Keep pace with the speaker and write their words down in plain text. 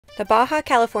The Baja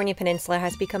California Peninsula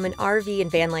has become an RV and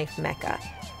van life mecca.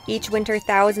 Each winter,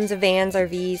 thousands of vans,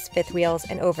 RVs, fifth wheels,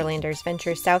 and overlanders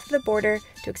venture south of the border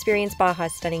to experience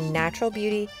Baja's stunning natural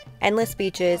beauty, endless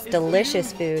beaches,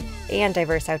 delicious food, and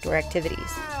diverse outdoor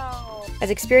activities. As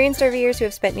experienced RVers who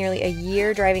have spent nearly a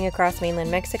year driving across mainland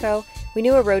Mexico, we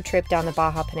knew a road trip down the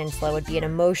Baja Peninsula would be an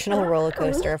emotional roller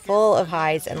coaster full of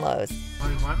highs and lows.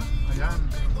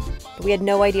 But we had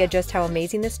no idea just how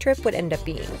amazing this trip would end up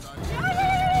being.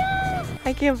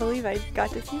 I can't believe I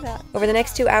got to see that. Over the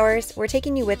next 2 hours, we're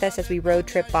taking you with us as we road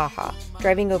trip Baja,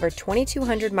 driving over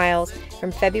 2,200 miles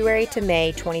from February to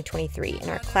May 2023 in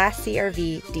our Class C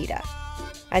RV Dita.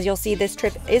 As you'll see, this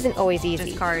trip isn't always easy.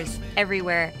 There's cars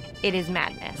everywhere. It is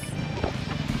madness.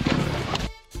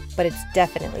 But it's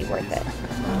definitely worth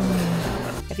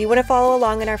it. If you want to follow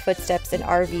along in our footsteps in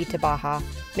RV to Baja,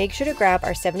 make sure to grab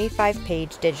our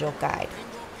 75-page digital guide.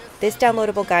 This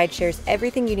downloadable guide shares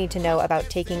everything you need to know about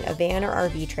taking a van or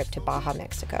RV trip to Baja,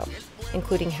 Mexico,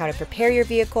 including how to prepare your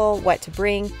vehicle, what to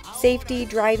bring, safety,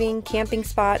 driving, camping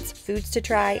spots, foods to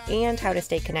try, and how to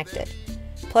stay connected.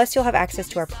 Plus, you'll have access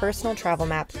to our personal travel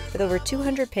map with over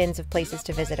 200 pins of places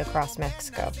to visit across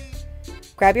Mexico.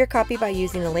 Grab your copy by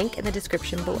using the link in the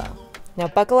description below. Now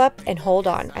buckle up and hold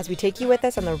on as we take you with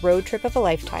us on the road trip of a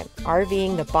lifetime,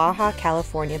 RVing the Baja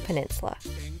California Peninsula.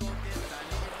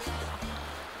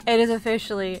 It is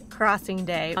officially crossing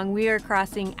day. We are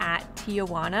crossing at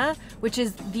Tijuana, which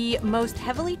is the most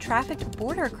heavily trafficked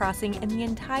border crossing in the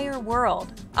entire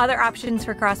world. Other options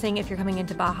for crossing if you're coming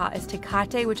into Baja is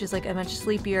Tecate, which is like a much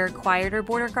sleepier, quieter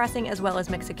border crossing, as well as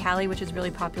Mexicali, which is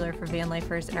really popular for van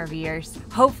lifers and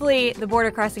RVers. Hopefully the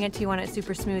border crossing at Tijuana is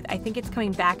super smooth. I think it's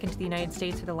coming back into the United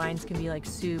States where the lines can be like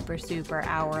super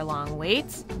hour-long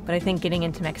waits, but I think getting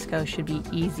into Mexico should be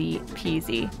easy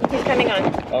peasy. He's coming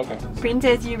on. Okay.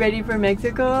 Princess, you ready for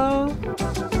Mexico?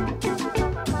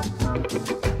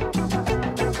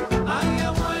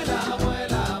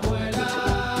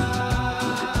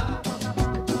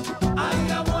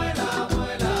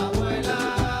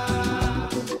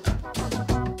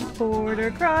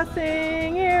 Border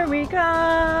crossing, here we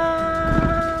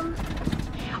come.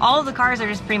 All of the cars are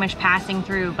just pretty much passing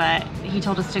through, but he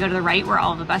told us to go to the right where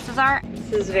all of the buses are.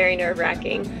 This is very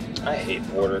nerve-wracking. I hate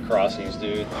border crossings,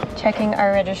 dude. Checking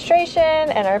our registration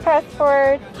and our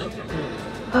passport.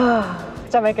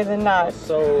 Stomach is in knots.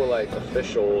 So like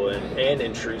official and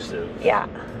intrusive. Yeah.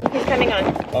 He's coming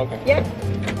on. Okay. Yep.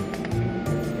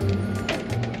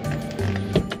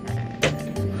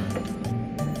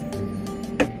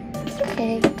 It's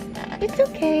okay. It's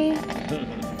okay.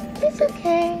 It's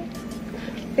okay.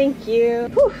 Thank you.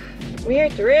 Whew. We are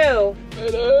through.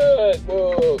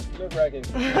 Whoa, nerve-wracking.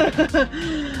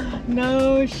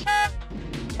 No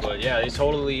But yeah, they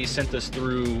totally sent us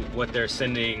through what they're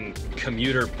sending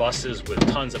commuter buses with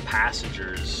tons of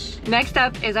passengers. Next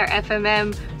up is our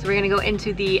FMM, so we're gonna go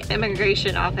into the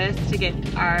immigration office to get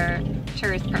our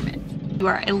tourist permits. You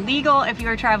are illegal if you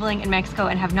are traveling in Mexico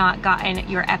and have not gotten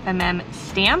your FMM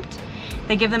stamped.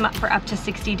 They give them for up to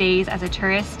 60 days as a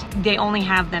tourist. They only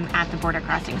have them at the border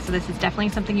crossing, so this is definitely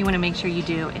something you want to make sure you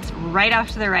do. It's right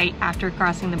off to the right after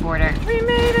crossing the border. We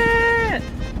made it!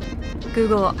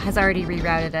 Google has already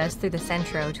rerouted us through the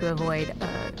Centro to avoid,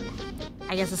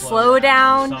 I guess, a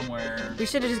slowdown. Somewhere. We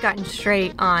should have just gotten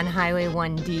straight on Highway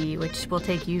 1D, which will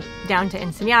take you down to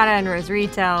Ensenada and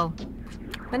Rosarito.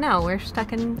 But no, we're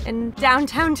stuck in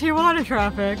downtown Tijuana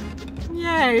traffic.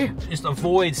 Yay! Just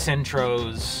avoid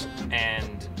centros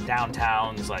and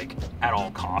downtowns like at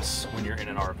all costs when you're in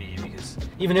an RV, because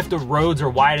even if the roads are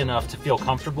wide enough to feel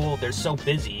comfortable, they're so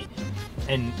busy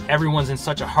and everyone's in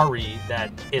such a hurry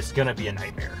that it's gonna be a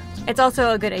nightmare. It's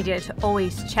also a good idea to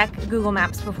always check Google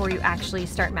Maps before you actually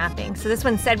start mapping. So this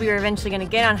one said we were eventually going to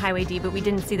get on Highway D, but we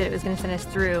didn't see that it was going to send us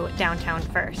through downtown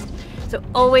first. So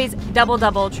always double,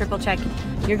 triple check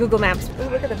your Google Maps. Ooh,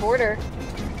 look at the border.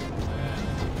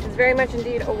 It's very much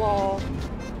indeed a wall.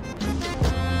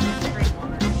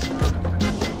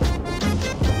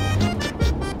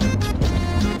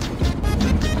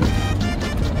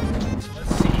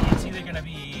 Let's see, it's either going to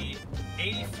be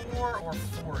 84 or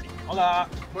 40. Hola.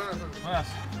 Buenas.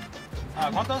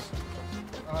 ¿Cuántos?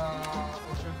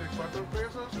 84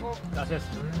 pesos. Gracias.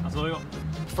 Hasta luego.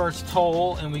 First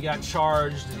toll, and we got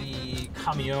charged the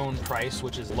camion price,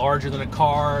 which is larger than a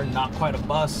car, not quite a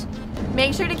bus.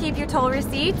 Make sure to keep your toll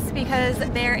receipts because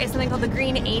there is something called the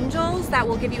Green Angels that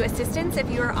will give you assistance if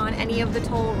you are on any of the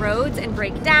toll roads and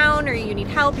break down or you need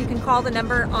help. You can call the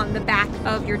number on the back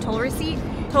of your toll receipt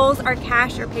Tolls are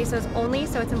cash or pesos only,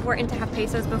 so it's important to have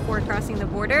pesos before crossing the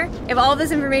border. If all of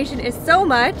this information is so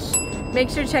much, make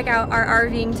sure to check out our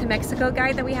RVing to Mexico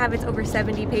guide that we have. It's over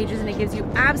 70 pages and it gives you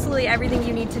absolutely everything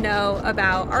you need to know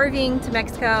about RVing to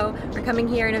Mexico or coming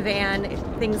here in a van.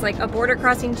 Things like a border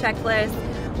crossing checklist,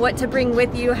 what to bring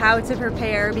with you, how to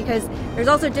prepare, because there's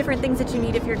also different things that you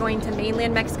need if you're going to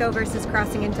mainland Mexico versus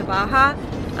crossing into Baja.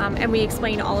 And we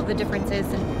explain all of the differences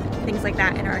and things like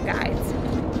that in our guides.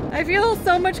 I feel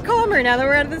so much calmer now that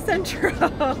we're out of the centro.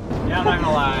 Yeah, I'm not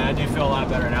gonna lie, I do feel a lot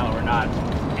better now that we're not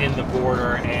in the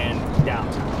border and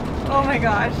downtown. Oh my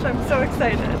gosh, I'm so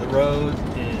excited. The road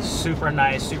is super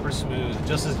nice, super smooth,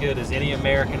 just as good as any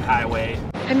American highway.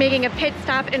 I'm making a pit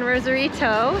stop in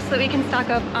Rosarito so that we can stock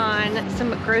up on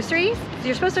some groceries.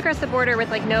 You're supposed to cross the border with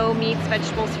like no meats,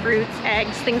 vegetables, fruits,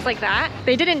 eggs, things like that.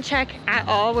 They didn't check at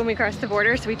all when we crossed the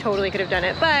border, so we totally could have done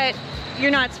it, but you're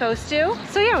not supposed to.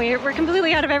 So yeah, we're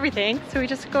completely out of everything. So we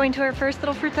just go into our first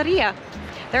little fruteria.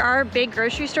 There are big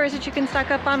grocery stores that you can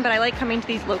stock up on, but I like coming to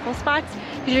these local spots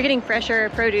because you're getting fresher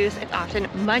produce. It's often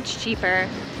much cheaper.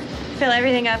 Fill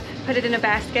everything up, put it in a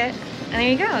basket, and there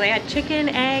you go. They had chicken,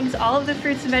 eggs, all of the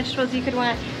fruits and vegetables you could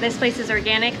want. This place is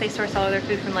organic. They source all of their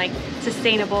food from like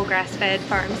sustainable grass-fed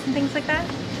farms and things like that.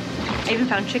 I even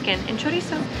found chicken and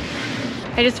chorizo.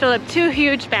 I just filled up 2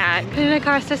 huge bags and it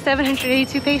cost us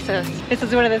 782 pesos. This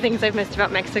is one of the things I've missed about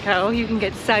Mexico. You can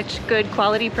get such good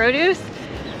quality produce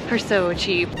for so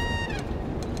cheap.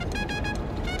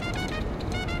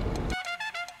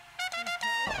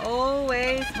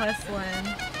 Always hustling.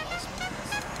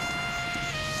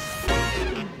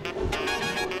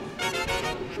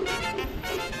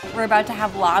 We're about to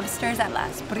have lobsters at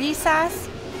Las Brisas,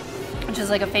 which is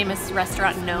like a famous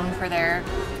restaurant known for their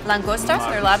langostas,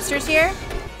 their lobsters here.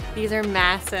 These are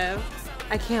massive.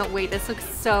 I can't wait. This looks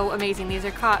so amazing. These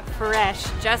are caught fresh,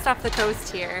 just off the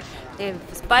coast here. They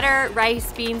have butter,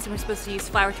 rice, beans, and we're supposed to use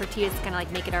flour tortillas to kind of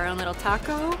like make it our own little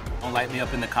taco. Don't light me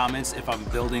up in the comments if I'm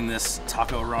building this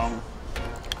taco wrong.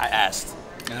 I asked,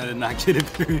 and I did not get a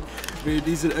very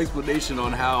decent explanation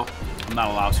on how. I'm not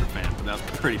a lobster fan, but that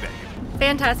was pretty bad.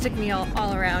 Fantastic meal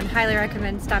all around. Highly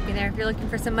recommend stopping there if you're looking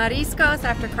for some mariscos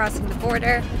after crossing the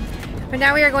border. But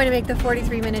now we are going to make the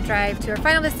 43-minute drive to our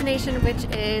final destination, which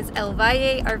is El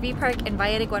Valle RV Park in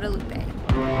Valle de Guadalupe.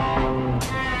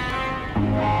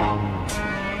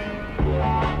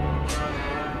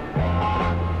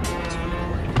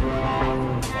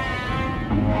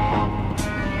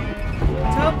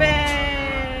 It's open!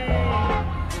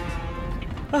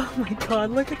 Oh my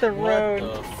god, look at the road.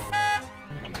 What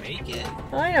the make it?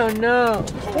 I don't know.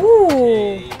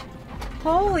 Ooh!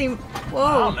 Holy, whoa.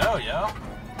 I don't know, yo.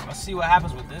 Let's see what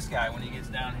happens with this guy when he gets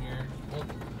down here.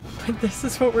 This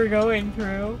is what we're going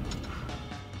through.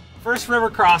 First river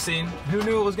crossing. Who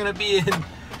knew it was gonna be in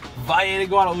Valle de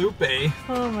Guadalupe?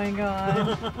 Oh my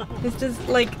god. This just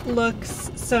like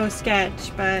looks so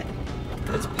sketch, but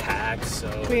It's packed,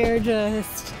 so we are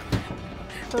just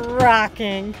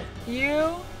rocking.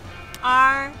 You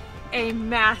are a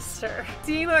master.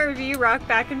 Seeing the RV rock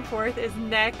back and forth is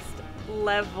next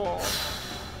level.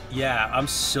 Yeah, I'm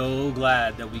so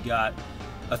glad that we got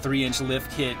a 3-inch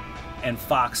lift kit and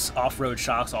Fox off-road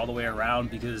shocks all the way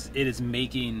around, because it is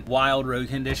making wild road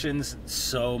conditions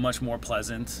so much more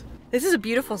pleasant. This is a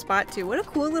beautiful spot too. What a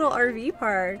cool little RV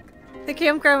park. The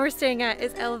campground we're staying at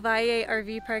is El Valle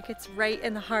RV Park. It's right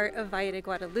in the heart of Valle de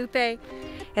Guadalupe.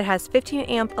 It has 15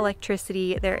 amp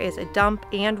electricity. There is a dump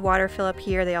and water fill up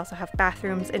here. They also have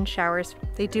bathrooms and showers.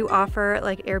 They do offer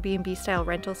like Airbnb style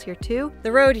rentals here too.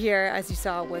 The road here, as you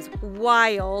saw, was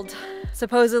wild.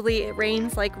 Supposedly it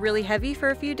rains like really heavy for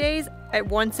a few days at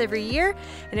once every year,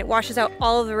 and it washes out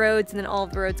all of the roads, and then all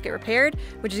of the roads get repaired,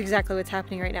 which is exactly what's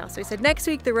happening right now. So he said next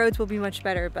week the roads will be much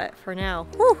better, but for now,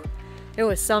 whew, it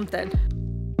was something.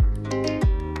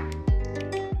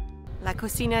 La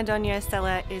Cocina Doña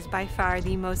Estela is by far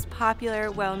the most popular,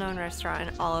 well-known restaurant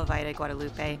in all of Valle de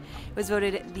Guadalupe. It was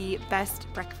voted the best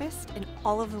breakfast in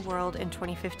all of the world in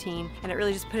 2015, and it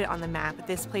really just put it on the map.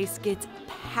 This place gets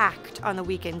packed on the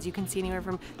weekends. You can see anywhere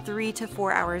from 3 to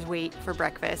 4 hours wait for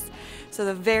breakfast. So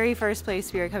the very first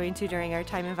place we are coming to during our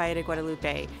time in Valle de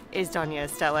Guadalupe is Doña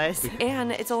Estela's.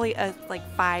 And it's only a like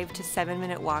 5 to 7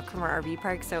 minute walk from our RV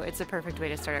park, so it's a perfect way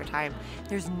to start our time.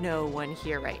 There's no one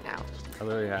here right now. I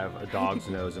literally have a dog's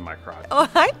nose in my crotch. Oh,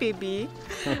 hi, baby.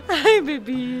 Hi,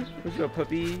 baby. What's up,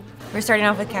 puppy? We're starting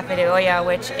off with Café de Olla,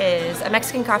 which is a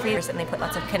Mexican coffee, and they put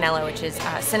lots of canela, which is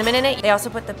cinnamon in it. They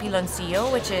also put the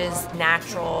piloncillo, which is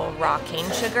natural raw cane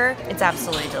sugar. It's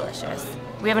absolutely delicious.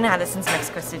 We haven't had this since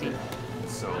Mexico City.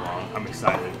 It's so long. I'm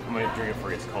excited. I'm gonna drink it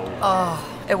before it gets cold. Oh,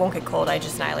 It won't get cold, I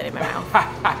just annihilated my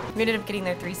mouth. We ended up getting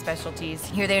their 3 specialties.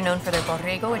 Here they're known for their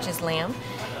borrego, which is lamb.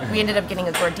 We ended up getting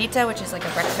a gordita, which is like a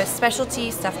breakfast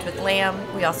specialty stuffed with lamb.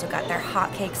 We also got their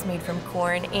hot cakes made from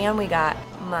corn, and we got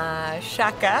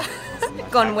machaca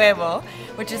con huevo,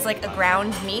 which is like a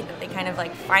ground meat that they kind of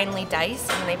like finely dice,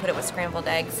 and then they put it with scrambled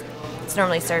eggs. It's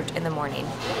normally served in the morning.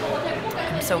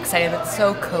 I'm so excited. It's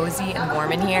so cozy and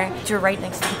warm in here. You're right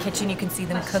next to the kitchen. You can see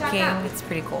them cooking. It's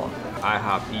pretty cool.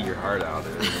 IHOP, eat your heart out.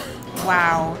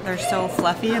 Wow, they're so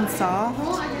fluffy and soft.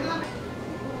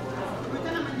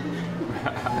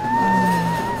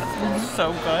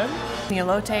 So good. The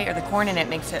elote, or the corn in it,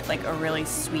 makes it like a really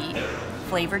sweet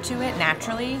flavor to it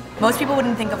naturally. Most people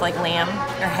wouldn't think of like lamb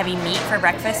or heavy meat for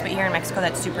breakfast, but here in Mexico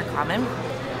that's super common.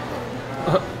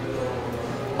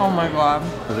 Oh my god.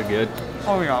 Was it good?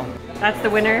 Oh yeah. That's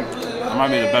the winner. That might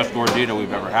be the best gordita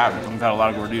we've ever had. We've had a lot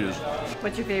of gorditas.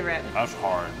 What's your favorite? That's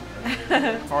hard.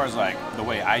 As far as like the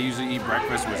way I usually eat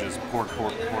breakfast, which is pork,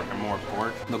 and more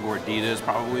pork, the gordita is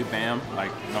probably bam,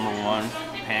 like number 1.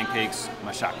 Pancakes,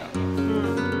 machaca.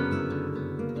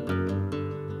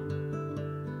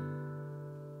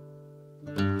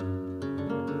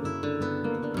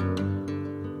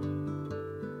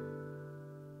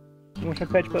 You want some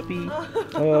pets, puppy?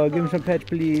 Oh, give him some pets,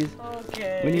 please.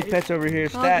 Okay. We need pets over here.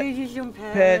 I'll give you some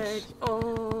Pets.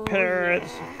 Oh.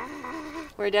 Pets.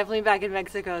 We're definitely back in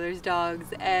Mexico. There's dogs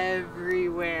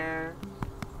everywhere.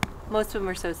 Most of them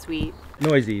are so sweet.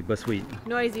 Noisy, but sweet.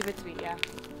 Noisy but sweet, yeah.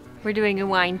 We're doing a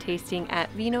wine tasting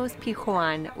at Vinos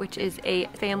Pijuan, which is a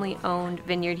family-owned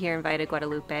vineyard here in Valle de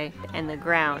Guadalupe, and the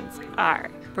grounds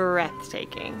are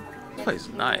breathtaking. This place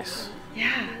is nice.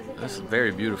 Yeah. This is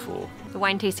very beautiful. The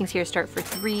wine tastings here start for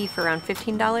 $3 for around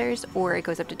 $15, or it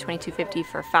goes up to $22.50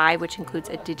 for 5, which includes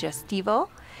a digestivo.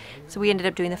 So we ended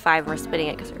up doing the 5, we're splitting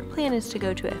it because our plan is to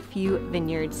go to a few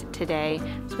vineyards today,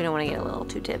 so we don't want to get a little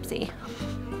too tipsy.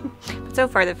 But so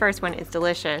far, the first one is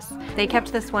delicious. They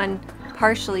kept this one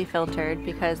partially filtered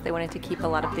because they wanted to keep a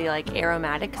lot of the like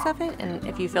aromatics of it, and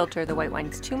if you filter the white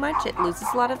wines too much, it loses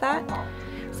a lot of that.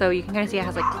 So you can kind of see it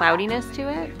has like cloudiness to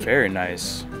it. Very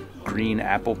nice. Green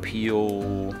apple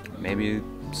peel, maybe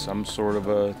some sort of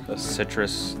a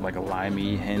citrus, like a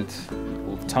limey hint.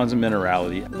 Tons of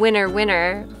minerality.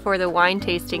 Winner for the wine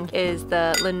tasting is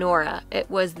the Lenora. It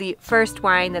was the first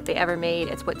wine that they ever made.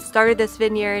 It's what started this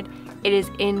vineyard. It is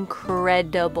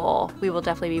incredible. We will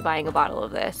definitely be buying a bottle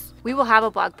of this. We will have a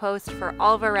blog post for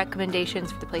all of our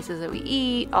recommendations for the places that we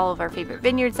eat, all of our favorite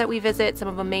vineyards that we visit. Some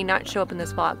of them may not show up in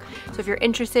this vlog. So if you're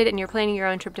interested and you're planning your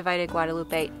own trip to Valle de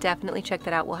Guadalupe, definitely check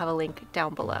that out. We'll have a link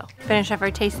down below. Finish off our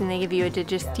tasting, they give you a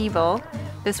digestivo.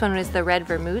 This one is the red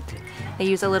vermouth. They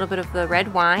use a little bit of the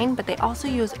red wine, but they also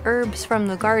use herbs from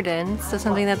the garden. So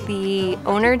something that the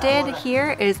owner did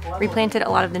here is replanted a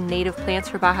lot of the native plants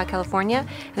for Baja California,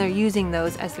 and they're using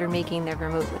those as they're making their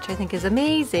vermouth, which I think is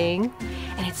amazing.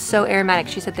 And it's so aromatic.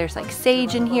 She said there's like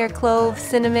sage in here, clove,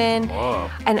 cinnamon,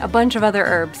 and a bunch of other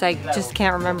herbs. I just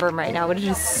can't remember them right now, but it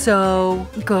is so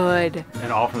good.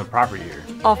 And all from the property here.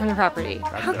 All from the property.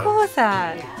 How cool is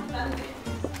that?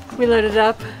 We loaded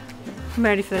up. I'm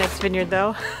ready for the next vineyard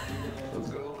though.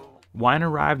 Wine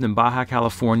arrived in Baja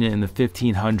California in the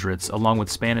 1500s along with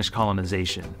Spanish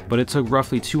colonization, but it took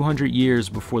roughly 200 years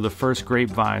before the first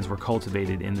grapevines were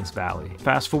cultivated in this valley.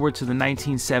 Fast forward to the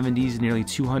 1970s, nearly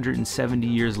 270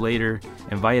 years later,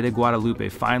 and Valle de Guadalupe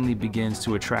finally begins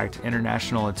to attract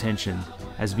international attention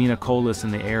as vinicolas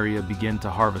in the area begin to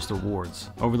harvest awards.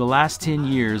 Over the last 10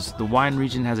 years, the wine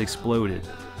region has exploded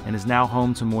and is now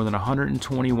home to more than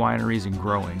 120 wineries and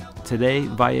growing. Today,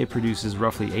 Valle produces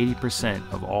roughly 80%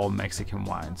 of all Mexican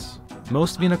wines.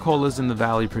 Most vinicolas in the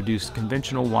valley produce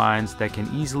conventional wines that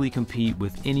can easily compete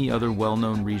with any other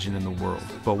well-known region in the world.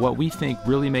 But what we think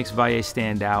really makes Valle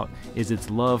stand out is its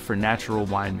love for natural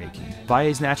winemaking.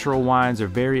 Valle's natural wines are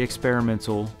very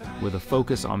experimental with a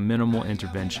focus on minimal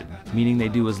intervention, meaning they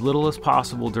do as little as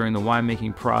possible during the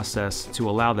winemaking process to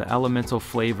allow the elemental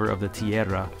flavor of the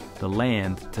tierra, the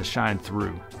land, to shine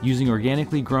through. Using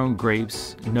organically grown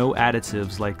grapes, no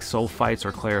additives like sulfites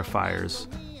or clarifiers,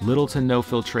 little to no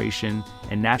filtration,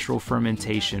 and natural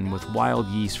fermentation with wild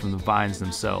yeast from the vines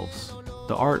themselves.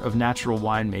 The art of natural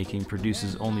winemaking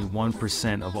produces only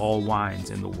 1% of all wines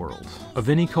in the world. A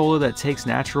vinicola that takes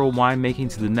natural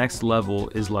winemaking to the next level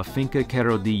is La Finca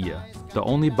Querodilla, the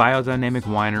only biodynamic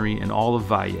winery in all of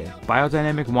Valle.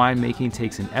 Biodynamic winemaking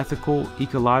takes an ethical,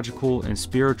 ecological, and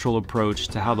spiritual approach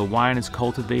to how the wine is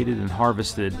cultivated and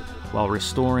harvested while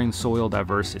restoring soil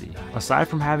diversity. Aside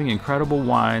from having incredible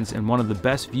wines and one of the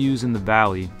best views in the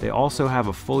valley, they also have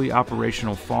a fully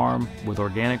operational farm with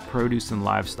organic produce and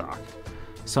livestock.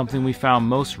 something we found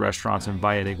most restaurants in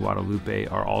Valle de Guadalupe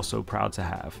are also proud to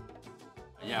have.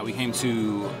 Yeah, we came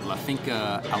to La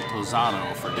Finca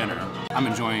Altozano for dinner. I'm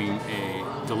enjoying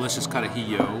a delicious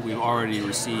carajillo. We've already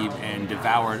received and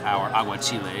devoured our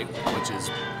aguachile, which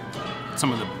is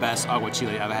some of the best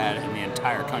aguachile I've had in the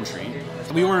entire country.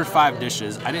 We ordered 5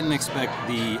 dishes. I didn't expect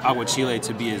the aguachile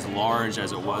to be as large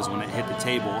as it was when it hit the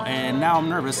table, and now I'm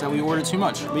nervous that we ordered too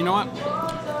much. But you know what?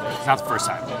 It's not the first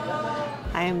time.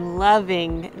 I'm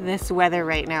loving this weather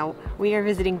right now. We are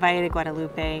visiting Valle de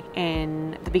Guadalupe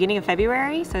in the beginning of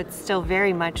February, so it's still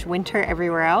very much winter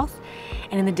everywhere else.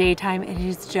 And in the daytime, it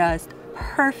is just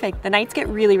perfect. The nights get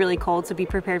really, really cold, so be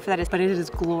prepared for that, but it is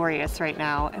glorious right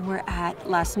now. And we're at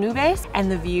Las Nubes, and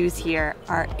the views here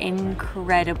are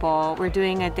incredible. We're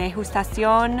doing a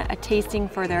degustación, a tasting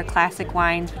for their classic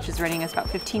wines, which is running us about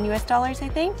 $15 US, I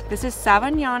think. This is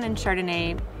Sauvignon and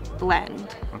Chardonnay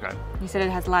blend. Okay. He said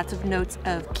it has lots of notes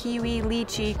of kiwi,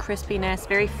 lychee, crispiness,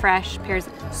 very fresh, pairs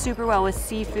super well with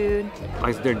seafood.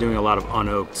 Like they're doing a lot of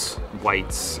unoaked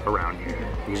whites around here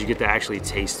because you get to actually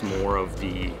taste more of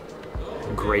the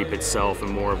grape itself and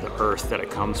more of the earth that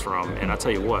it comes from. And I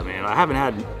tell you what, man, I haven't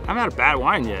had a bad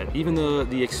wine yet. Even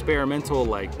the experimental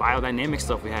like biodynamic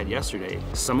stuff we had yesterday,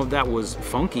 some of that was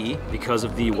funky because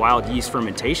of the wild yeast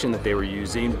fermentation that they were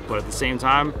using, but at the same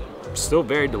time, still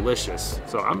very delicious.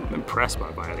 So I'm impressed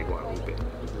by Valle de Guadalupe.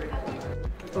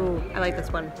 Ooh, I like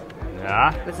this one.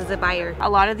 Yeah? This is a buyer. A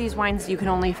lot of these wines you can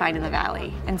only find in the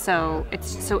valley. And so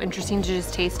it's so interesting to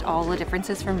just taste all the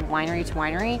differences from winery to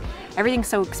winery. Everything's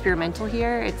so experimental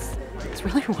here. It's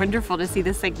really wonderful to see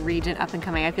this like region up and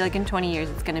coming. I feel like in 20 years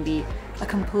it's gonna be a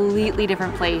completely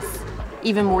different place,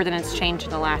 even more than it's changed in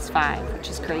the last 5, which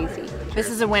is crazy. This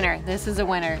is a winner. This is a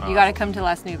winner. You gotta come to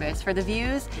Las Nubes for the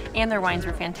views, and their wines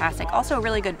were fantastic. Also a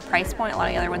really good price point. A lot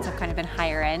of the other ones have kind of been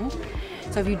higher end.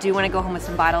 So if you do want to go home with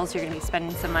some bottles, you're going to be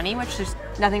spending some money, which there's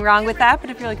nothing wrong with that. But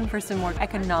if you're looking for some more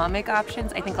economic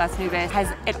options, I think Las Nubes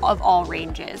has it of all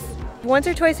ranges. Once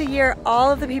or twice a year,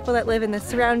 all of the people that live in the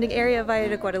surrounding area of Valle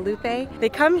de Guadalupe, they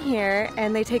come here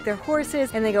and they take their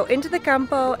horses and they go into the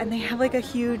campo and they have like a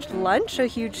huge lunch, a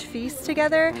huge feast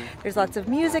together. There's lots of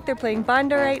music, they're playing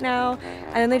banda right now,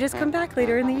 and then they just come back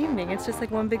later in the evening. It's just like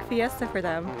one big fiesta for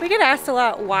them. We get asked a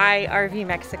lot, why RV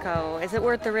Mexico? Is it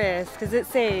worth the risk? Is it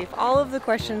safe? All of the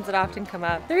questions that often come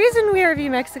up. The reason we RV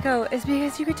Mexico is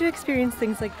because you get to experience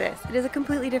things like this. It is a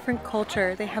completely different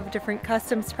culture. They have different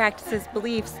customs, practices,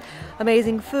 beliefs,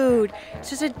 amazing food. It's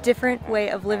just a different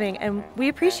way of living, and we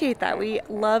appreciate that. We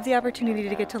love the opportunity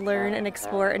to get to learn and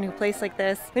explore a new place like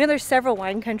this. We know there's several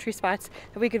wine country spots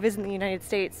that we could visit in the United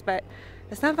States, but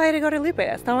it's not Valle de Guadalupe.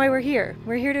 That's not why we're here.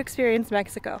 We're here to experience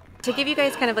Mexico. To give you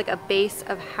guys kind of like a base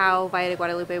of how Valle de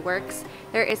Guadalupe works,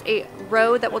 there is a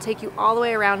road that will take you all the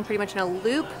way around pretty much in a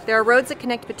loop. There are roads that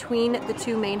connect between the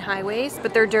 2 main highways,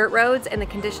 but they're dirt roads, and the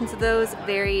conditions of those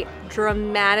vary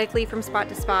dramatically from spot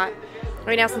to spot.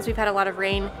 Right now, since we've had a lot of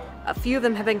rain, a few of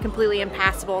them have been completely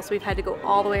impassable, so we've had to go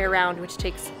all the way around, which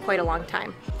takes quite a long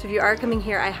time. So if you are coming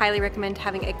here, I highly recommend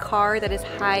having a car that is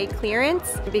high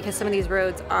clearance because some of these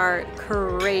roads are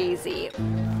crazy.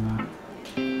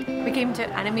 We came to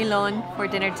Ana Milon for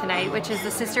dinner tonight, which is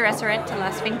the sister restaurant to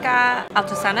Las Finca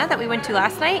Altozano that we went to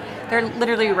last night. They're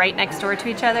literally right next door to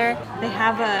each other. They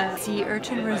have a sea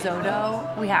urchin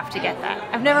risotto. We have to get that.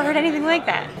 I've never heard anything like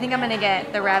that. I think I'm gonna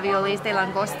get the raviolis de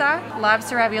langosta,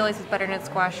 lobster raviolis with butternut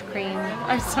squash cream.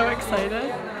 I'm so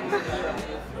excited.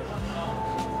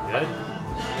 Good?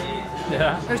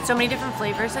 Yeah. There's so many different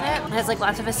flavors in it. It has like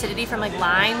lots of acidity from like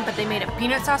lime, but they made a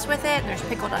peanut sauce with it. There's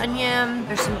pickled onion.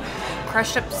 There's some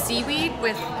crushed up seaweed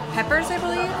with peppers, I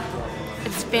believe.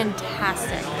 It's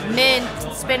fantastic.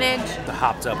 Mint, spinach. The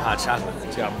hopped up hot chocolate.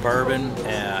 It's got bourbon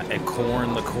and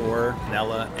corn liqueur,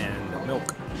 vanilla, and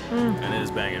milk. And it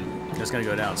is banging. It's gonna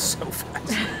go down so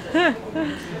fast.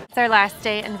 It's our last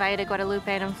day in Valle de Guadalupe,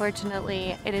 and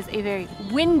unfortunately it is a very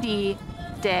windy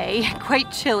day,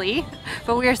 quite chilly,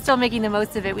 but we are still making the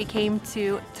most of it. We came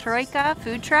to Troika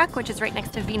food truck, which is right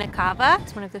next to Vina Cava.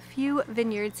 It's one of the few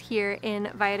vineyards here in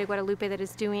Valle de Guadalupe that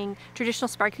is doing traditional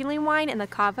sparkling wine in the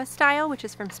Cava style, which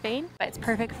is from Spain. But it's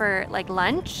perfect for like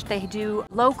lunch. They do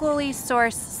locally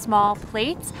sourced small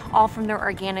plates, all from their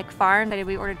organic farm.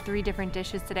 We ordered 3 different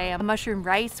dishes today. A mushroom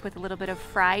rice with a little bit of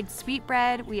fried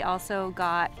sweetbread. We also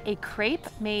got a crepe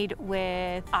made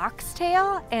with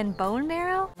oxtail and bone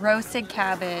marrow, roasted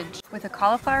cabbage with a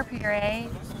cauliflower puree,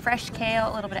 fresh kale,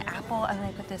 a little bit of apple, and then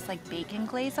I put this like bacon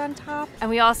glaze on top. And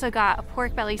we also got a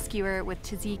pork belly skewer with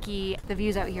tzatziki. The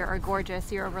views out here are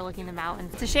gorgeous. You're overlooking the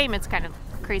mountains. It's a shame it's kind of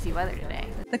crazy weather today.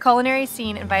 The culinary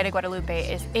scene in Valle de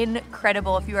Guadalupe is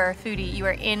incredible. If you are a foodie, you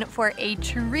are in for a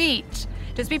treat.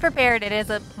 Just be prepared, it is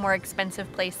a more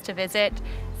expensive place to visit.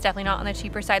 It's definitely not on the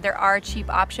cheaper side. There are cheap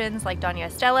options like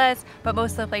Doña Estela's, but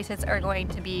most of the places are going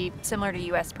to be similar to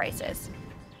US prices.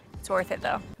 It's worth it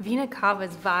though. Vina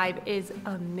Cava's vibe is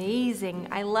amazing.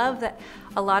 I love that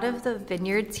a lot of the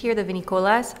vineyards here, the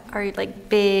vinicolas, are like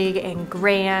big and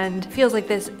grand. It feels like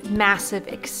this massive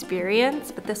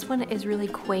experience, but this one is really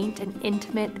quaint and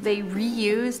intimate. They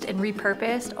reused and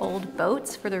repurposed old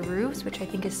boats for the roofs, which I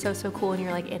think is so cool, and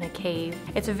you're like in a cave.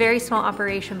 It's a very small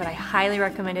operation, but I highly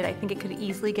recommend it. I think it could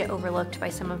easily get overlooked by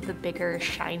some of the bigger,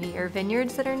 shinier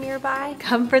vineyards that are nearby.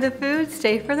 Come for the food,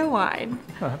 stay for the wine.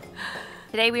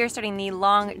 Today we are starting the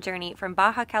long journey from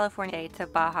Baja California to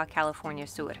Baja California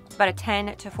Sur. It's about a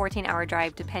 10 to 14 hour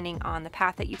drive depending on the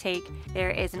path that you take. There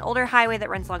is an older highway that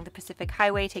runs along the Pacific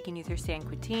Highway taking you through San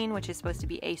Quintin, which is supposed to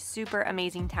be a super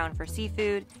amazing town for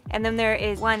seafood. And then there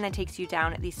is one that takes you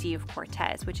down the Sea of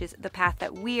Cortez, which is the path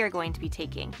that we are going to be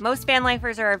taking. Most van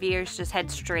lifers or RVers just head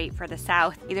straight for the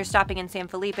south, either stopping in San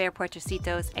Felipe or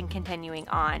Puertecitos and continuing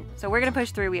on. So we're gonna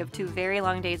push through. We have 2 very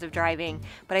long days of driving,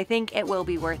 but I think it will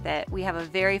be worth it. We have a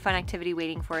very fun activity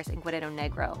waiting for us in Guerrero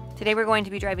Negro. Today we're going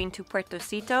to be driving to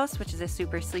Puertecitos, which is a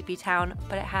super sleepy town,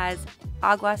 but it has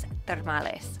aguas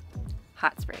termales,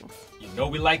 hot springs. You know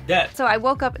we like that. So I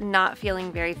woke up not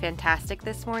feeling very fantastic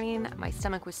this morning. My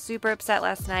stomach was super upset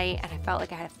last night and I felt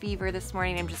like I had a fever this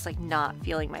morning. I'm just like not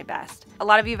feeling my best. A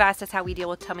lot of you have asked us how we deal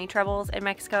with tummy troubles in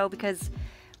Mexico because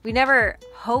we never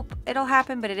hope it'll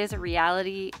happen, but it is a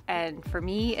reality, and for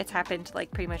me, it's happened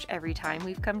like pretty much every time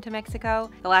we've come to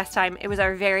Mexico. The last time, it was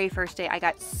our very first day. I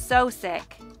got so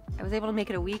sick. I was able to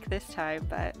make it a week this time,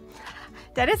 but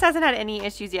Dennis hasn't had any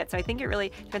issues yet, so I think it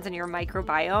really depends on your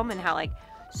microbiome and how like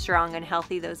strong and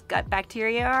healthy those gut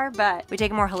bacteria are, but we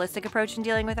take a more holistic approach in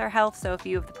dealing with our health. So a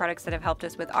few of the products that have helped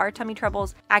us with our tummy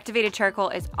troubles: activated charcoal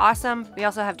is awesome. We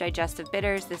also have digestive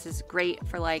bitters. This is great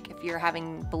for like if you're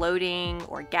having bloating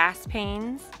or gas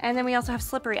pains. And then we also have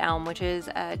slippery elm, which is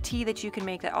a tea that you can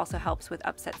make that also helps with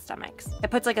upset stomachs.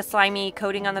 It puts like a slimy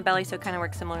coating on the belly, so it kind of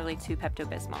works similarly to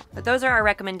Pepto-Bismol. But those are our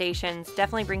recommendations.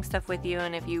 Definitely bring stuff with you,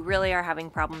 and if you really are having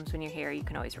problems when you're here, you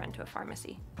can always run to a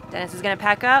pharmacy. Dennis is gonna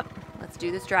pack up. Let's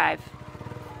do this drive.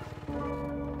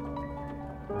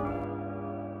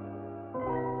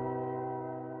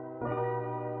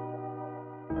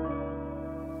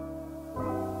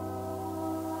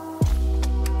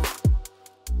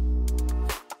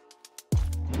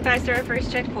 Passed our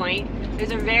first checkpoint.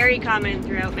 Those are very common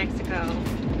throughout Mexico,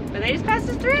 but they just passed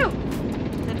us through.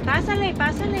 Said, "Pásale,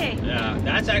 pásale." Yeah,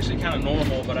 that's actually kind of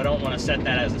normal, but I don't want to set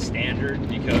that as a standard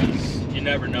because you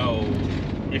never know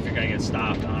if you're gonna get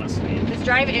stopped, honestly. This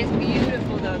drive is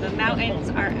beautiful though. The mountains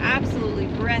are absolutely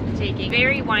breathtaking,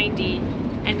 very windy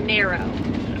and narrow.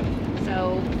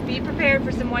 So be prepared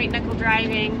for some white knuckle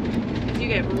driving because you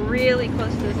get really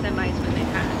close to the semis when they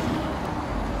pass.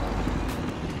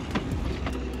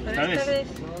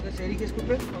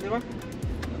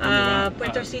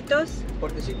 Puertecitos.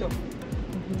 Puertecito.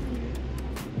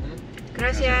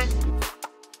 Gracias.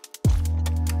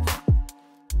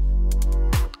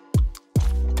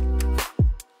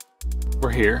 We're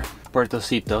here,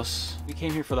 Puertecitos. We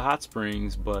came here for the hot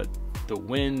springs, but the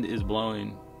wind is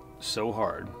blowing so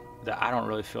hard that I don't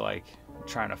really feel like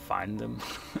trying to find them.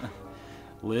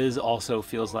 Liz also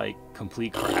feels like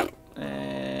complete crap,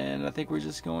 and I think we're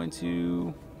just going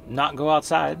to not go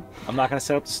outside. I'm not gonna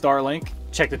set up the Starlink.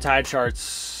 Check the tide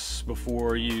charts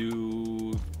before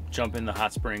you jump in the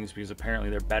hot springs because apparently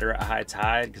they're better at high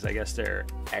tide because I guess they're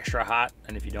extra hot,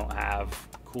 and if you don't have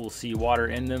cool seawater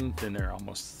in them, then they're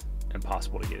almost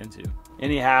impossible to get into.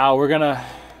 Anyhow, we're gonna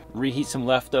reheat some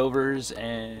leftovers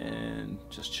and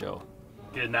just chill.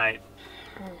 Good night.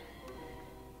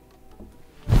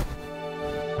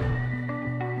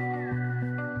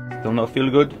 Still not feel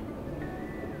good?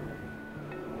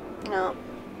 No,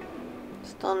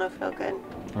 still no feel good.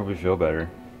 Hope you feel better.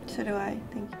 So do I,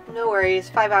 thank you. No worries,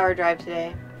 5-hour drive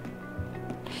today.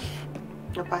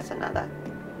 No pasa nada.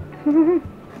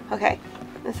 Okay,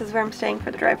 this is where I'm staying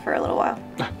for the drive for a little while.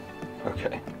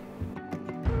 Okay.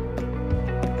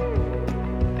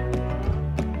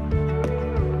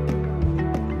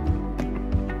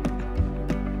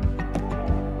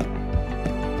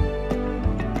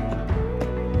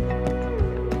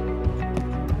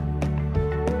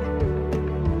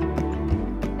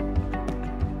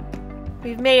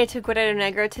 We've made it to Guerrero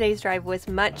Negro. Today's drive was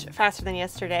much faster than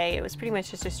yesterday. It was pretty much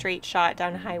just a straight shot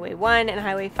down Highway 1 and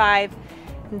Highway 5.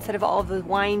 instead of all of the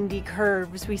windy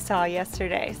curves we saw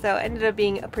yesterday. So it ended up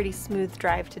being a pretty smooth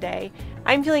drive today.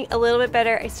 I'm feeling a little bit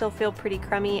better. I still feel pretty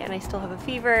crummy and I still have a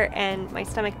fever and my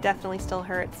stomach definitely still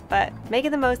hurts, but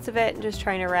making the most of it and just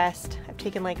trying to rest. I've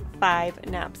taken like 5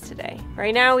 naps today.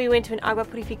 Right now we went to an agua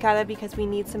purificada because we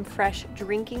need some fresh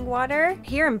drinking water.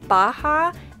 Here in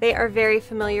Baja, they are very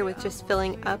familiar with just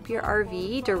filling up your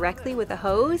RV directly with a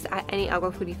hose at any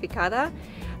agua purificada.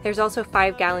 There's also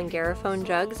 5-gallon Garrafone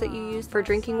jugs that you use for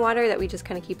drinking water that we just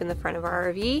kind of keep in the front of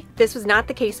our RV. This was not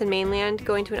the case in mainland.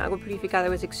 Going to an agua purificada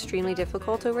was extremely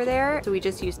difficult over there, so we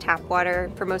just used tap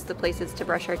water for most of the places to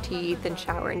brush our teeth and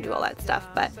shower and do all that stuff.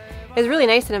 But it's really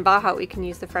nice, and in Baja we can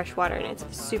use the fresh water and it's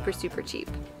super, super cheap.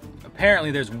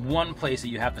 Apparently there's one place that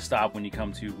you have to stop when you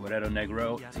come to Guerrero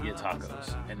Negro to get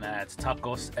tacos, and that's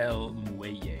Tacos El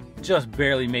Mulege. Just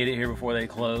barely made it here before they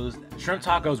closed. Shrimp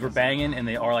tacos were banging and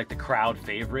they are like the crowd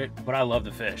favorite, but I love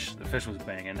the fish. The fish was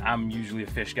banging. I'm usually a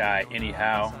fish guy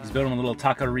anyhow. He's building a little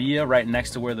taqueria right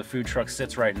next to where the food truck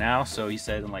sits right now, so he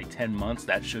said in like 10 months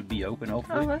that should be open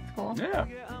hopefully. Oh, that's cool. Yeah,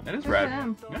 that is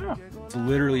rad. Yeah. It's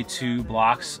literally 2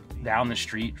 blocks down the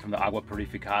street from the agua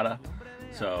purificada.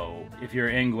 So if you're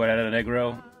in Guerrero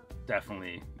Negro,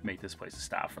 definitely make this place a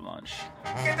stop for lunch.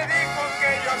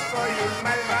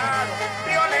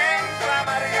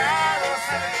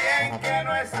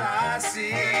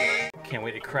 Can't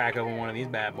wait to crack open one of these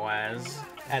bad boys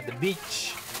at the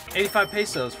beach. 85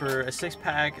 pesos for a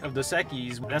 6-pack of Dos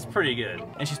Equis. That's pretty good.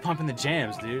 And she's pumping the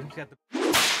jams, dude. She's got the...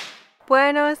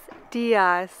 Buenos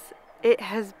dias. It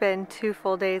has been 2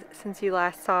 full days since you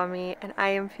last saw me and I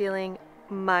am feeling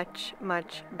much,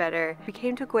 much better. We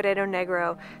came to Guerrero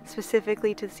Negro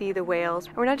specifically to see the whales.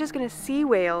 And we're not just gonna see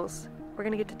whales, we're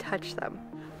gonna get to touch them.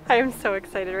 I am so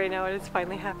excited right now. It is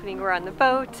finally happening. We're on the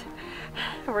boat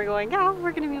and we're going out.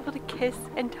 We're gonna be able to kiss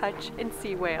and touch and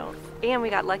see whales. And we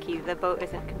got lucky. The boat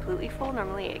isn't completely full.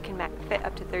 Normally it can fit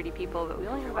up to 30 people, but we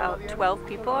only have about 12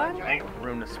 people on. Ain't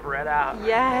room to spread out.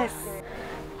 Yes.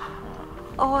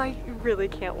 Oh, I really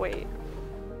can't wait.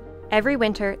 Every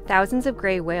winter, thousands of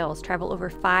gray whales travel over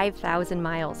 5,000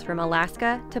 miles from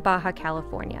Alaska to Baja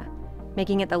California,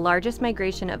 making it the largest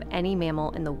migration of any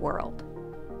mammal in the world.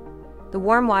 The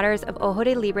warm waters of Ojo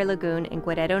de Libre Lagoon in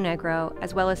Guerrero Negro,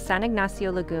 as well as San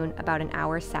Ignacio Lagoon about an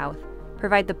hour south,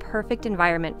 provide the perfect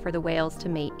environment for the whales to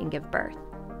mate and give birth.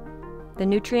 The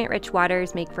nutrient-rich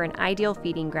waters make for an ideal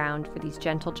feeding ground for these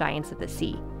gentle giants of the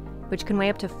sea, which can weigh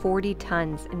up to 40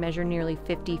 tons and measure nearly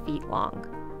 50 feet long.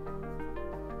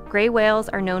 Gray whales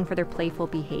are known for their playful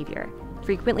behavior,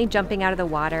 frequently jumping out of the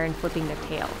water and flipping their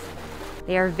tails.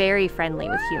 They are very friendly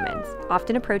with humans,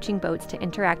 often approaching boats to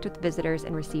interact with visitors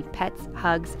and receive pets,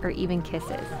 hugs, or even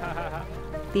kisses.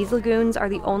 These lagoons are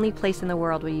the only place in the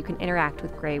world where you can interact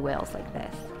with gray whales like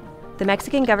this. The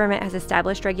Mexican government has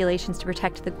established regulations to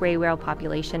protect the gray whale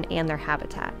population and their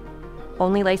habitat.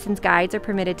 Only licensed guides are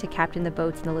permitted to captain the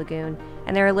boats in the lagoon,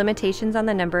 and there are limitations on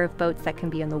the number of boats that can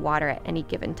be on the water at any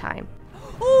given time.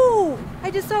 Oh, I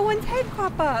just saw one's head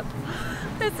pop up.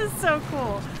 This is so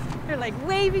cool. They're like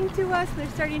waving to us. They're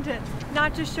starting to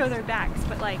not just show their backs,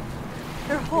 but like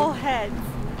their whole heads.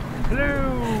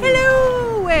 Hello!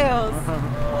 Hello, whales!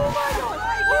 Oh my God!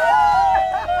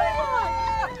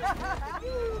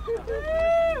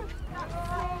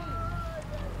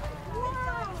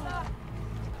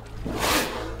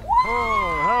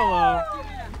 Oh, hello!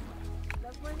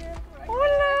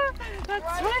 Hola!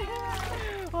 That's right.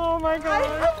 Oh my God!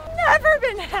 I've never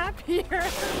been happier.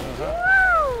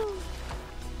 Wow!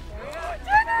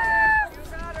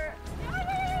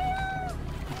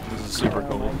 This is super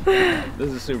cool.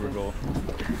 This is super cool.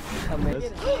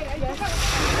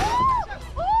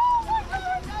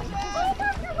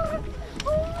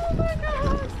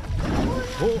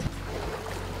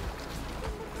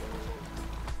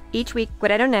 Each week,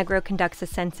 Guerrero Negro conducts a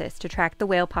census to track the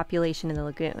whale population in the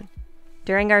lagoon.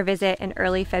 During our visit in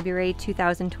early February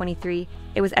 2023,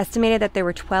 it was estimated that there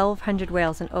were 1,200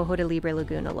 whales in Ojo de Libre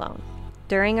Lagoon alone.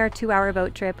 During our 2-hour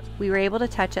boat trip, we were able to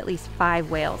touch at least 5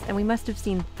 whales, and we must have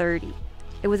seen 30.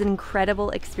 It was an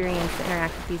incredible experience to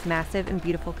interact with these massive and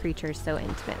beautiful creatures so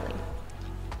intimately.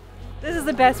 This is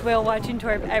the best whale watching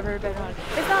tour I've ever been on.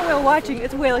 It's not whale watching,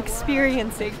 it's whale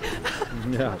experiencing.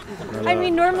 Yeah. I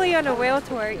mean, normally on a whale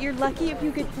tour, you're lucky if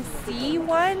you get to see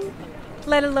one,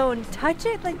 let alone touch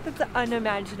it. Like, that's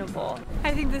unimaginable.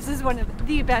 I think this is one of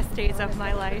the best days of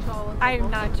my life. I am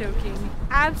not joking.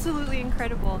 Absolutely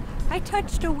incredible. I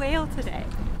touched a whale today.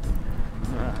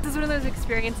 This is one of those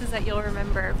experiences that you'll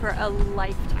remember for a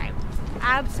lifetime.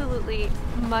 Absolutely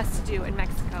must do in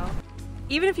Mexico.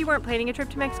 even if you weren't planning a trip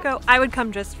to Mexico, I would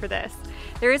come just for this.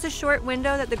 There is a short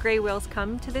window that the gray whales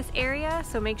come to this area,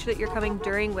 so make sure that you're coming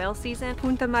during whale season.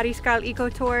 Punta Mariscal Eco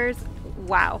Tours,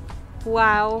 wow,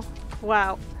 wow,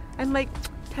 wow. I'm like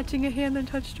touching a hand that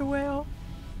touched a whale.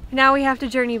 Now we have to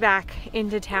journey back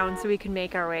into town so we can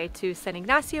make our way to San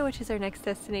Ignacio, which is our next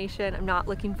destination. I'm not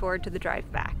looking forward to the drive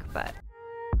back, but.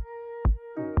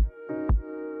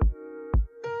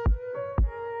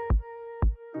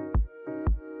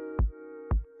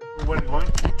 Where are you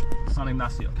going? San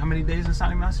Ignacio. How many days in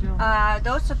San Ignacio? 2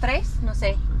 or 3, no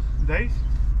sé. Days?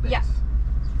 Yeah.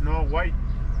 No white.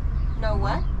 No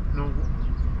what? No.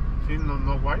 See,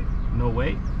 no white. No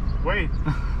wait. Wait.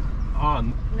 Oh,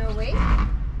 No way?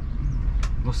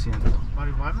 lo siento.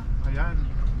 Marihuana allá en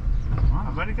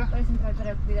América.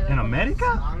 In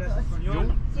America?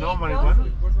 No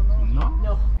marihuana.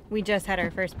 No. We just had our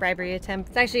first bribery attempt.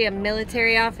 It's actually a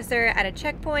military officer at a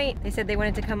checkpoint. They said they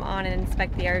wanted to come on and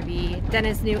inspect the RV.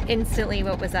 Dennis knew instantly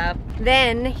what was up.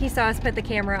 Then he saw us put the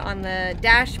camera on the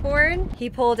dashboard. He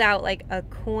pulled out like a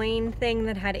coin thing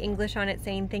that had English on it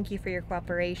saying, "Thank you for your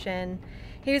cooperation."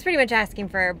 He was pretty much asking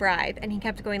for a bribe, and he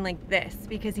kept going like this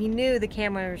because he knew the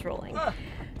camera was rolling.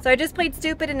 So I just played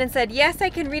stupid and then said, "Yes, I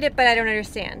can read it, but I don't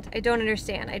understand. I don't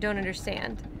understand. I don't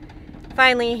understand."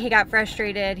 Finally, he got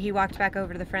frustrated. He walked back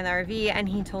over to the front of the RV and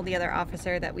he told the other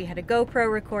officer that we had a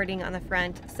GoPro recording on the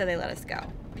front, so they let us go.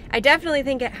 I definitely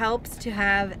think it helps to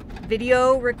have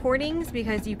video recordings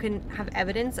because you can have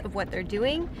evidence of what they're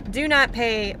doing. Do not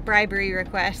pay bribery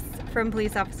requests from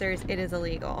police officers. It is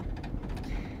illegal.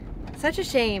 Such a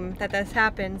shame that this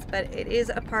happens, but it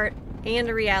is a part and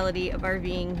a reality of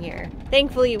RVing here.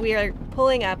 Thankfully, we are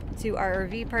pulling up to our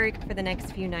RV park for the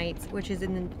next few nights, which is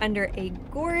under a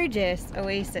gorgeous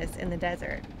oasis in the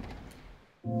desert.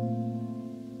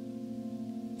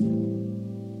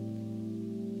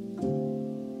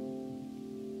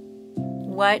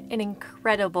 What an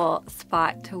incredible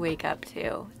spot to wake up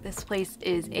to. This place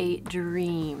is a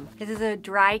dream. This is a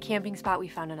dry camping spot we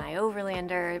found in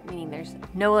Overlander, meaning there's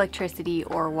no electricity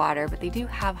or water, but they do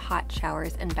have hot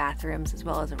showers and bathrooms as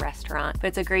well as a restaurant. But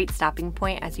it's a great stopping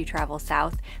point as you travel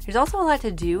south. There's also a lot to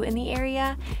do in the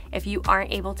area. If you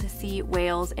aren't able to see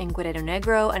whales in Guerrero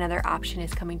Negro, another option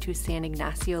is coming to San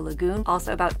Ignacio Lagoon.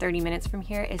 Also about 30 minutes from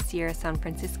here is Sierra San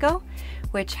Francisco,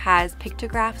 which has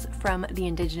pictographs from the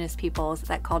indigenous peoples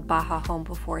that called Baja home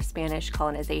before Spanish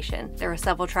colonization. There were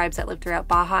several tribes that lived throughout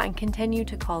Baja and continue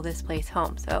to call this place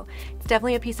home. So it's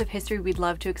definitely a piece of history we'd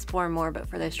love to explore more, but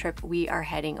for this trip we are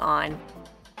heading on.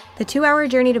 The 2-hour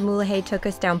journey to Mulege took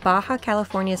us down Baja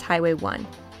California's Highway 1,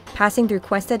 passing through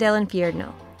Cuesta del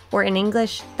Infierno, or in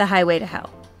English, the Highway to Hell,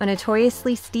 a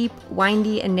notoriously steep,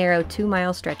 windy, and narrow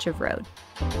 2-mile stretch of road.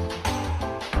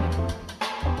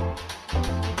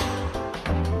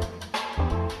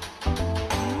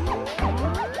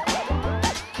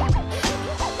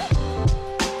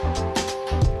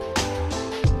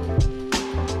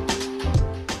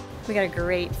 We got a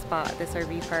great spot at this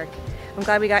RV park. I'm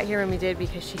glad we got here when we did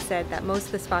because she said that most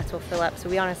of the spots will fill up, so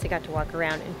we honestly got to walk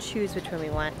around and choose which one we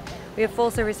want. We have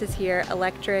full services here,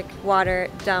 electric, water,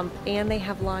 dump, and they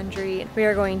have laundry. We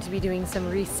are going to be doing some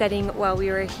resetting while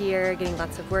we were here, getting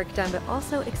lots of work done, but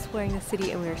also exploring the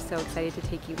city, and we are so excited to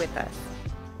take you with us.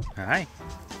 Hi.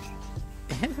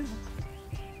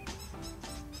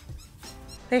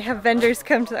 They have vendors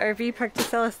come to the RV park to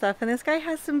sell us stuff, and this guy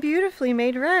has some beautifully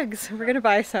made rugs. We're gonna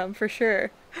buy some for sure.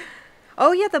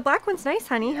 Oh yeah, the black one's nice,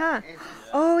 honey, huh?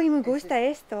 Oh, y me gusta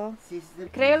esto.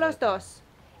 Creo los dos.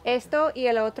 Esto y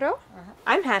el otro.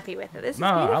 I'm happy with it. This is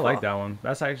beautiful. I like that one.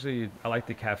 That's actually, I like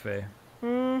the cafe.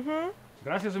 Mm-hmm.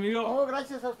 Gracias, amigo. Oh,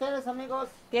 gracias a ustedes, amigos.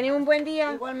 Tienen un buen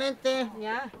día. Igualmente.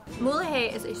 Yeah.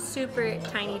 Mulege is a super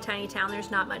tiny town.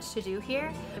 There's not much to do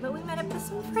here, but we met up with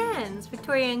some friends,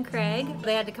 Victoria and Craig.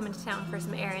 They had to come into town for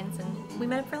some errands, and we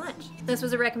met up for lunch. This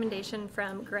was a recommendation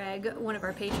from Greg, one of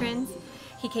our patrons.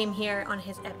 He came here on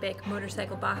his epic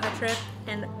motorcycle Baja trip,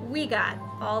 and we got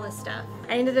all the stuff.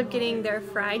 I ended up getting their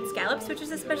fried scallops, which is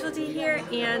a specialty here,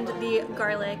 and the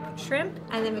garlic shrimp,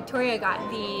 and then Victoria got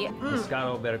the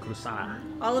Pescado Veracruzana.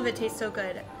 all of it tastes so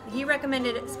good. He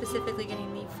recommended specifically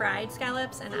getting the fried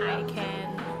scallops, and I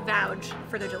can vouch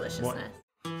for their deliciousness.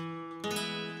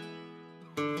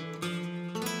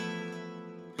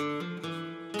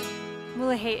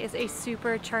 Mulege is a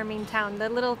super charming town. The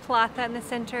little plaza in the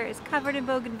center is covered in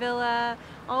bougainvillea.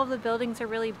 All of the buildings are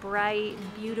really bright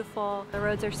and beautiful. The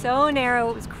roads are so narrow.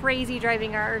 It was crazy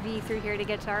driving our RV through here to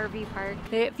get to our RV park.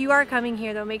 If you are coming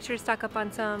here though, make sure to stock up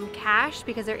on some cash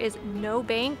because there is no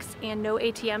banks and no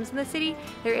ATMs in the city.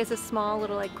 There is a small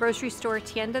little like grocery store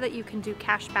tienda that you can do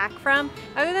cash back from.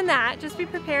 Other than that, just be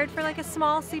prepared for like a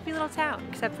small sleepy little town,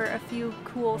 except for a few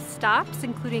cool stops,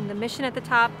 including the mission at the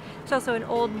top. There's also an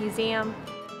old museum.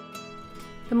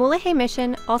 The Mulege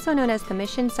mission, also known as the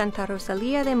Mission Santa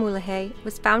Rosalia de Mulege,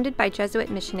 was founded by Jesuit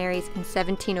missionaries in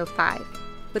 1705,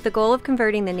 with the goal of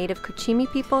converting the native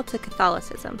Cochimi people to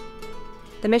Catholicism.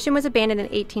 The mission was abandoned in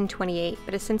 1828,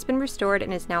 but has since been restored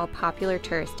and is now a popular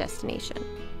tourist destination.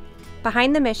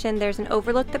 Behind the mission, there's an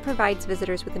overlook that provides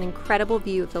visitors with an incredible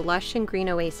view of the lush and green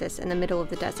oasis in the middle of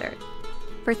the desert.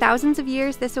 For thousands of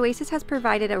years, this oasis has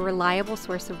provided a reliable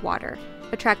source of water,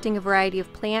 attracting a variety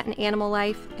of plant and animal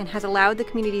life, and has allowed the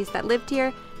communities that lived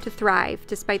here to thrive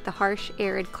despite the harsh,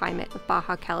 arid climate of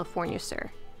Baja California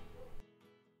Sur.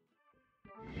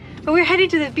 But we're heading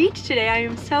to the beach today. I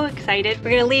am so excited. We're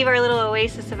gonna leave our little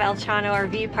oasis of El Chano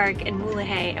RV Park in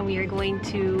Mulege, and we are going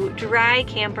to dry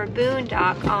camp or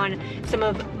boondock on some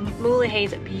of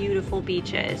Mulege's beautiful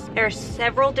beaches. There are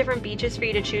several different beaches for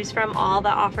you to choose from, all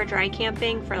that offer dry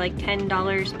camping for like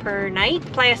 $10 per night.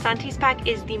 Playa Santis Pac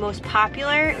is the most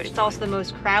popular, but it's also the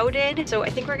most crowded. So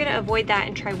I think we're gonna avoid that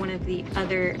and try one of the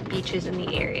other beaches in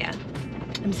the area.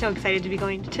 I'm so excited to be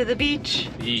going to the beach.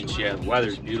 Beach, yeah, the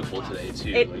weather's beautiful today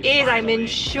too. It like, is, I'm in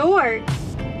shorts.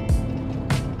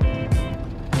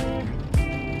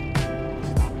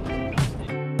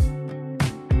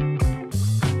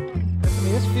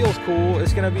 This feels cool.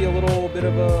 It's gonna be a little bit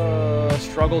of a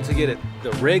struggle to get it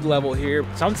the rig level here.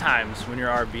 Sometimes when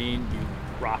you're RVing, you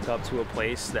rock up to a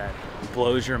place that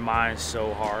blows your mind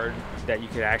so hard that you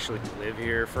could actually live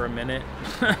here for a minute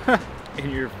in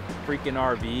your freaking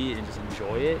RV and just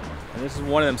enjoy it. And this is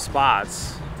one of them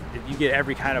spots. If you get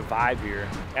every kind of vibe here,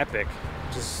 epic,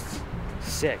 just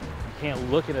sick. You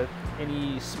can't look at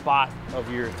any spot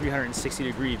of your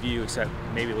 360-degree view except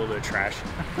maybe a little bit of trash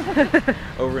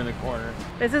over in the corner.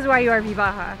 This is why you RV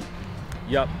Baja.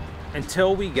 Yup.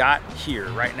 Until we got here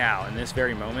right now in this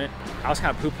very moment, I was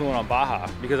kind of poo-pooing on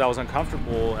Baja because I was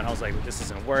uncomfortable and I was like, this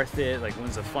isn't worth it. Like,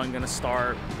 when's the fun gonna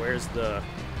start? Where's the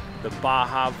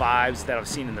Baja vibes that I've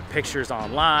seen in the pictures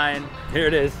online? Here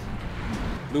it is.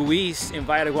 Luis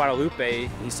invited Guadalupe.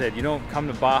 He said, you don't come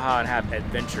to Baja and have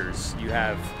adventures, you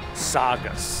have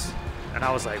sagas. And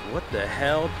I was like, what the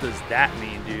hell does that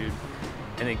mean, dude?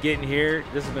 And then getting here,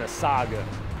 this has been a saga.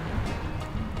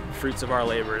 Fruits of our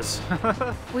labors.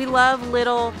 We love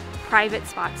little private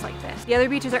spots like this. The other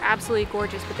beaches are absolutely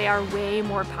gorgeous, but they are way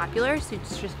more popular, so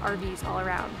it's just RVs all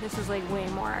around. This is like way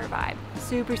more our vibe.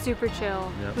 Super, super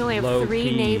chill. Yep. We only have Low 3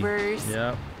 key. neighbors.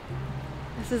 Yep.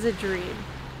 This is a dream.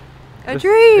 A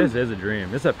dream! This is a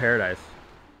dream. This is a paradise.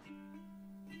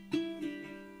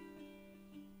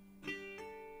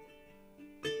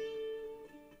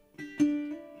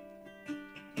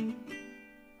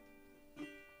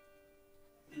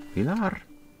 Pilar, what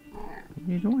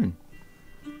are you doing?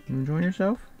 You enjoying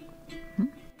yourself? Hmm?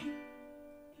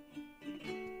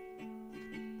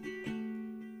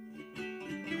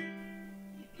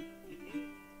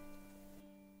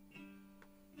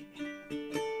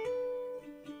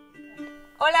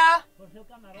 Hola!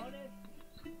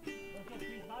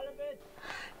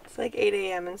 It's like 8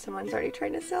 a.m. and someone's already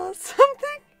trying to sell us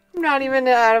something. I'm not even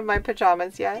out of my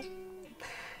pajamas yet.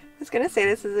 I was gonna say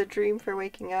this is a dream for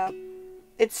waking up.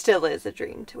 It still is a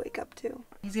dream to wake up to.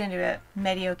 He's gonna do a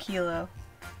medio kilo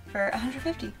for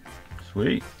 150.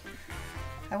 Sweet.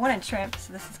 I wanted shrimp,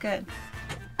 so this is good.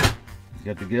 You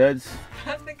got the goods?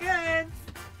 Got the goods.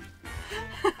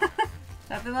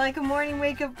 Nothing like a morning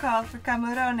wake-up call for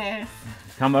camarones.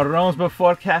 Camarons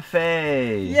before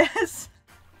cafe. Yes.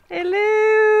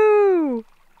 Hello.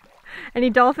 Any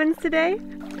dolphins today?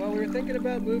 Well, we were thinking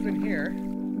about moving here.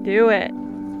 Do it.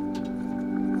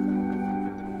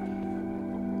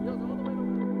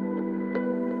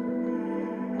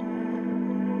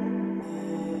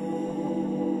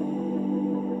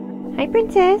 Hi,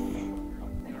 princess.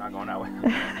 We're not going that way.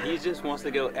 He just wants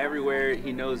to go everywhere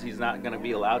he knows he's not going to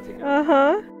be allowed to go.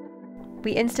 Uh-huh.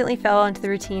 We instantly fell into the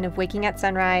routine of waking at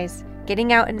sunrise,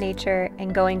 getting out in nature,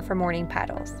 and going for morning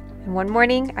paddles. And one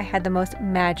morning, I had the most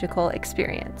magical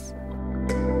experience.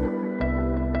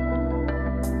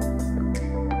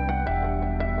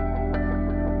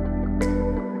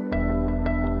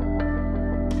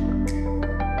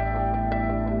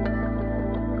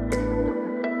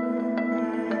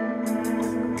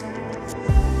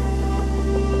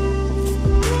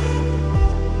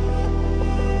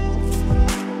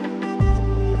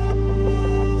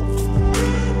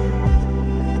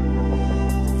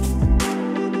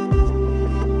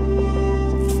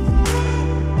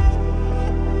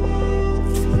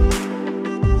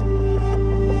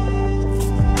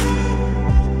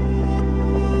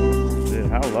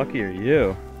 are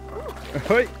you?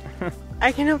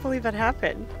 I cannot believe that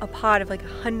happened. A pod of like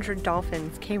 100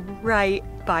 dolphins came right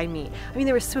by me. I mean,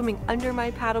 they were swimming under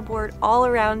my paddleboard, all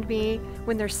around me.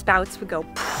 When their spouts would go,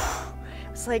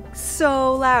 it was like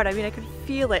so loud. I mean, I could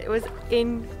feel it. It was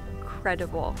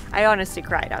incredible. I honestly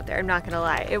cried out there, I'm not gonna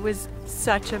lie. It was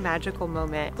such a magical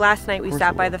moment. Last night we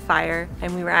sat by the fire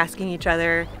and we were asking each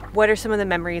other, what are some of the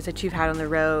memories that you've had on the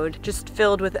road? Just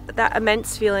filled with that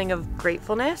immense feeling of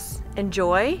gratefulness and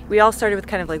joy. We all started with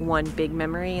kind of like one big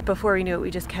memory. Before we knew it,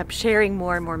 we just kept sharing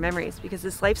more and more memories because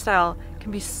this lifestyle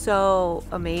can be so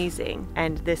amazing.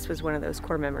 And this was one of those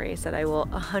core memories that I will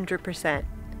 100%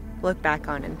 look back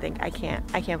on and think, I can't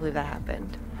believe that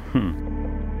happened.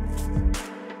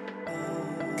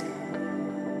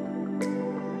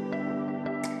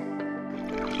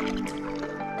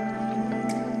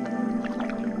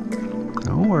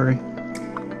 Don't worry.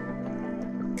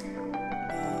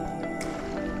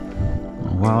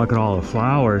 Oh, wow, look at all the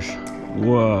flowers.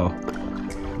 Whoa.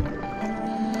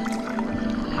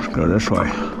 Let's go this way.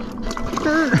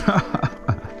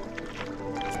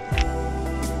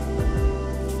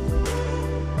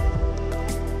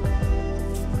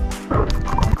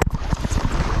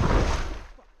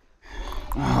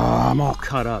 Oh, I'm all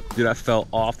cut up. Dude, I fell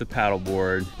off the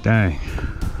paddleboard. Dang.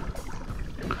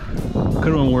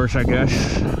 Could have been worse, I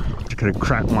guess. Could have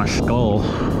cracked my skull.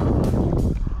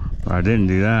 But I didn't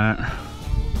do that.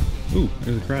 Ooh,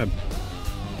 there's a crab.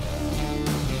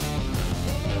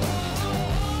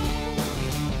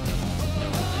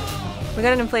 We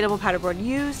got an inflatable paddleboard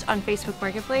used on Facebook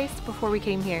Marketplace before we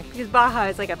came here because Baja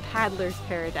is like a paddler's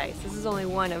paradise. This is only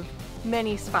one of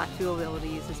many spots we will be able to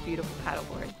use this beautiful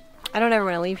paddleboard. I don't ever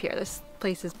want to leave here. This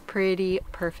place is pretty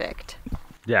perfect.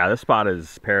 Yeah, this spot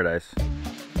is paradise.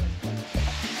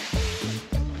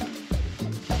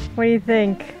 What do you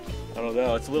think? I don't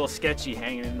know, it's a little sketchy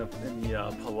hanging in the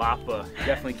palapa. You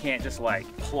definitely can't just like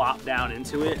plop down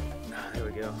into it. There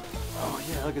we go. Oh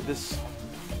yeah, look at this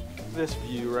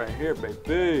view right here,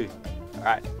 baby. All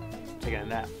right, taking a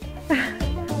nap.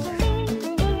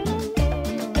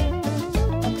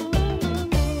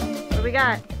 What do we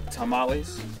got?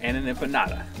 Tamales and an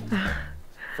empanada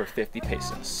for 50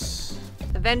 pesos.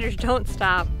 The vendors don't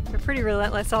stop. They're pretty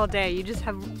relentless all day. You just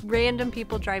have random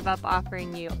people drive up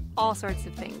offering you all sorts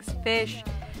of things. Fish,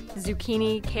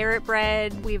 zucchini, carrot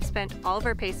bread. We've spent all of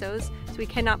our pesos, so we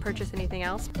cannot purchase anything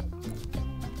else.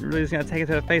 You're really just gonna take it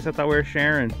to the face? I thought we were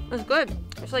sharing. It's good.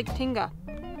 It's like tinga.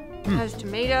 It has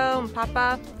tomato and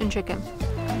papa and chicken.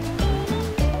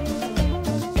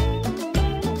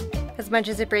 As much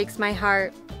as it breaks my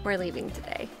heart, we're leaving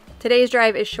today. Today's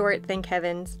drive is short, thank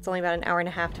heavens. It's only about an hour and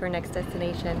a half to our next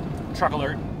destination. Truck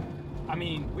alert. I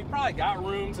mean, we probably got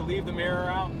room to leave the mirror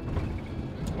out,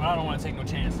 but I don't want to take no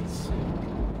chances.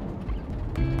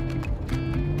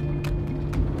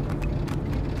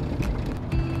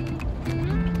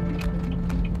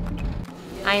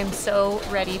 I am so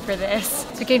ready for this.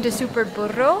 So we came to Super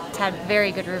Burro. It's had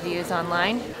very good reviews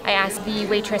online. I asked the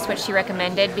waitress what she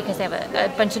recommended because they have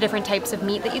a bunch of different types of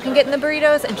meat that you can get in the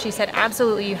burritos, and she said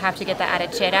absolutely you have to get the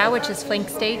arrachera, which is flank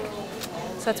steak.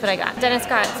 So that's what I got. Dennis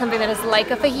got something that is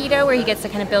like a fajita where he gets to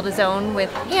kind of build his own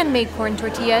with handmade corn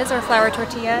tortillas or flour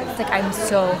tortillas. It's like, I'm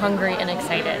so hungry and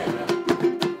excited.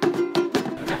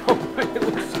 Oh, it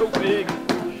looks so big.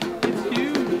 It's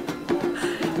huge.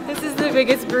 This is the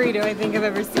biggest burrito I think I've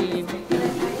ever seen.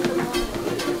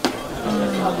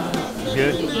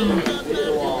 Good?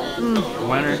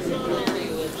 Winner?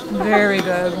 Very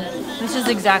good. This is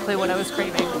exactly what I was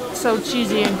craving. So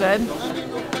cheesy and good.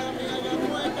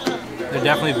 They're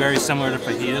definitely very similar to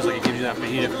fajitas, like it gives you that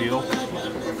fajita feel.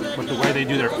 But the way they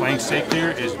do their flank steak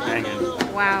here is banging.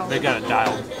 Wow. They got it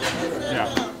dialed. Yeah.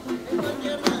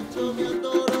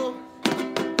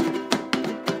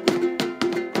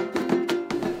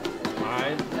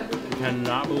 I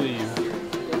cannot believe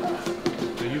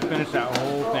that you finished that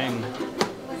whole thing.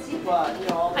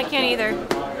 I can't either,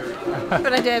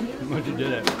 but I did. But you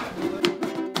did it.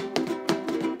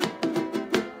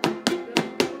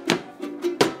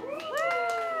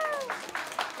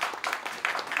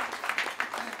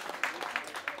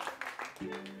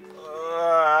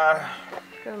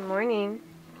 Good morning.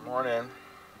 Morning.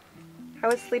 How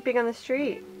was sleeping on the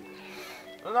street?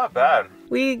 Not bad.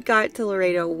 We got to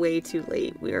Laredo way too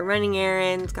late. We were running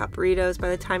errands, got burritos. By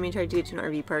the time we tried to get to an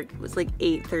RV park, it was like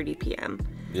 8:30 p.m.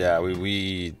 Yeah,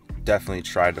 we definitely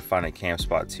tried to find a camp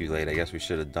spot too late. I guess we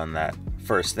should have done that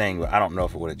first thing, but I don't know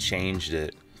if it would have changed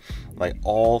it. Like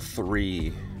all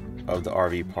three of the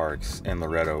RV parks in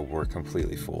Laredo were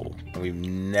completely full. And we've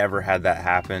never had that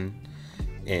happen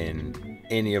in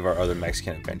any of our other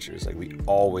Mexican adventures. Like, we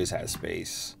always had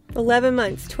space. 11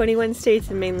 months, 21 states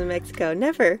in mainland Mexico.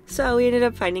 Never. So we ended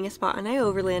up finding a spot on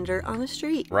iOverlander on the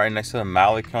street. Right next to the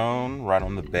Malecón, right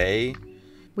on the bay.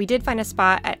 We did find a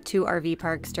spot at 2 RV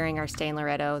parks during our stay in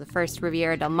Loreto, the first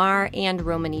Riviera del Mar and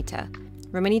Romanita.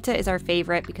 Romanita is our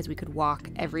favorite because we could walk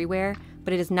everywhere,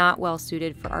 but it is not well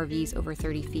suited for RVs over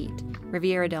 30 feet.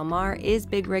 Riviera del Mar is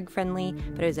big rig friendly,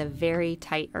 but it is a very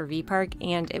tight RV park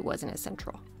and it wasn't as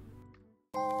central.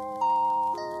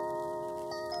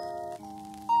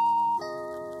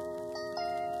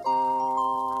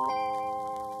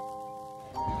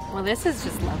 Well, this is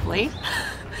just lovely.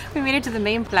 We made it to the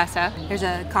main plaza. There's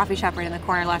a coffee shop right in the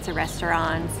corner, lots of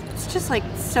restaurants. It's just like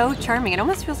so charming. It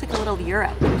almost feels like a little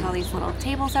Europe. There's all these little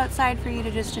tables outside for you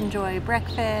to just enjoy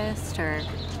breakfast or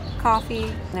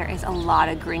coffee. There is a lot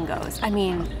of gringos. I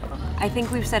mean, I think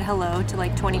we've said hello to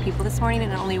like 20 people this morning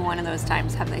and only one of those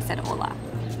times have they said hola.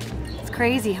 It's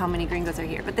crazy how many gringos are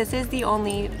here, but this is the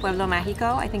only Pueblo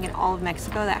Mágico, I think, in all of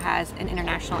Mexico that has an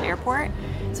international airport.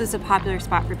 So it's a popular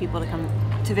spot for people to come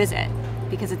to visit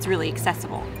because it's really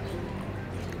accessible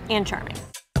and charming.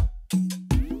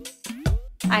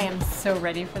 I am so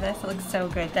ready for this. It looks so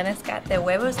good. Dennis got the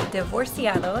huevos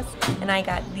divorciados and I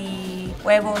got the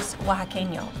huevos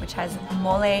oaxaqueño, which has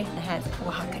mole, it has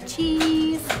Oaxaca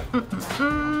cheese,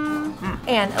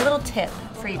 and a little tip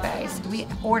for you guys. We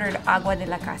ordered agua de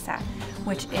la casa,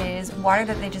 which is water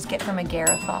that they just get from a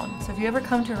garrafon. So if you ever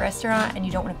come to a restaurant and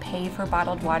you don't want to pay for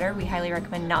bottled water, we highly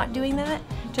recommend not doing that.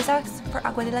 Just ask for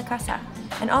agua de la casa.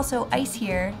 And also, ice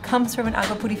here comes from an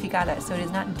agua purificada, so it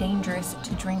is not dangerous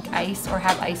to drink ice or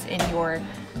have ice in your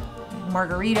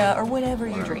margarita or whatever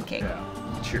you're drinking.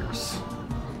 Yeah. Cheers.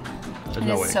 It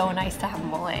is so nice to have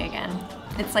mole again.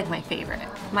 It's like my favorite.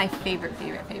 My favorite.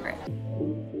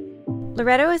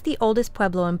 Loreto is the oldest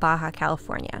pueblo in Baja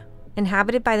California,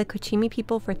 inhabited by the Cochimi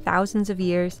people for thousands of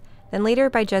years, then later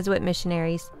by Jesuit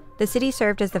missionaries. The city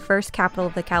served as the first capital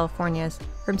of the Californias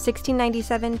from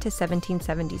 1697 to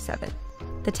 1777.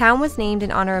 The town was named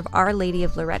in honor of Our Lady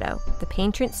of Loreto, the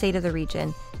patron saint of the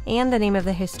region, and the name of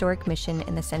the historic mission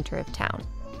in the center of town.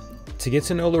 To get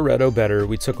to know Loreto better,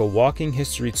 we took a walking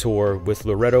history tour with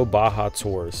Loreto Baja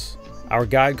Tours. Our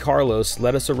guide Carlos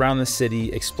led us around the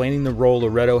city, explaining the role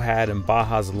Loreto had in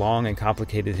Baja's long and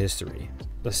complicated history.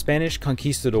 The Spanish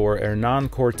conquistador Hernán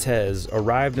Cortés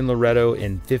arrived in Loreto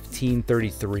in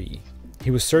 1533. He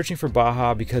was searching for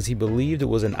Baja because he believed it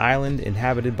was an island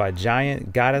inhabited by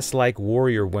giant, goddess-like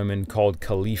warrior women called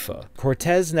Khalifa.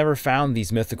 Cortés never found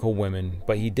these mythical women,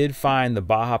 but he did find the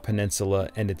Baja Peninsula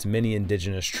and its many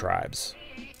indigenous tribes.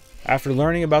 After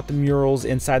learning about the murals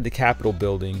inside the Capitol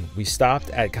building, we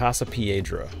stopped at Casa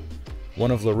Piedra,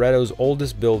 one of Loreto's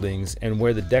oldest buildings and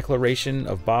where the Declaration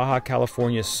of Baja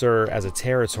California Sur as a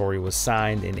territory was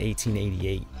signed in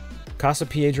 1888. Casa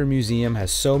Piedra Museum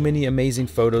has so many amazing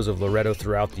photos of Loreto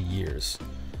throughout the years.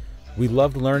 We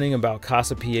loved learning about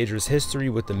Casa Piedra's history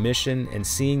with the mission and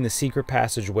seeing the secret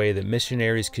passageway that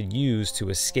missionaries could use to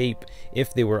escape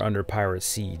if they were under pirate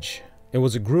siege. It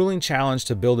was a grueling challenge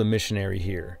to build a missionary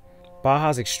here.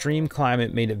 Baja's extreme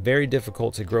climate made it very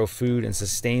difficult to grow food and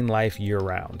sustain life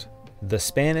year-round. The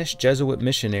Spanish Jesuit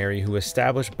missionary who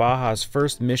established Baja's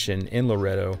first mission in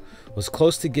Loreto was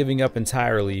close to giving up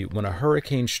entirely when a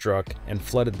hurricane struck and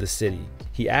flooded the city.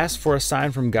 He asked for a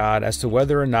sign from God as to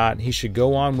whether or not he should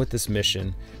go on with this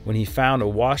mission when he found a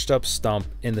washed-up stump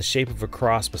in the shape of a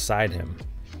cross beside him.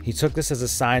 He took this as a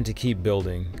sign to keep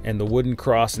building, and the wooden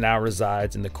cross now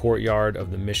resides in the courtyard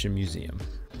of the Mission Museum.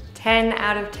 10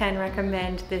 out of 10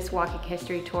 recommend this walking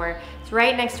history tour. It's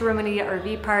right next to Romanita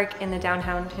RV Park in the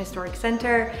downtown historic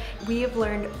center. We have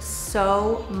learned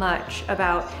so much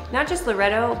about not just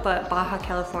Loreto, but Baja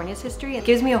California's history. It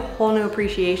gives me a whole new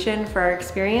appreciation for our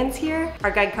experience here.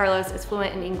 Our guide Carlos is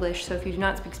fluent in English, so if you do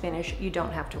not speak Spanish, you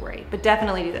don't have to worry. But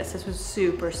definitely do this. This was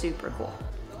super, super cool.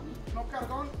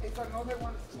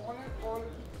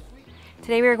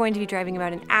 Today we are going to be driving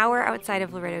about an hour outside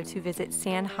of Loreto to visit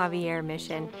San Javier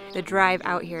Mission. The drive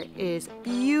out here is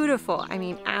beautiful. I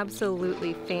mean,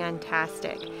 absolutely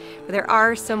fantastic. But there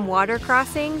are some water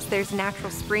crossings. There's natural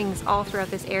springs all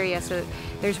throughout this area, so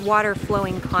there's water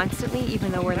flowing constantly,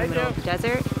 even though we're in the middle of the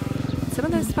desert. Some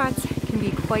of those spots can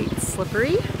be quite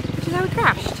slippery, which is how we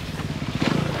crashed.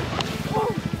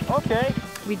 Oh, okay.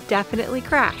 We definitely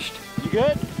crashed. You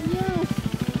good? Yeah.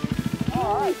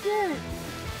 All right. Good.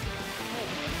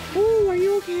 Oh, are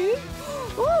you okay?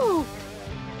 Oh!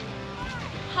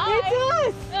 Hi!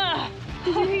 It's us!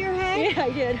 Did you hit your head? Yeah, I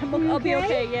did. I'll be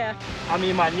okay, yeah. I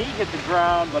mean, my knee hit the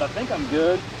ground, but I think I'm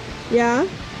good. Yeah?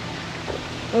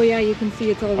 Oh yeah, you can see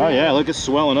it's all red. Oh yeah, look, it's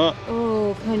swelling up.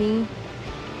 Oh, honey.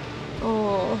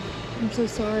 Oh, I'm so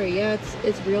sorry. Yeah,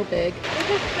 it's real big. This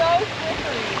is so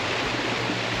slippery.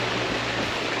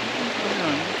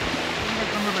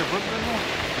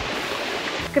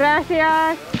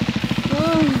 Gracias.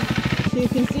 Oh, so you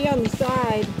can see on the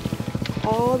side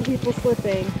all the people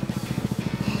slipping.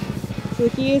 So the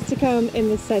key is to come in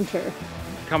the center.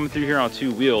 Coming through here on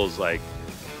 2 wheels, like,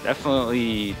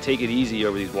 definitely take it easy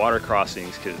over these water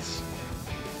crossings, because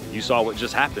you saw what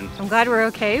just happened. I'm glad we're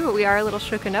okay, but we are a little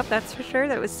shooken up, that's for sure.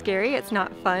 That was scary. It's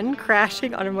not fun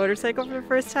crashing on a motorcycle for the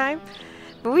first time.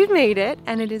 But we've made it,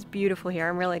 and it is beautiful here.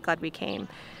 I'm really glad we came.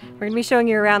 We're gonna be showing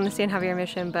you around the San Javier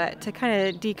Mission, but to kind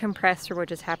of decompress for what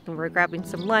just happened, we're grabbing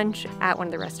some lunch at one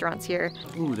of the restaurants here.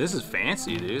 Ooh, this is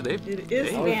fancy, dude. It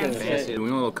is fancy. We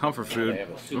want a little comfort food.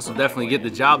 This will definitely get the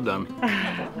job done.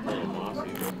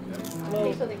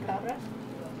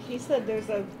 He said there's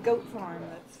a goat farm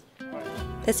that's...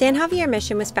 The San Javier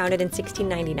Mission was founded in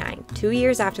 1699, 2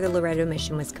 years after the Loreto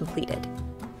Mission was completed.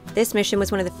 This mission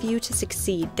was one of the few to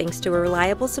succeed thanks to a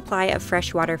reliable supply of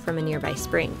fresh water from a nearby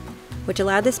spring, which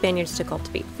allowed the Spaniards to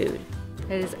cultivate food.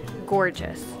 It is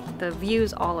gorgeous. The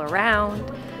views all around,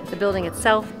 the building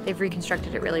itself, they've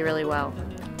reconstructed it really, really well.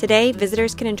 Today,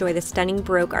 visitors can enjoy the stunning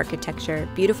Baroque architecture,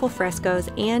 beautiful frescoes,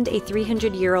 and a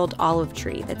 300-year-old olive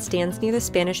tree that stands near the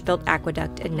Spanish-built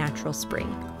aqueduct and natural spring.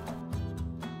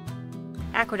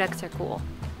 Aqueducts are cool.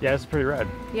 Yeah, it's pretty rad.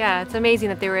 Yeah, it's amazing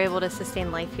that they were able to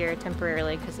sustain life here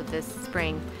temporarily because of this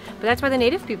spring. But that's why the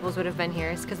native peoples would have been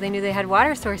here, is because they knew they had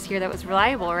water source here that was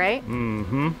reliable, right?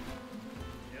 Mm-hmm.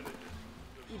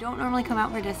 You don't normally come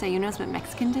out for desayunos, but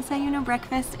Mexican desayuno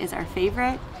breakfast is our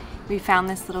favorite. We found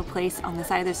this little place on the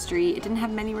side of the street. It didn't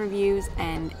have many reviews,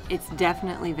 and it's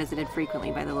definitely visited frequently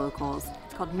by the locals.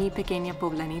 It's called Mi Pequeña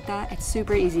Poblanita. It's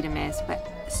super easy to miss, but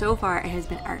so far it has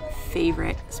been our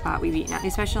favorite spot we've eaten at. They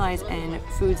specialize in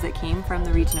foods that came from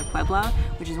the region of Puebla,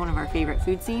 which is one of our favorite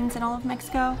food scenes in all of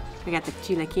Mexico. We got the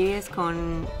chilaquiles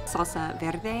con salsa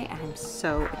verde, and I'm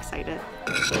so excited.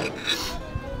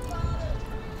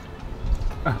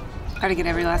 Try to get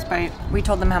every last bite. We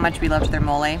told them how much we loved their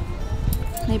mole.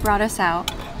 They brought us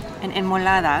out an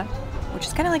enmolada, which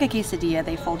is kind of like a quesadilla.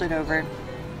 They fold it over,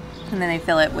 and then they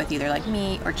fill it with either like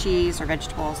meat or cheese or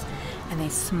vegetables, and they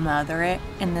smother it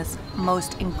in this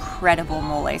most incredible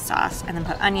mole sauce, and then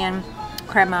put onion,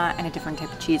 crema, and a different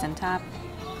type of cheese on top.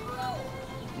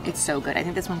 It's so good. I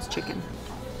think this one's chicken.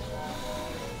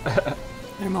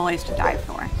 Their mole is to die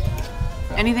for.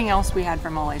 Anything else we had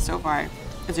for mole so far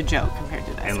is a joke compared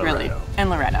to this, and really. And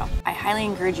Loreto. I highly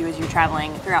encourage you as you're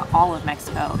traveling throughout all of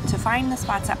Mexico to find the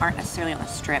spots that aren't necessarily on the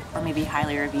strip or maybe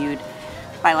highly reviewed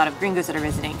by a lot of gringos that are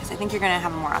visiting, because I think you're going to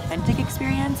have a more authentic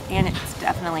experience, and it's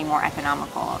definitely more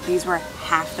economical. These were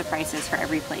half the prices for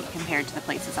every plate compared to the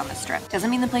places on the strip. Doesn't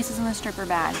mean the places on the strip are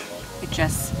bad, it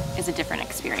just is a different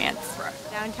experience. Right.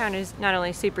 Downtown is not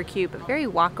only super cute, but very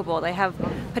walkable. They have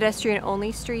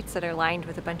pedestrian-only streets that are lined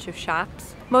with a bunch of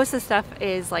shops. Most of the stuff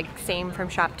is like same from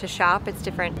shop to shop. It's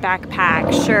different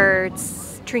backpacks,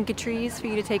 shirts, trinketries for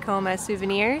you to take home as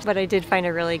souvenirs. But I did find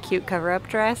a really cute cover-up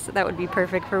dress that would be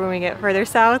perfect for when we get further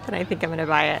south, and I think I'm gonna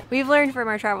buy it. We've learned from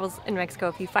our travels in Mexico,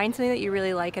 if you find something that you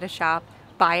really like at a shop,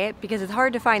 buy it, because it's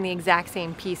hard to find the exact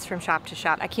same piece from shop to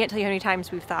shop. I can't tell you how many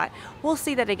times we've thought, we'll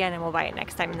see that again and we'll buy it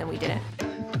next time, and then we didn't.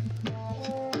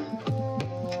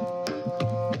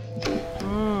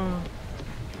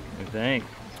 Good thing.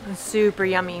 It's super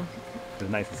yummy. Is it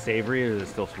nice and savory, or is it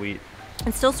still sweet?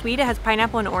 It's still sweet. It has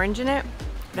pineapple and orange in it.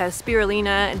 It has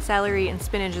spirulina and celery and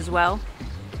spinach as well.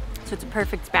 So it's a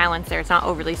perfect balance there. It's not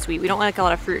overly sweet. We don't like a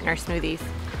lot of fruit in our smoothies.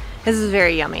 This is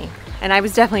very yummy. And I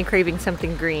was definitely craving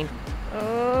something green.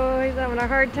 Oh, he's having a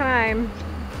hard time.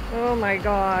 Oh my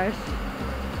gosh.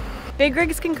 Big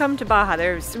rigs can come to Baja.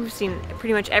 We've seen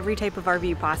pretty much every type of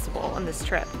RV possible on this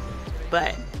trip.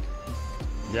 But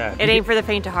yeah, it ain't for the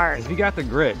faint of heart. If you got the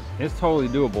grit, it's totally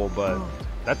doable, but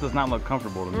that does not look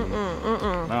comfortable to me.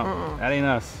 No, that ain't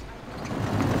us.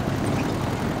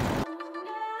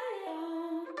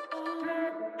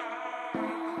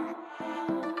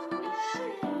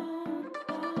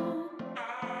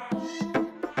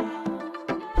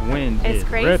 Wind it's is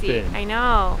crazy. ripping. I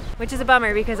know, which is a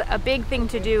bummer, because a big thing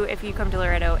to do if you come to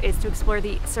Loreto is to explore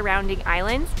the surrounding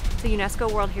islands. It's a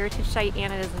UNESCO World Heritage Site,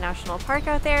 and it is a national park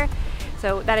out there.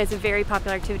 So that is a very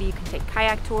popular activity. You can take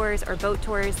kayak tours or boat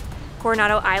tours.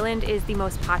 Coronado Island is the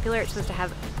most popular. It's supposed to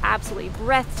have absolutely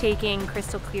breathtaking,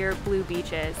 crystal clear blue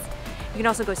beaches. You can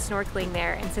also go snorkeling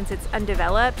there, and since it's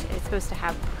undeveloped, it's supposed to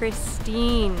have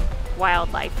pristine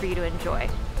wildlife for you to enjoy.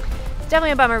 It's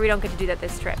definitely a bummer we don't get to do that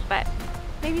this trip, but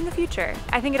maybe in the future.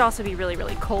 I think it'd also be really,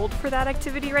 really cold for that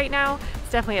activity right now.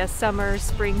 It's definitely a summer,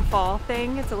 spring, fall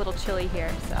thing. It's a little chilly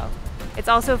here, so It's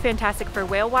also fantastic for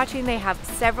whale watching. They have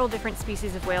several different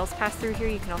species of whales pass through here.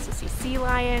 You can also see sea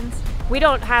lions. We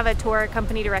don't have a tour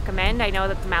company to recommend. I know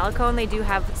that the Malecón, they do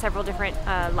have several different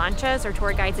lanchas or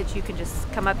tour guides that you can just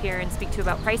come up here and speak to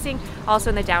about pricing. Also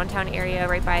in the downtown area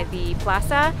right by the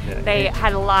plaza, they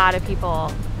had a lot of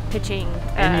people pitching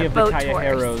Any of boat the tours.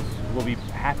 callejeros will be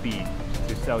happy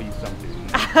to sell you something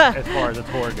as far as a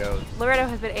tour goes. Laredo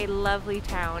has been a lovely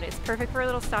town. It's perfect for a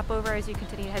little stopover as you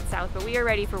continue to head south, but we are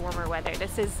ready for warmer weather.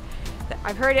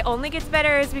 I've heard it only gets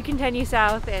better as we continue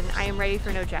south, and I am ready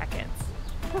for no jackets.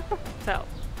 So,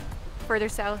 further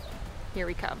south, here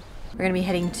we come. We're gonna be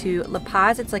heading to La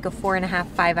Paz. It's like a 4.5,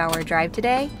 5 hour drive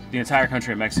today. The entire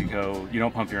country of Mexico, you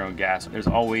don't pump your own gas. There's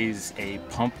always a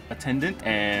pump attendant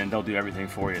and they'll do everything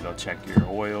for you. They'll check your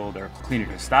oil, they'll clean your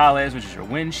cristales, which is your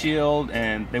windshield,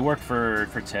 and they work for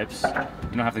tips.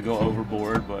 You don't have to go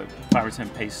overboard, but 5 or 10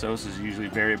 pesos is usually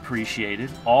very appreciated.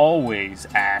 Always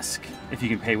ask if you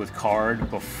can pay with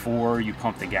card before you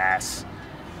pump the gas,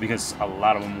 because a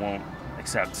lot of them won't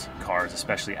accept cards,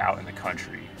 especially out in the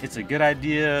country. It's a good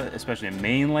idea, especially in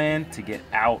mainland, to get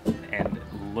out and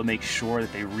make sure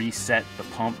that they reset the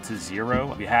pump to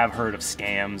 0. You have heard of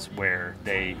scams where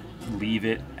they leave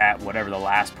it at whatever the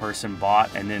last person bought,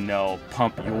 and then they'll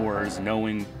pump yours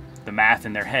knowing the math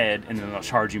in their head, and then they'll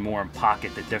charge you more and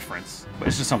pocket the difference. But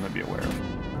it's just something to be aware of.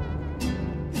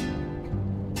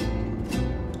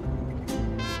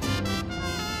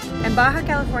 In Baja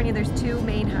California, there's 2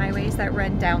 main highways that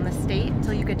run down the state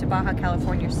until you get to Baja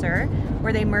California Sur,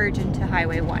 where they merge into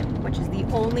Highway 1, which is the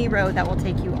only road that will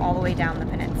take you all the way down the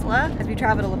peninsula. As we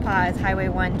travel to La Paz, Highway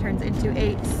 1 turns into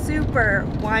a super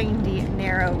windy,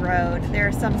 narrow road. There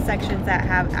are some sections that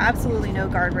have absolutely no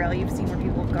guardrail. You've seen where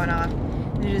people have gone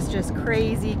off. It is just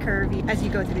crazy curvy as you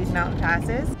go through these mountain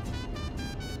passes.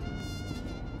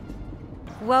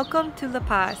 Welcome to La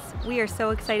Paz. We are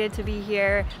so excited to be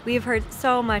here. We have heard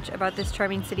so much about this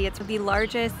charming city. It's the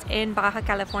largest in Baja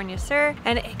California Sur,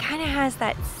 and it kind of has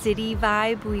that city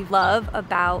vibe we love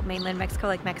about mainland Mexico,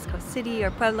 like Mexico City or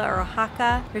Puebla or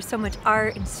Oaxaca. There's so much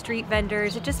art and street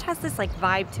vendors. It just has this like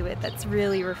vibe to it that's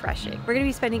really refreshing. We're gonna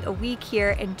be spending a week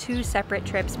here in 2 separate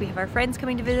trips. We have our friends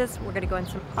coming to visit us. We're gonna go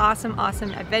on some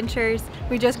awesome adventures.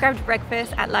 We just grabbed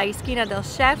breakfast at La Esquina del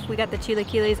Chef. We got the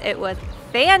chilaquiles. It was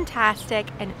fantastic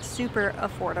and super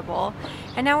affordable.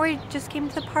 And now we just came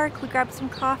to the park. We grabbed some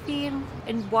coffee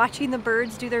and watching the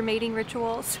birds do their mating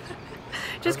rituals.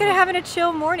 Just kind of having a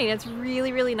chill morning. It's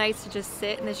really nice to just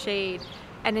sit in the shade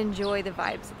and enjoy the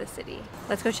vibes of the city.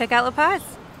 Let's go check out La Paz.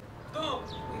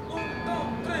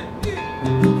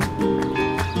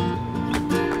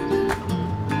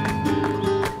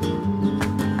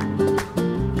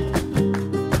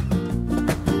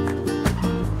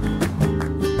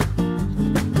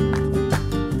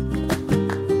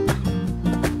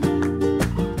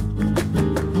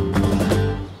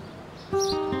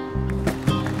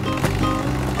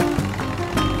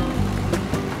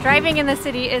 Driving in the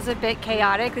city is a bit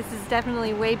chaotic. This is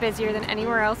definitely way busier than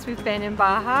anywhere else we've been in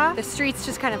Baja. The streets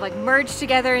just kind of like merge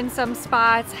together in some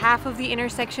spots. Half of the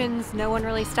intersections, no one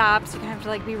really stops. You have to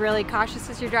like be really cautious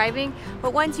as you're driving.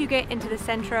 But once you get into the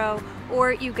centro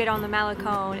or you get on the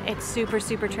Malecón, it's super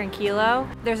tranquilo.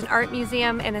 There's an art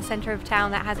museum in the center of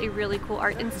town that has a really cool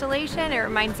art installation. It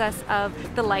reminds us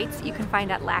of the lights you can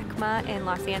find at LACMA in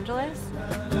Los Angeles.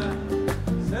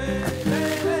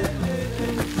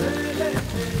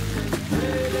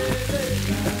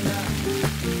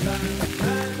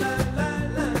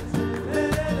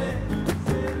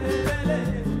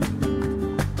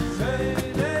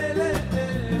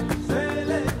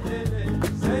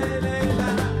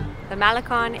 The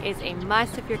Malecón is a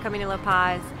must if you're coming to La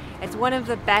Paz. It's one of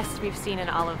the best we've seen in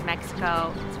all of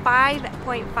Mexico. It's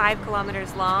 5.5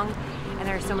 kilometers long, and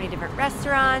there are so many different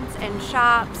restaurants and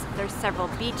shops. There's several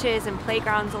beaches and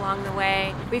playgrounds along the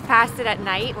way. We've passed it at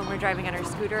night when we're driving on our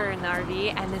scooter or in the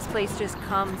RV, and this place just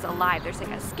comes alive. There's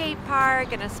like a skate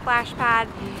park and a splash pad.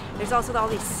 There's also all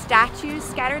these statues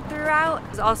scattered throughout.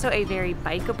 It's also a very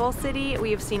bikeable city. We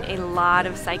have seen a lot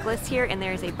of cyclists here, and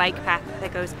there's a bike path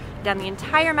that goes down the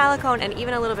entire Malecón and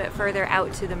even a little bit further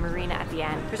out to the marina at the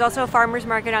end. There's also a farmer's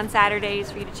market on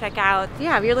Saturdays for you to check out.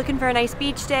 Yeah, if you're looking for a nice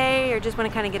beach day or just want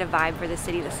to kind of get a vibe for the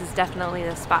city, this is definitely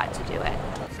the spot to do it.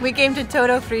 We came to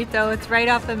Todo Frito. It's right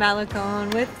off the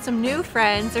Malecón with some new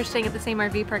friends. They're staying at the same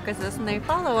RV park as us and they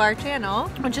follow our channel,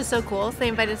 which is so cool. So they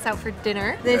invited us out for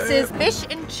dinner. This is fish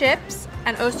and chips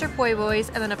and oyster po' boys,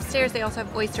 and then upstairs they also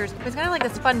have oysters. It's kind of like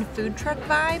this fun food truck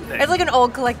vibe. It's like an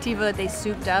old colectivo that they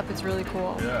souped up. It's really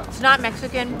cool. Yeah. It's not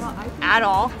Mexican at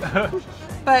all,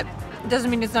 but it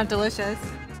doesn't mean it's not delicious.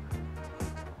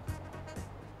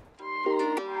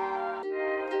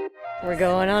 We're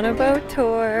going on a boat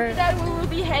tour. Then we will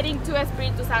be heading to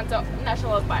Espiritu Santo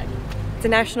National Park. It's a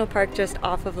national park just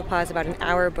off of La Paz, about an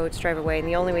hour boat's drive away, and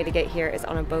the only way to get here is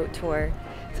on a boat tour.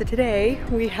 So today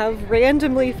we have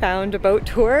randomly found a boat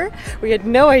tour. We had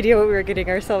no idea what we were getting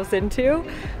ourselves into,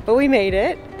 but we made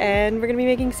it, and we're gonna be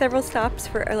making several stops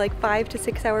for a 5 to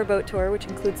 6 hour boat tour, which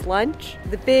includes lunch.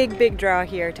 The big draw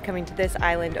here to coming to this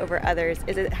island over others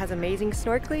is it has amazing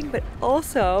snorkeling, but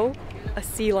also a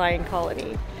sea lion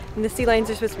colony. And the sea lions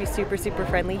are supposed to be super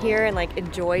friendly here and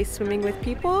enjoy swimming with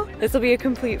people. This will be a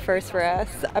complete first for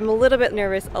us. I'm a little bit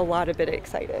nervous, a lot of bit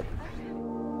excited.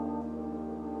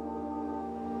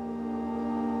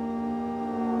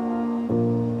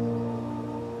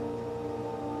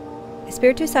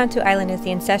 Espiritu Santo Island is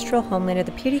the ancestral homeland of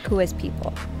the Piricuas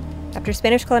people. After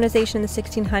Spanish colonization in the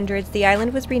 1600s, the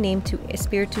island was renamed to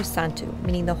Espiritu Santo,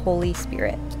 meaning the Holy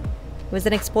Spirit. It was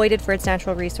then exploited for its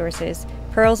natural resources,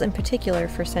 pearls in particular,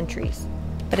 for centuries.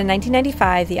 But in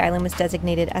 1995, the island was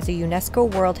designated as a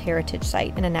UNESCO World Heritage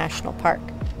Site and a national park,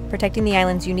 protecting the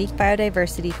island's unique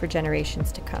biodiversity for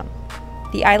generations to come.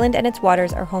 The island and its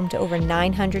waters are home to over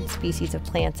 900 species of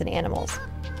plants and animals,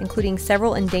 including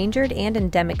several endangered and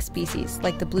endemic species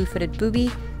like the blue-footed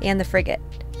booby and the frigate,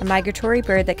 a migratory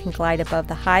bird that can glide above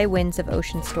the high winds of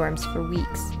ocean storms for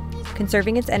weeks,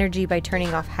 conserving its energy by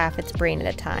turning off half its brain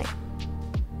at a time.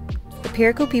 The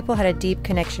Piricu people had a deep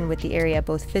connection with the area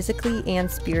both physically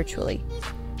and spiritually.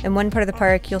 In one part of the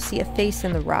park, you'll see a face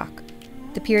in the rock.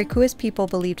 The Piricuas people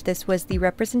believed this was the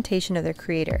representation of their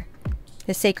creator.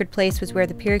 This sacred place was where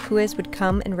the Piricuas would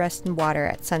come and rest in water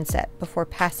at sunset before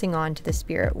passing on to the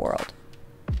spirit world.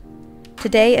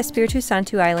 Today, Espiritu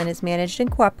Santo Island is managed in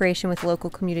cooperation with local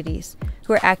communities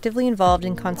who are actively involved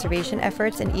in conservation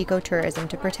efforts and ecotourism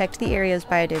to protect the area's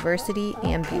biodiversity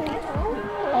and beauty.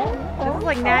 This is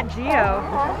like Nat Geo.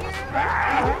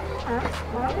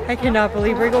 I cannot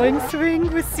believe we're going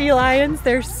swimming with sea lions.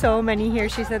 There's so many here.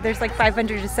 She said there's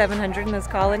 500 to 700 in this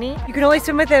colony. You can only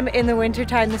swim with them in the winter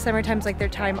time. The summer time's their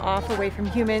time off away from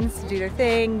humans to do their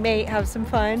thing, mate, have some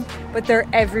fun. But they're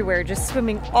everywhere, just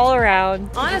swimming all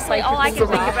around. Honestly, all I can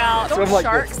think about, don't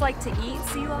sharks like to eat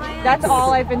sea lions? That's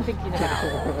all I've been thinking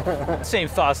about. Same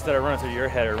thoughts that are running through your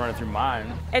head are running through mine.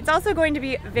 It's also going to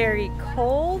be very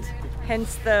cold.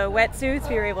 Hence the wetsuits,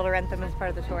 we were able to rent them as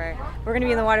part of the tour. We're gonna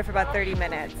be in the water for about 30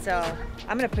 minutes, so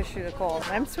I'm gonna push through the cold.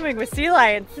 I'm swimming with sea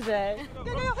lions today. It's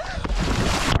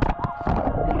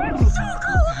so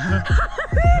cold!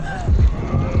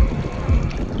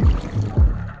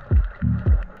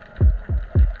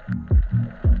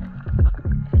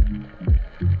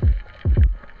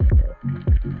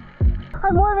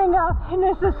 I'm warming up and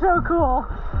this is so cool.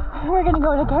 We're gonna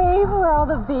go in a cave where all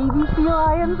the baby sea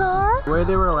lions are. Where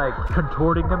they were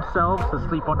contorting themselves to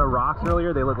sleep on the rocks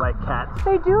earlier, they look like cats.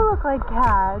 They do look like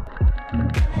cats.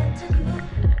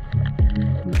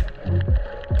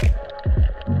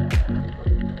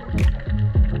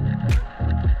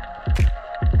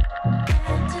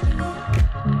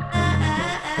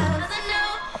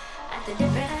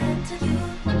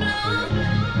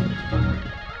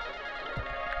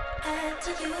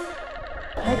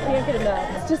 I can't get enough.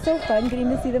 It's just so fun getting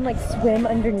to see them swim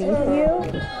underneath you.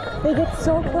 They get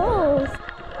so close.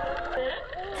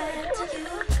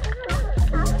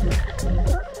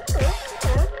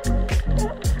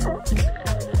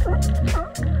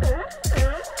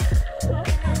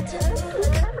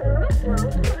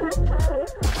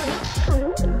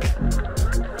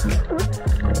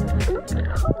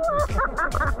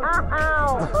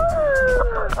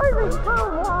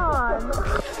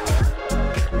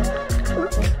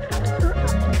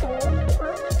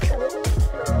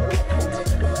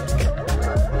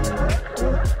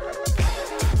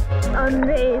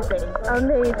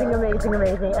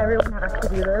 Amazing. Everyone has to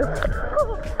do this.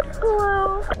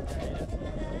 Wow.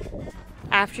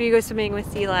 After you go swimming with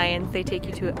sea lions, they take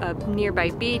you to a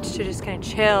nearby beach to just kind of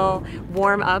chill,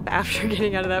 warm up after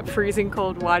getting out of that freezing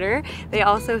cold water. They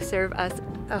also serve us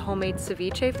a homemade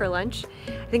ceviche for lunch.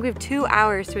 I think we have 2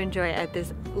 hours to enjoy it at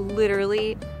this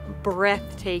literally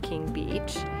breathtaking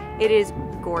beach. It is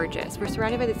gorgeous. We're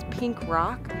surrounded by this pink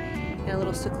rock in a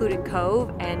little secluded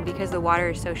cove, and because the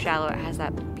water is so shallow, it has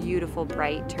that beautiful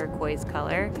bright turquoise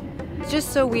color. It's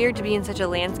just so weird to be in such a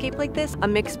landscape like this, a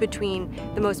mix between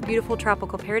the most beautiful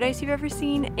tropical paradise you've ever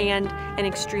seen and an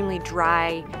extremely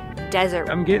dry desert.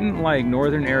 I'm getting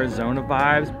northern Arizona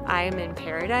vibes. I am in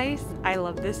paradise. I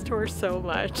love this tour so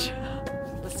much.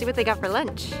 Let's see what they got for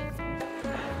lunch.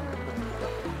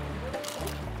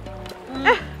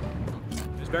 It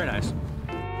was very nice.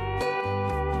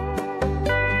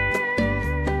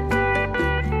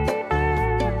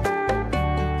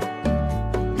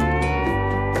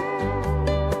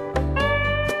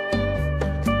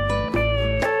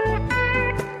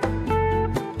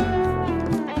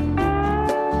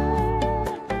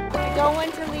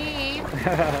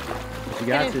 You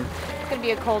got to. It's gonna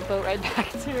be a cold boat ride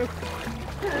back too.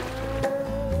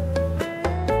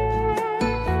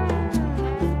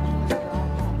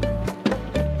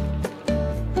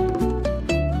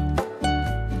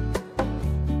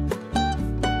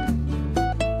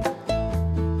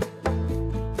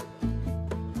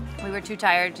 We were too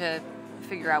tired to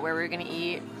figure out where we were gonna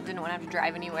eat. Didn't want to have to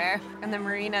drive anywhere. And the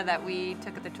marina that we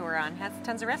took the tour on has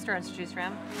tons of restaurants to choose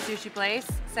from. Sushi place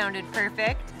sounded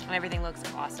perfect, and everything looks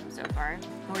awesome so far.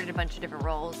 Ordered a bunch of different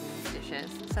rolls and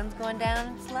dishes. Sun's going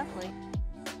down, it's lovely.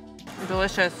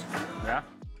 Delicious. Yeah.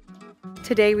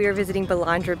 Today we are visiting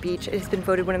Balandra Beach. It has been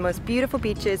voted one of the most beautiful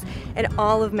beaches in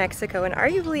all of Mexico and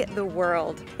arguably the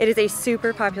world. It is a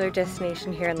super popular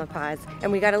destination here in La Paz,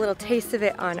 and we got a little taste of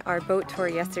it on our boat tour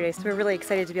yesterday, so we're really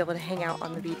excited to be able to hang out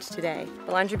on the beach today.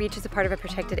 Balandra Beach is a part of a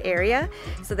protected area,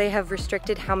 so they have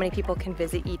restricted how many people can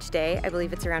visit each day. I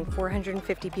believe it's around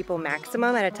 450 people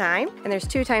maximum at a time, and there's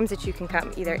 2 times that you can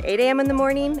come, either 8 a.m. in the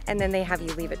morning, and then they have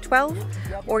you leave at 12,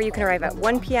 or you can arrive at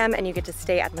 1 p.m. and you get to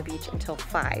stay at the beach until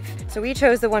 5. So we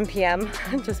chose the 1 p.m.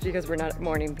 just because we're not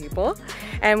morning people.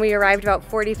 And we arrived about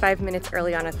 45 minutes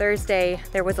early on a Thursday.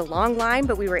 There was a long line,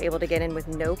 but we were able to get in with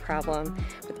no problem.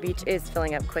 But the beach is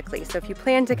filling up quickly. So if you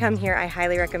plan to come here, I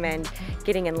highly recommend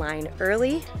getting in line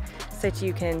early so that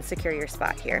you can secure your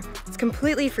spot here. It's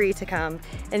completely free to come,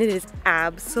 and it is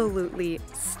absolutely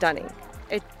stunning.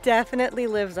 It definitely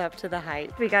lives up to the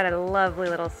hype. We got a lovely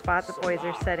little spot the boys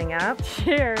are setting up.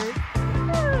 Cheers.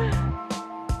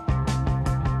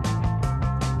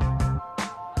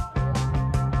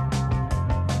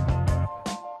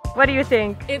 What do you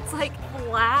think? It's like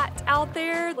flat out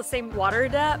there, the same water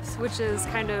depth, which is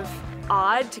kind of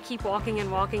odd to keep walking and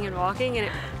walking and walking,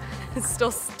 and it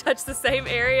still touch the same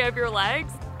area of your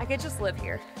legs. I could just live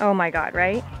here. Oh my God,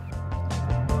 right?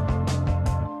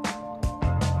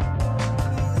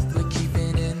 We're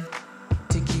keeping in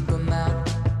to keep them out.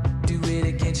 Do it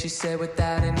again, she said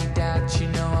without any doubt. You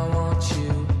know I want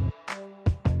you.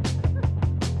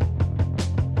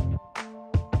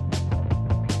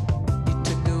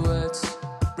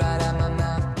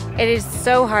 It is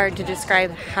so hard to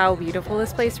describe how beautiful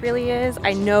this place really is.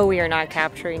 I know we are not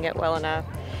capturing it well enough.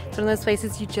 It's one of those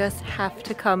places you just have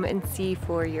to come and see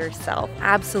for yourself.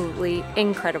 Absolutely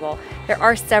incredible. There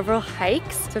are several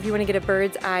hikes, so if you want to get a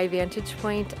bird's eye vantage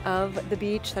point of the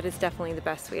beach, that is definitely the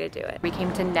best way to do it. We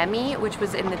came to Nemi, which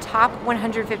was in the top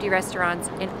 150 restaurants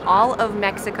in all of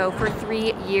Mexico for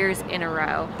 3 years in a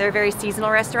row. They're a very seasonal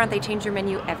restaurant. They change their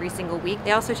menu every single week.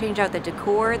 They also change out the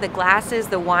decor, the glasses,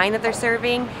 the wine that they're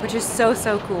serving, which is so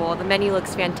cool. The menu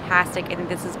looks fantastic. I think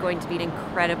this is going to be an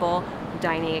incredible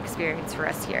dining experience for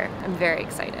us here. I'm very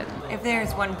excited. If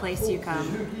there's one place you come,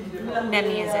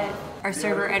 Nemi is it. Our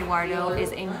server Eduardo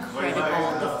is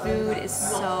incredible. The food is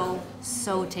so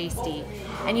tasty.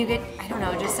 And you get, I don't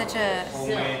know, just such a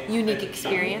unique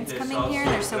experience coming here.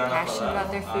 They're so passionate about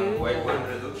their food.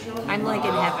 I'm like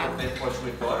in heaven.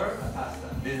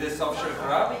 This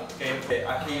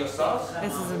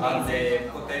is amazing.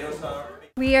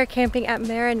 We are camping at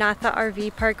Maranatha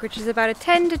RV Park, which is about a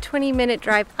 10 to 20 minute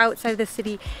drive outside of the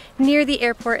city near the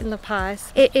airport in La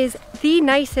Paz. It is the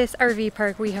nicest RV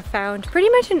park we have found pretty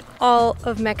much in all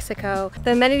of Mexico.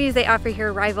 The amenities they offer here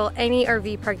rival any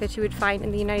RV park that you would find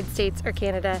in the United States or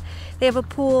Canada. They have a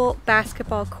pool,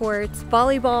 basketball courts,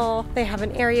 volleyball. They have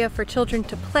an area for children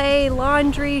to play,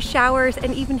 laundry, showers,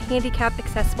 and even handicap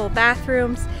accessible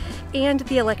bathrooms. And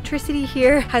the electricity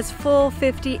here has full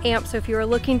 50 amps, so if you are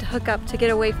looking to hook up to get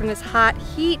away from this hot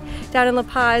heat down in La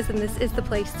Paz, then this is the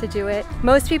place to do it.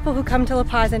 Most people who come to La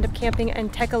Paz end up camping in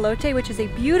Tecolote, which is a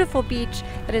beautiful beach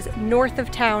that is north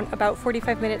of town, about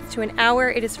 45 minutes to an hour.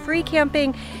 It is free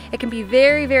camping. It can be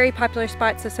very popular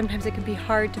spot, so sometimes it can be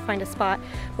hard to find a spot.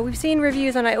 But we've seen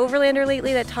reviews on iOverlander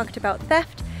lately that talked about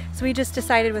theft. So we just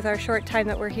decided with our short time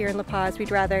that we're here in La Paz, we'd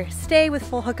rather stay with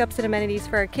full hookups and amenities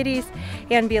for our kiddies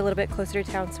and be a little bit closer to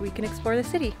town so we can explore the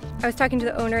city. I was talking to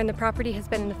the owner, and the property has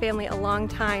been in the family a long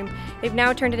time. They've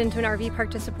now turned it into an RV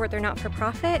park to support their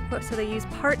not-for-profit, so they use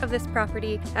part of this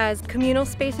property as communal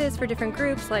spaces for different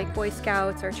groups like Boy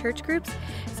Scouts or church groups.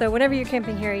 So whenever you're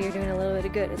camping here, you're doing a little bit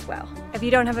of good as well. If you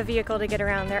don't have a vehicle to get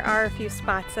around, there are a few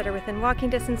spots that are within walking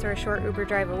distance or a short Uber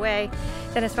drive away.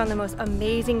 Dennis found the most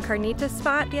amazing carnitas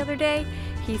spot the other day.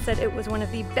 He said it was one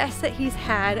of the best that he's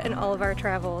had in all of our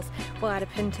travels. We'll add a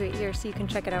pin to it here so you can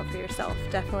check it out for yourself.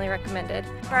 Definitely recommended.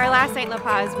 For our last night in La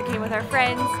Paz, we came with our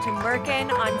friends to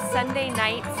Merkin on Sunday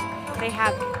nights. They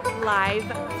have live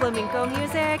flamenco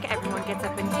music. Everyone gets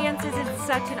up and dances. It's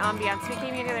such an ambiance. We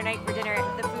came here the other night for dinner.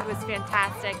 The food was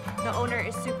fantastic. The owner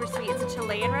is super sweet. It's a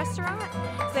Chilean restaurant.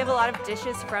 So they have a lot of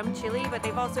dishes from Chile, but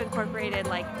they've also incorporated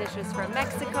like dishes from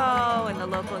Mexico and the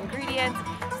local ingredients.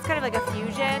 It's kind of like a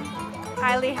fusion.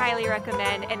 Highly, highly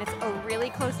recommend, and it's a really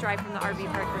close drive from the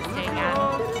RV park we're staying at.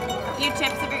 A few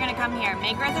tips if you're gonna come here.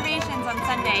 Make reservations on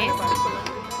Sundays.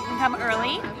 You can come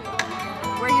early.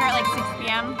 We're here at like 6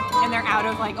 p.m. and they're out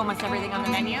of like almost everything on the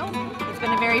menu. It's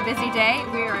been a very busy day.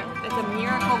 It's a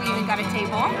miracle we even got a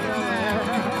table.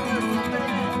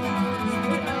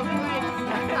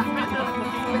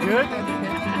 Good?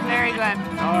 Very good.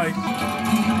 Nice.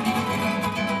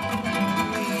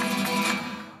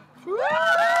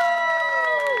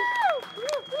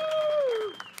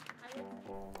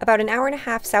 About an hour and a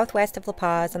half southwest of La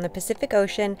Paz on the Pacific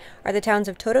Ocean are the towns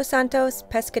of Todos Santos,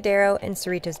 Pescadero, and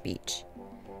Cerritos Beach.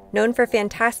 Known for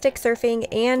fantastic surfing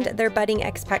and their budding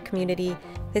expat community,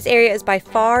 this area is by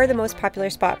far the most popular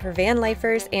spot for van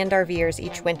lifers and RVers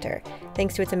each winter,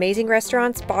 thanks to its amazing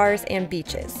restaurants, bars, and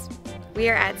beaches. We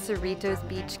are at Cerritos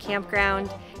Beach Campground.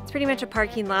 It's pretty much a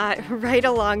parking lot right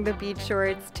along the beach shore.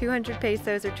 It's 200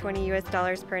 pesos or $20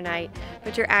 US per night,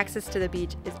 but your access to the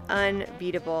beach is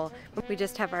unbeatable. We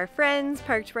just have our friends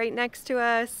parked right next to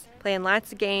us, playing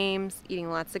lots of games, eating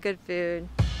lots of good food.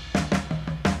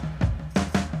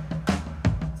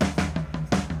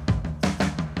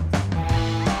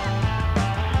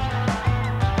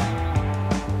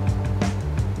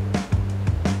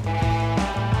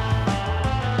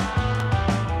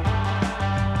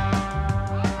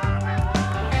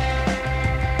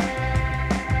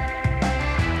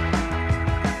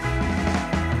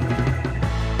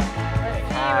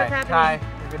 Hi,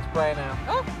 you get to play now.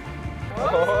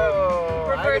 Oh,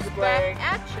 reverse back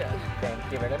at you. Thank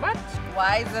you very much.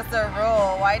 Why is this a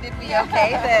rule? Why did we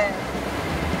okay this?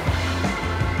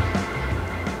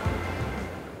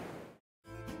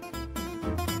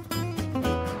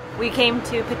 We came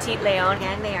to Petit Leon.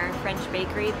 Again, they are a French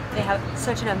bakery. They have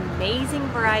such an amazing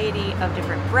variety of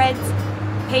different breads,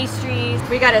 pastries.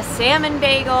 We got a salmon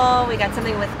bagel. We got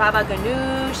something with baba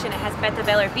ganoush, and it has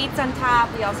betabel or beets on top.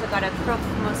 We also got a croque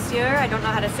monsieur. I don't know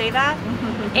how to say that.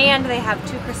 And they have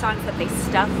 2 croissants that they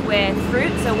stuff with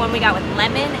fruit. So one we got with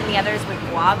lemon and the other is with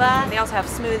guava. They also have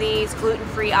smoothies,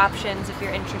 gluten-free options if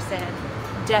you're interested.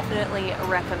 Definitely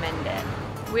recommend it.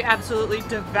 We absolutely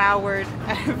devoured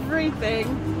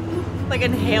everything. Like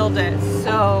inhaled it.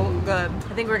 So good.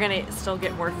 I think we're gonna still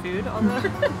get more food on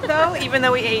though, even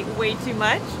though we ate way too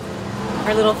much.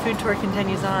 Our little food tour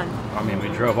continues on. I mean, we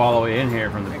drove all the way in here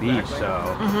from the beach,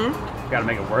 so gotta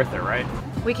make it worth it, right?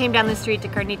 We came down the street to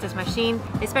Carnitas Machine.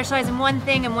 They specialize in one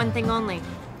thing and one thing only,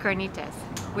 carnitas,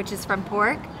 which is from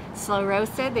pork, slow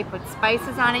roasted. They put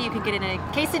spices on it. You can get it in a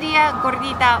quesadilla,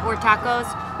 gordita, or tacos.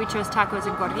 We chose tacos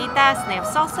and gorditas, and they have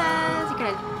salsas. You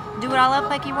can do it all up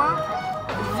like you want.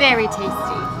 Very tasty.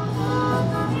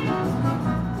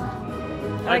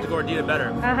 I like the gordita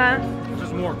better. It's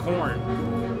just more corn.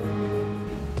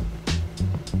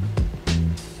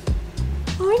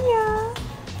 Oh yeah.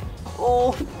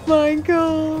 Oh my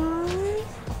god.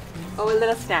 Oh, a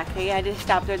little snack. Hey, I just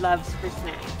stopped their loves for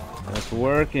snacks. That's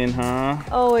working, huh?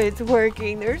 Oh, it's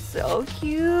working. They're so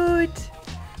cute.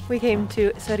 We came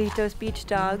to Cerritos Beach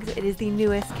Dogs. It is the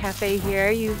newest cafe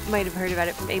here. You might have heard about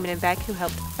it from Eamon and Beck, who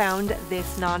helped found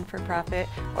this non-for-profit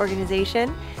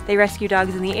organization. They rescue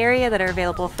dogs in the area that are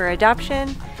available for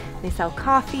adoption. They sell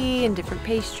coffee and different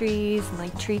pastries and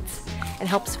like treats, and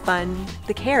helps fund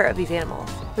the care of these animals.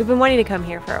 We've been wanting to come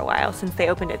here for a while since they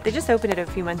opened it. They just opened it a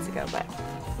few months ago, but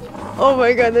oh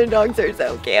my god, the dogs are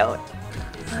so cute.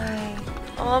 Hi.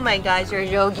 Oh my gosh, you're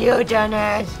so cute,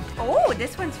 Jonas. Oh,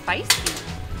 this one's feisty.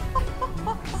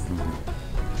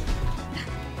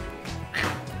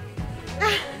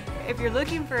 If you're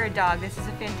looking for a dog, this is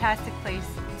a fantastic place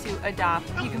to adopt.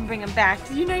 You can bring them back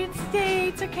to the United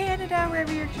States or Canada,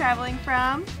 wherever you're traveling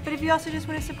from. But if you also just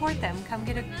want to support them, come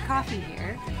get a coffee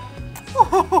here.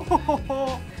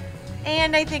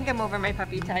 And I think I'm over my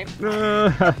puppy time.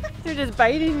 They're just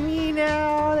biting me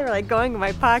now. They're like going in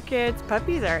my pockets.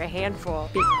 Puppies are a handful.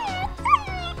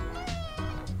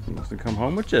 He must have come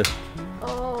home with you.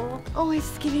 Oh,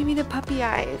 it's giving me the puppy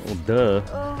eyes. Well, duh.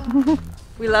 Oh.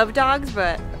 We love dogs,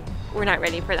 but we're not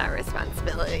ready for that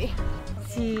responsibility.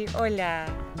 Sí, hola.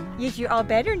 Yes, you're all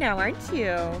better now, aren't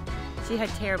you? She had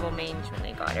terrible mange when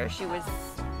they got her. She was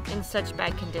in such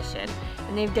bad condition.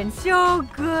 And they've done so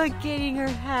good getting her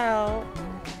help.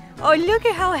 Oh, look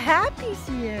at how happy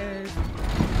she is.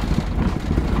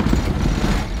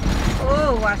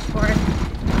 Oh, washboard.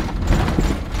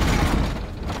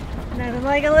 Nothing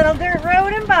like a little dirt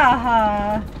road in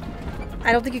Baja.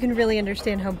 I don't think you can really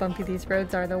understand how bumpy these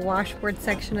roads are. The washboard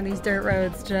section of these dirt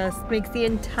roads just makes the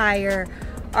entire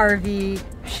RV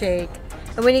shake.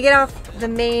 And when you get off the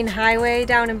main highway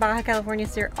down in Baja California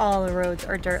Sur, all the roads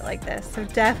are dirt like this. So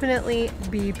definitely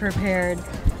be prepared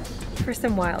for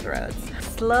some wild roads.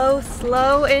 Slow,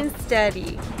 slow and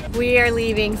steady. We are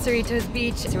leaving Cerritos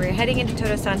Beach. So we're heading into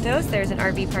Todos Santos. There's an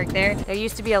RV park there. There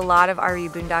used to be a lot of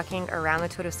RV boondocking around the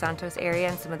Todos Santos area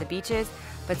and some of the beaches,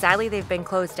 but sadly they've been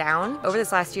closed down over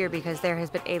this last year because there has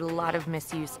been a lot of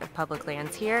misuse of public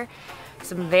lands here.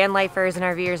 Some van lifers and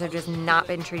RVers have just not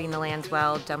been treating the lands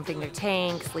well, dumping their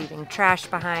tanks, leaving trash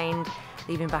behind,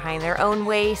 leaving behind their own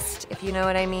waste, if you know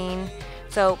what I mean.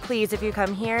 So please, if you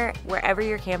come here, wherever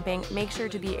you're camping, make sure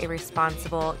to be a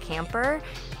responsible camper.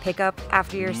 Pick up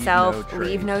after yourself,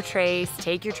 leave no trace,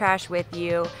 take your trash with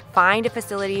you, find a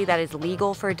facility that is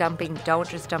legal for dumping. Don't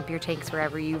just dump your tanks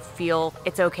wherever you feel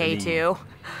it's okay to.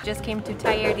 Just came to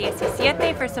Taller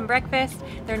 17 for some breakfast.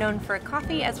 They're known for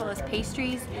coffee as well as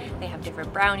pastries. They have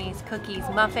different brownies, cookies,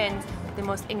 muffins, the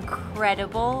most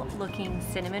incredible looking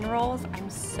cinnamon rolls. I'm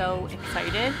so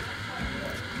excited.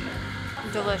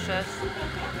 Delicious.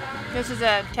 This is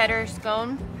a cheddar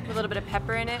scone with a little bit of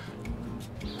pepper in it.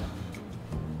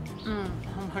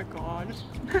 Oh my god.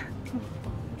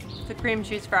 The cream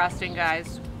cheese frosting,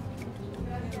 guys.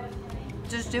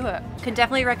 Just do it. Can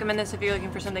definitely recommend this if you're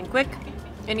looking for something quick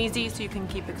and easy so you can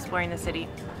keep exploring the city.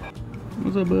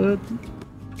 What's up, bud?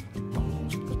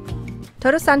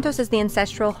 Todos Santos is the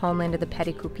ancestral homeland of the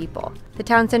Periku people. The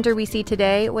town center we see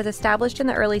today was established in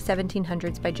the early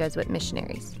 1700s by Jesuit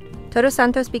missionaries. Todos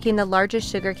Santos became the largest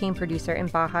sugarcane producer in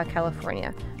Baja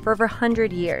California for over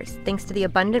 100 years, thanks to the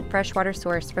abundant freshwater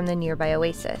source from the nearby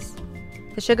oasis.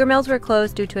 The sugar mills were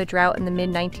closed due to a drought in the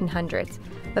mid-1900s,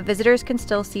 but visitors can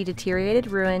still see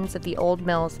deteriorated ruins of the old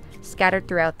mills scattered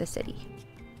throughout the city.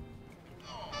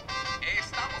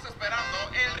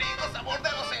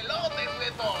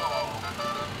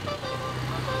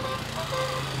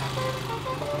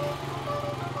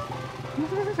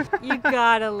 You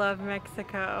gotta love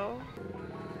Mexico.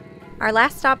 Our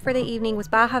last stop for the evening was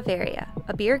Baja Valle,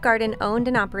 a beer garden owned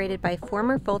and operated by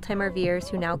former full-time RVers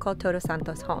who now call Todos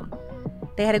Santos home.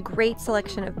 They had a great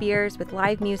selection of beers with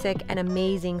live music and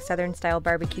amazing Southern-style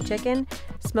barbecue chicken,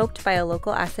 smoked by a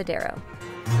local asadero.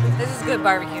 This is good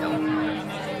barbecue.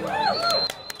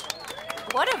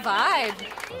 What a vibe.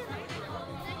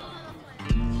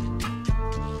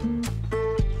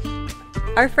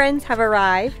 Our friends have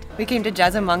arrived. We came to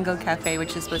Jazamango Cafe,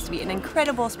 which is supposed to be an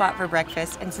incredible spot for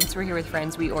breakfast, and since we're here with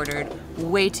friends, we ordered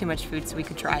way too much food so we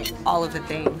could try all of the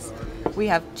things. We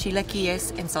have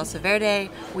chilaquiles and salsa verde,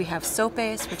 we have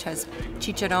sopes, which has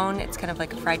chicharron, it's kind of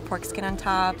like a fried pork skin on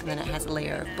top, and then it has a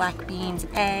layer of black beans,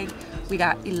 egg. We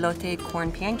got elote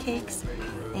corn pancakes,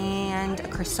 and a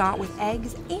croissant with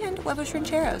eggs, and huevos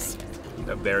rancheros.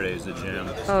 That verde is the gem.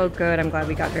 Oh good, I'm glad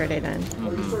we got verde then.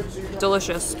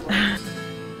 Delicious.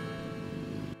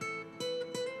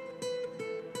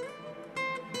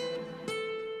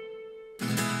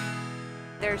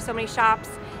 There are so many shops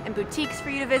and boutiques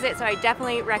for you to visit, so I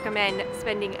definitely recommend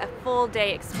spending a full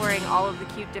day exploring all of the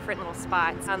cute different little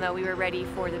spots. Although we were ready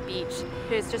for the beach.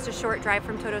 It is just a short drive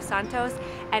from Todos Santos,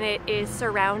 and it is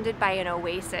surrounded by an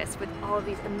oasis with all of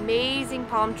these amazing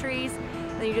palm trees,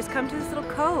 and then you just come to this little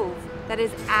cove that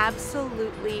is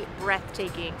absolutely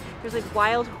breathtaking. There's like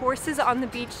wild horses on the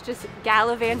beach just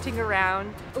gallivanting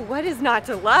around. What is not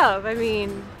to love? I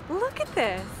mean, look at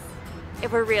this.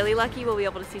 If we're really lucky, we'll be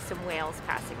able to see some whales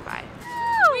passing by.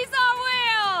 We saw a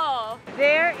whale!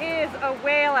 There is a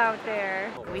whale out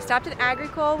there. We stopped at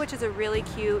Agricole, which is a really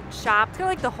cute shop. It's kind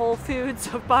of like the Whole Foods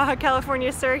of Baja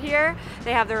California Sur here.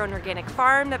 They have their own organic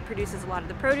farm that produces a lot of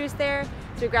the produce there.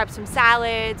 So we grabbed some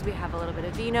salads, we have a little bit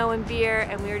of vino and beer,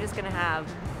 and we were just gonna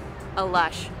have a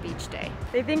lush beach day.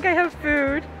 They think I have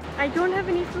food. I don't have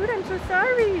any food, I'm so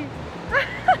sorry.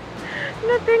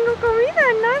 No tengo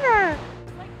comida, nada.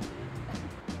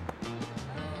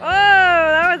 Oh,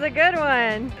 that was a good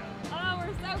one. Oh,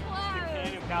 we're so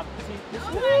close.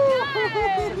 Oh my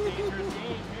God.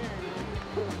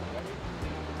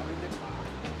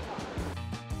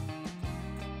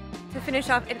 To finish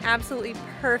off an absolutely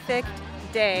perfect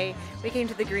day, we came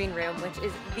to the Green Room, which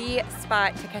is the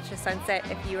spot to catch a sunset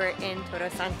if you are in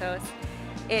Todos Santos.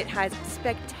 It has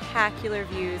spectacular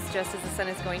views just as the sun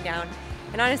is going down.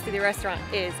 And honestly, the restaurant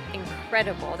is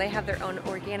incredible. They have their own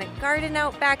organic garden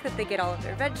out back that they get all of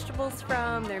their vegetables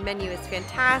from. Their menu is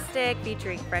fantastic,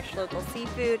 featuring fresh local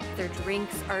seafood. Their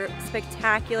drinks are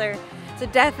spectacular. So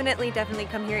definitely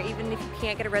come here. Even if you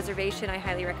can't get a reservation, I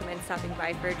highly recommend stopping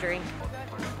by for a drink.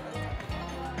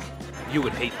 You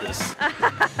would hate this. But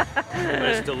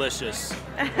it's delicious.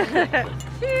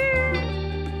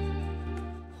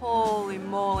 Holy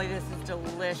moly, this is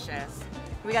delicious.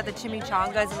 We got the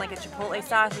chimichangas and like a chipotle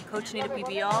sauce with cochinita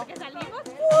pibil.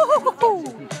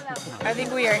 Woo! I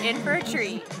think we are in for a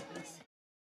treat.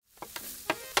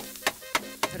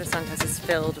 Todos Santos is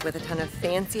filled with a ton of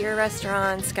fancier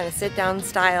restaurants, kind of sit-down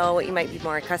style, what you might be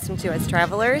more accustomed to as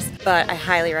travelers. But I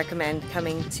highly recommend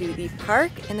coming to the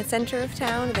park in the center of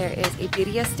town. There is a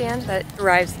birria stand that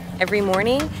arrives every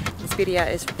morning. This birria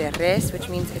is de res, which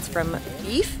means it's from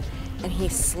beef. And he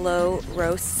slow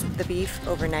roasts the beef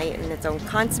overnight in its own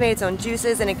consomme, its own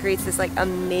juices, and it creates this like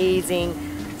amazing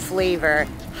flavor.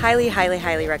 Highly, highly,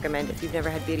 highly recommend if you've never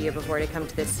had birria before to come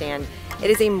to this stand. It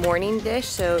is a morning dish,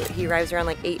 so he arrives around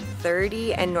like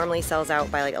 8:30 and normally sells out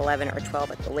by like 11 or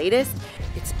 12 at the latest.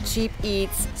 It's cheap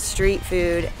eats, street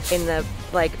food in the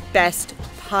like best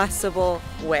possible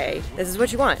way. This is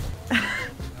what you want.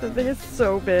 The thing is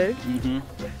so big.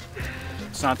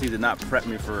 Santi did not prep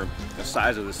me for the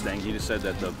size of this thing. He just said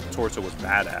that the torta was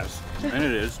badass. And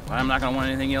it is. I'm not gonna want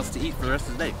anything else to eat for the rest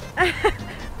of the day.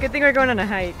 Good thing we're going on a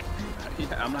hike.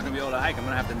 Yeah, I'm not gonna be able to hike. I'm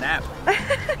gonna have to nap.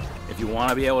 If you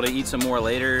wanna be able to eat some more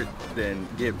later, then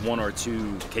get 1 or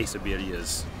 2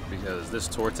 quesadillas because this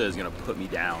torta is gonna put me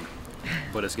down,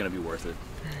 but it's gonna be worth it.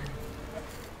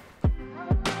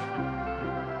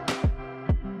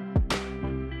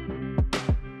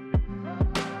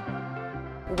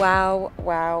 Wow,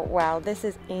 wow, wow, this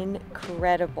is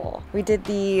incredible. We did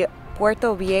the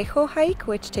Puerto Viejo hike,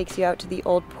 which takes you out to the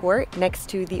old port next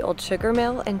to the old sugar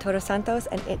mill in Todos Santos,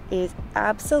 and it is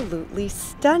absolutely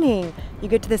stunning. You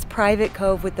get to this private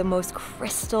cove with the most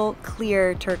crystal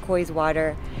clear turquoise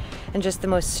water and just the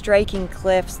most striking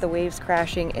cliffs, the waves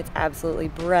crashing. It's absolutely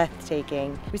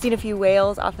breathtaking. We've seen a few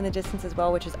whales off in the distance as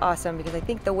well, which is awesome because I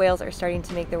think the whales are starting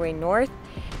to make their way north.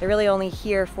 They're really only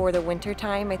here for the winter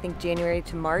time. I think January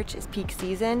to March is peak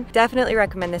season. Definitely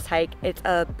recommend this hike. It's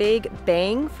a big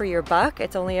bang for your buck.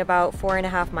 It's only about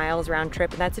 4.5 miles round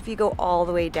trip, and that's if you go all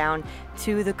the way down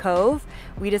to the cove.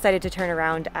 We decided to turn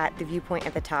around at the viewpoint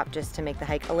at the top just to make the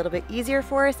hike a little bit easier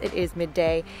for us. It is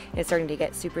midday and it's starting to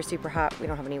get super, super hot. We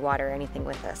don't have any water or anything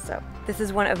with us, so this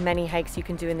is one of many hikes you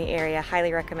can do in the area.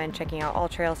 Highly recommend checking out all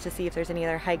trails to see if there's any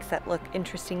other hikes that look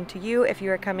interesting to you if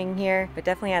you are coming here, but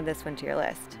definitely add this one to your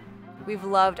list. We've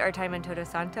loved our time in Todos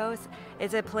Santos.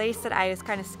 It's a place that I was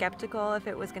kind of skeptical if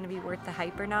it was going to be worth the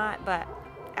hype or not, but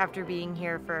after being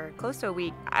here for close to a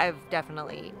week, I've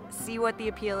definitely see what the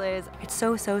appeal is. It's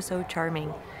so, so, so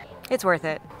charming. It's worth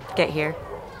it. Get here.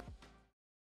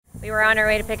 We were on our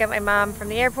way to pick up my mom from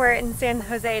the airport in San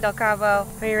Jose del Cabo.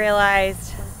 We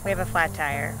realized we have a flat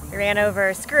tire. We ran over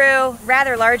a screw,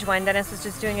 rather large one. Dennis was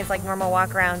just doing his like normal walk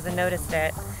arounds and noticed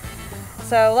it.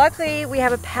 So luckily we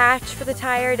have a patch for the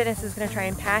tire. Dennis is gonna try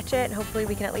and patch it. Hopefully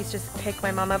we can at least just pick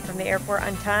my mom up from the airport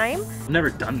on time. I've never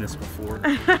done this before.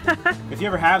 If you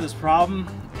ever have this problem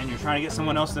and you're trying to get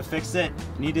someone else to fix it,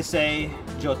 you need to say,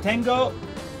 "Yo tengo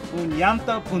un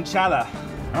llanta punchada."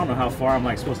 I don't know how far I'm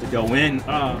like supposed to go in.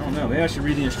 I don't know, maybe I should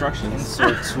read the instructions.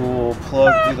 Insert tool,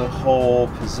 plug through the hole,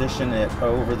 position it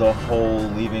over the hole,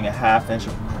 leaving a 1/2 inch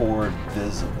of cord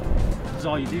visible. That's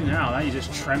all you do now. Now you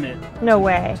just trim it. No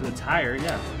way. To the tire,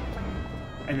 yeah.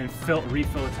 And then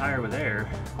refill the tire with air.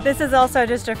 This is also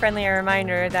just a friendly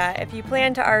reminder that if you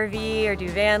plan to RV or do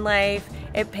van life,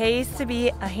 it pays to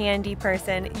be a handy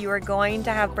person. You are going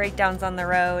to have breakdowns on the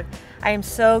road. I am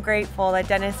so grateful that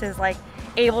Dennis is like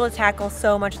able to tackle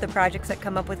so much of the projects that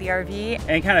come up with the RV.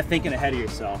 And kind of thinking ahead of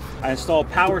yourself. I installed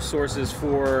power sources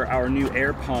for our new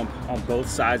air pump on both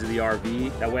sides of the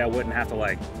RV. That way I wouldn't have to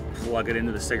like plug it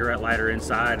into the cigarette lighter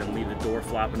inside and leave the door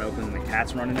flopping open and the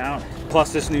cat's running out.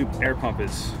 Plus this new air pump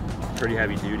is pretty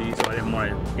heavy duty, so I didn't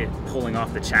want it pulling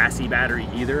off the chassis battery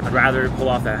either. I'd rather pull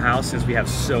off that house since we have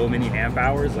so many amp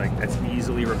hours, like that's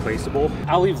easily replaceable.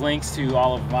 I'll leave links to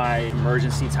all of my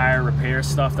emergency tire repair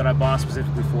stuff that I bought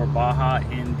specifically for Baja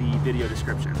in the video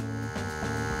description.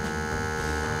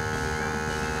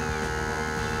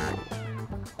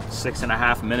 Six and a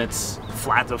half minutes,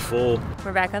 flat to full.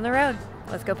 We're back on the road.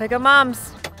 Let's go pick up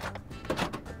Mom's.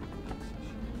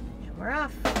 And we're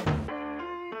off.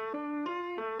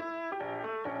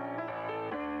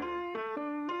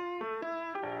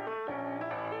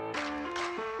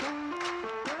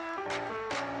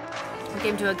 We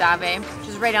came to Agave, which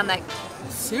is right on that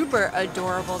super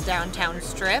adorable downtown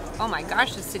strip. Oh my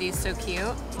gosh, the city is so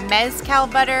cute. Mezcal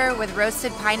butter with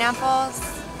roasted pineapples.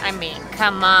 I mean,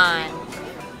 come on. You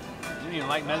didn't even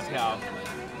like mezcal.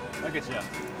 Look at you.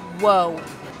 Whoa.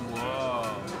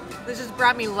 Whoa. This just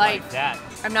brought me life. Like that.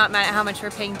 I'm not mad at how much we're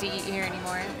paying to eat here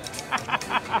anymore.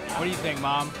 What do you think,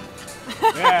 Mom?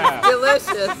 Yeah.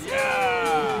 Delicious.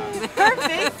 Yeah. Her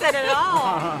face said it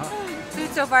all. Food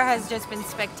so far has just been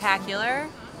spectacular.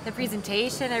 The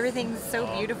presentation, everything's so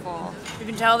beautiful. You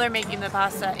can tell they're making the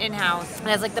pasta in-house. It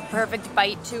has like the perfect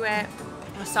bite to it.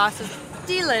 The sauce is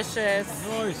delicious.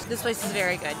 Nice. This place is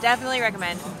very good. Definitely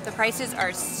recommend. The prices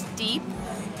are steep,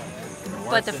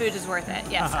 but the food is worth it.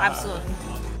 Yes, absolutely.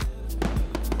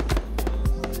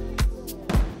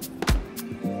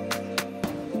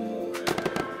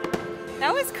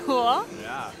 That was cool.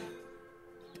 Yeah.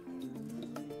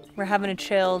 We're having a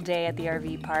chill day at the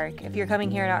RV park. If you're coming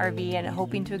here in an RV and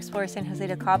hoping to explore San Jose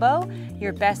del Cabo,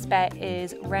 your best bet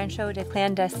is Rancho de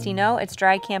Clandestino. It's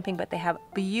dry camping, but they have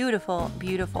beautiful,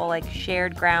 beautiful like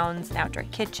shared grounds, an outdoor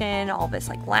kitchen, all this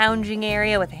like lounging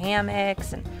area with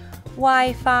hammocks and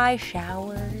Wi-Fi,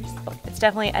 showers. It's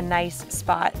definitely a nice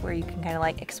spot where you can kind of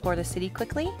like explore the city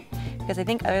quickly, because I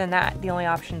think other than that, the only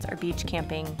options are beach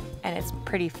camping, and it's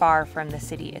pretty far from the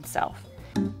city itself.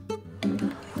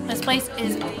 This place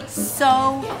is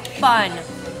so fun.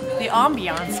 The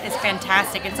ambiance is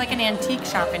fantastic. It's like an antique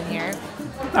shop in here.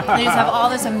 They just have all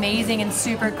this amazing and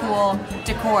super cool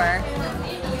decor.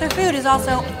 Their food is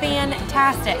also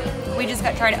fantastic. We just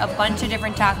tried a bunch of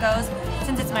different tacos.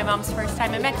 Since it's my mom's first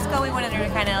time in Mexico, we wanted her to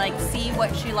kind of like see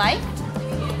what she liked.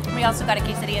 We also got a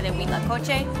quesadilla de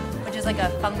huitlacoche, which is like a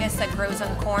fungus that grows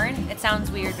on corn. It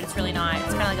sounds weird, but it's really not.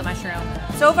 It's kind of like a mushroom.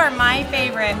 So far, my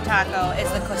favorite taco is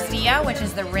the costilla, which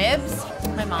is the ribs.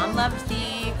 My mom loved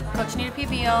the cochinita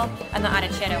pibil, and the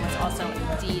arrachera was also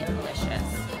delicious.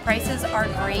 Prices are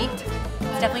great.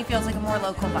 It definitely feels like a more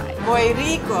local vibe. Muy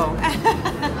rico.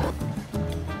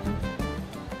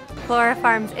 Flora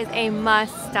Farms is a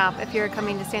must-stop if you're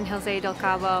coming to San Jose del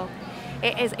Cabo.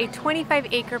 It is a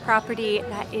 25-acre property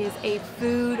that is a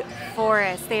food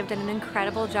forest. They have done an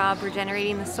incredible job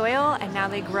regenerating the soil, and now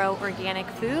they grow organic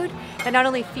food that not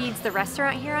only feeds the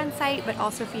restaurant here on site, but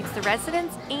also feeds the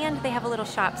residents, and they have a little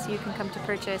shop so you can come to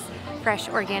purchase fresh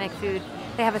organic food.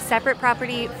 They have a separate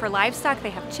property for livestock. They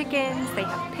have chickens, they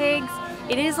have pigs.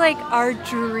 It is like our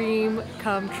dream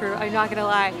come true, I'm not gonna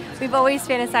lie. We've always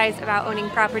fantasized about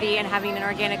owning property and having an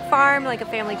organic farm, like a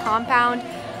family compound,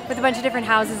 with a bunch of different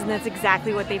houses, and that's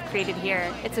exactly what they've created here.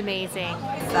 It's amazing.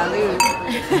 Salud.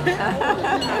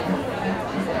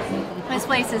 This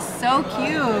place is so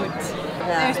cute.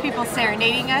 There's people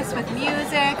serenading us with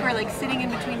music. We're like sitting in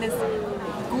between this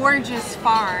gorgeous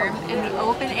farm in the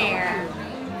open air.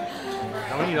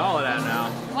 Don't eat all of that now.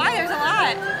 Why? There's a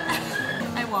lot.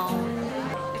 I won't.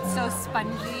 It's so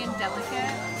spongy and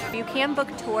delicate. You can book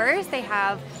tours. They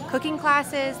have cooking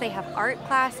classes, they have art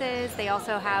classes, they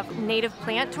also have native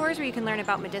plant tours where you can learn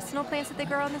about medicinal plants that they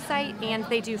grow on the site, and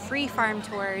they do free farm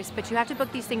tours, but you have to book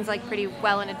these things like pretty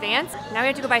well in advance. Now we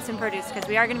have to go buy some produce because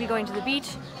we are going to be going to the beach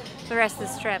for the rest of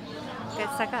this trip. Get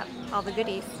stuck up, all the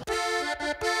goodies.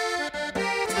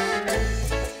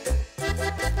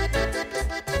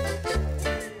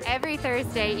 Every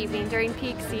Thursday evening during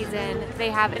peak season, they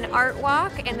have an art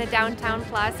walk in the downtown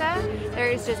plaza. There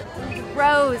is just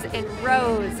rows and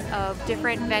rows of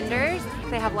different vendors.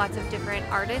 They have lots of different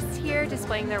artists here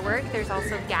displaying their work. There's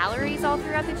also galleries all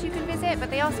throughout that you can visit, but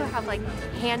they also have like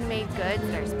handmade goods.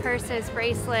 There's purses,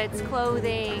 bracelets,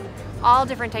 clothing, all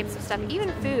different types of stuff,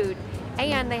 even food.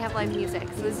 And they have live music.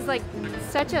 So this is like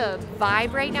such a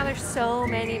vibe right now. There's so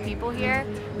many people here.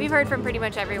 We've heard from pretty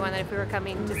much everyone that if we were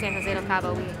coming to San Jose del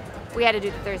Cabo, we had to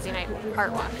do the Thursday night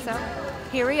art walk. So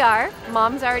here we are.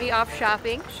 Mom's already off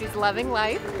shopping. She's loving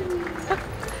life.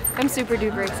 I'm super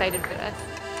duper excited for this.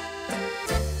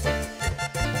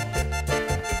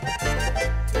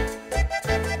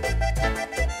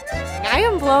 I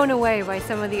am blown away by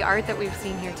some of the art that we've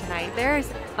seen here tonight.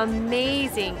 There's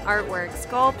amazing artwork,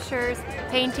 sculptures,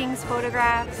 paintings,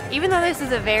 photographs. Even though this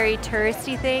is a very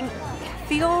touristy thing, it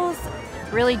feels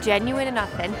really genuine and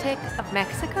authentic of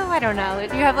Mexico. I don't know.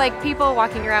 You have like people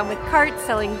walking around with carts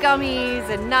selling gummies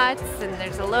and nuts, and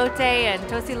there's elote and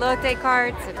tosilote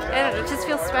carts. And I don't know, it just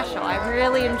feels special. I'm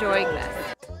really enjoying this.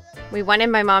 We wanted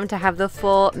my mom to have the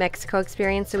full Mexico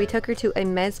experience, so we took her to a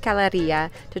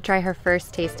mezcaleria to try her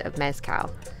first taste of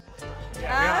mezcal.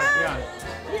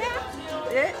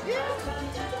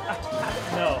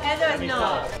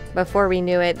 No. Before we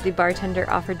knew it, the bartender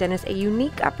offered Dennis a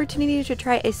unique opportunity to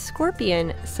try a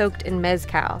scorpion soaked in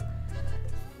mezcal.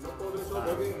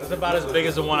 That's about as big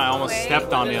as the one I almost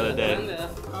stepped on the other day.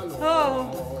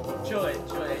 Oh. Joy.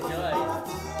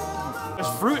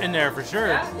 There's fruit in there for sure.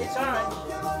 Yeah, it's orange.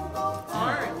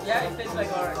 Orange. Yeah, it tastes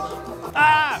like orange.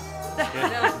 Ah!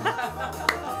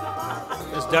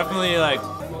 There's definitely like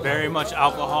very much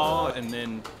alcohol, and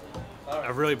then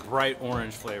A really bright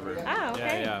orange flavor. Oh,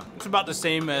 okay. Yeah. It's about the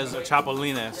same as a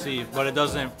Chapolina, see, but it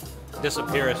doesn't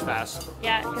disappear as fast.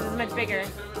 Yeah, because it's much bigger.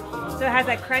 So it has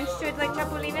that crunch to it like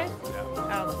Chapulines?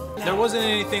 Oh. There wasn't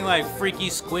anything like freaky,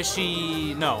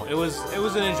 squishy. No, it was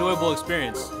an enjoyable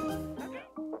experience.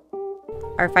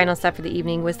 Our final stop for the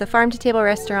evening was the farm-to-table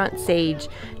restaurant Sage,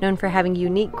 known for having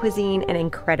unique cuisine and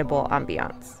incredible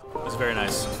ambiance. It's very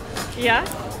nice. Yeah?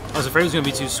 I was afraid it was going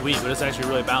to be too sweet, but it's actually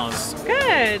really balanced.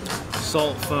 Good.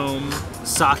 Salt foam,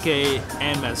 sake,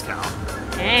 and mezcal.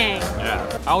 Dang.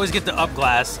 Yeah. I always get the up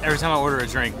glass every time I order a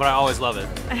drink, but I always love it.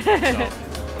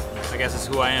 So, I guess it's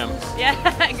who I am. Yeah,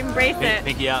 I can embrace it.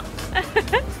 Pinky up.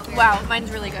 Wow, mine's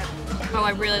really good. Oh,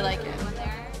 I really like it.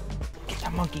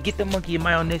 Get the monkey in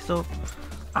my own so.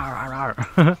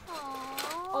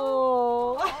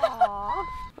 Oh.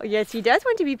 Yes, he does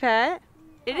want to be pet.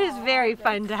 It is very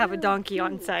fun to have a donkey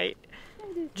on site.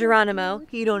 Geronimo.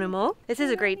 This is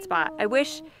a great spot. I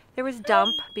wish there was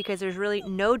dump because there's really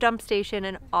no dump station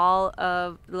in all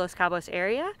of Los Cabos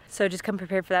area. So just come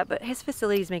prepared for that. But his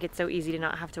facilities make it so easy to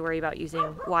not have to worry about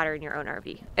using water in your own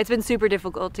RV. It's been super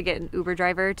difficult to get an Uber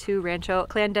driver to Rancho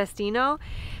Clandestino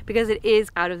because it is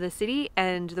out of the city,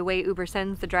 and the way Uber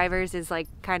sends the drivers is like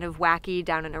kind of wacky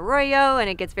down in Arroyo,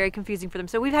 and it gets very confusing for them.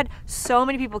 So we've had so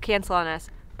many people cancel on us.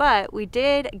 But we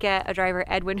did get a driver,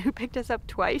 Edwin, who picked us up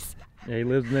twice. Yeah, he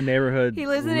lives in the neighborhood. He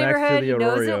lives in the neighborhood, he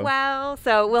knows it well.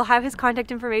 So we'll have his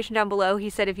contact information down below.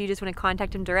 He said if you just want to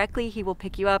contact him directly, he will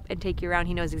pick you up and take you around.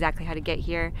 He knows exactly how to get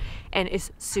here and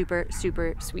is super,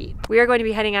 super sweet. We are going to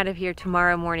be heading out of here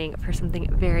tomorrow morning for something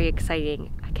very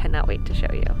exciting. I cannot wait to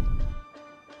show you.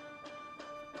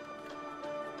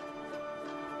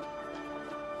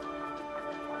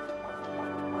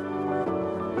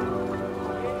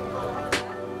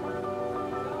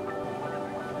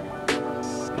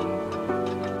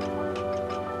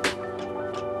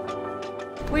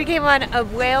 We came on a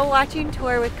whale watching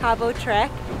tour with Cabo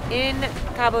Trek in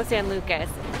Cabo San Lucas.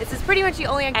 This is pretty much the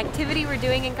only activity we're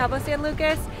doing in Cabo San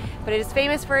Lucas, but it is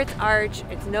famous for its arch.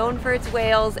 It's known for its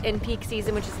whales in peak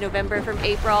season, which is November from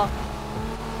April.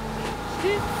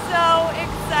 She's so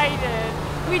excited.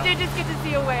 We did just get to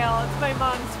see a whale. It's my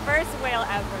mom's first whale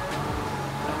ever.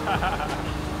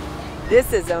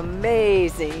 This is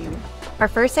amazing. Our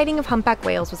first sighting of humpback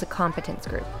whales was a competence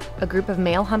group, a group of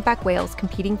male humpback whales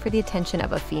competing for the attention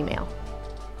of a female.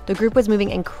 The group was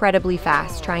moving incredibly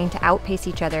fast, trying to outpace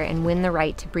each other and win the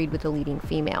right to breed with the leading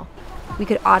female. We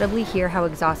could audibly hear how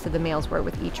exhausted the males were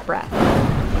with each breath.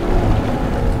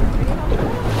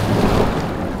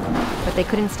 But they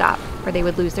couldn't stop, or they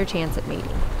would lose their chance at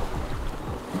mating.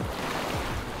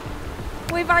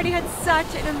 We've already had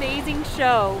such an amazing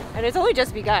show, and it's only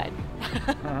just begun.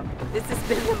 This has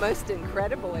been the most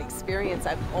incredible experience.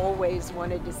 I've always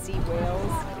wanted to see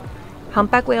whales.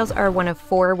 Humpback whales are one of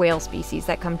 4 whale species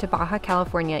that come to Baja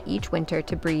California each winter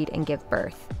to breed and give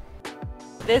birth.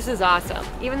 This is awesome.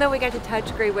 Even though we got to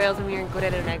touch gray whales when we were in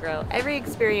Guerrero Negro, every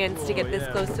experience to get this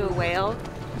close to a whale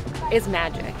is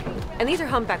magic. And these are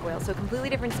humpback whales, so completely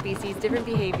different species, different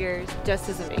behaviors, just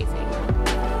as amazing.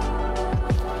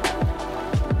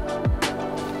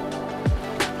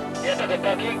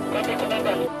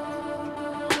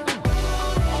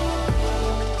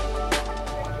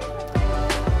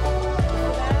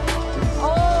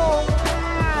 Oh,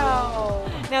 wow!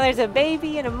 Now there's a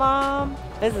baby and a mom.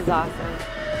 This is awesome.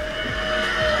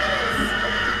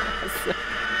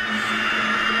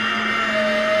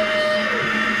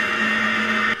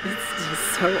 It's just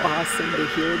so awesome to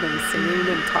hear them singing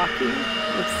and talking.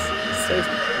 It's so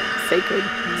sacred,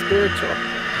 spiritual.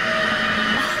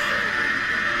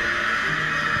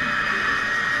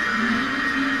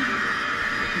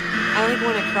 I like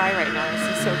want to cry right now. This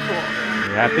is so cool.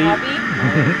 You happy? Are you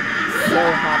happy? So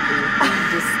happy.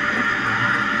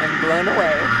 I'm blown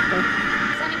away.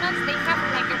 These animals, they have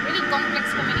like a really complex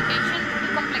communication, really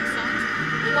complex songs.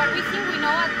 What we think we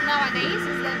know nowadays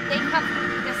is that they have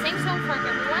the same song for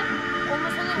everyone.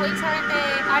 Almost all the waves are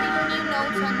adding new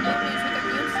notes and new music, a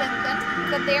new sentence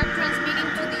that they are transmitting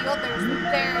to the others,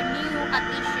 their new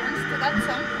additions to that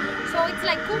song. So it's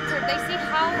like culture. They see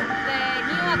how the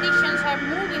new additions are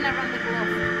moving around the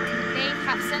globe. They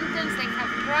have sentence, they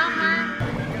have grammar.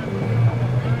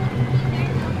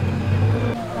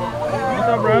 What's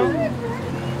up, bro?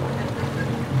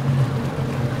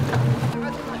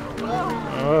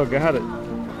 Oh, got it.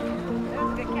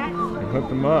 I hooked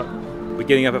him up. But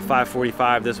getting up at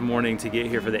 5:45 this morning to get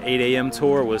here for the 8 a.m.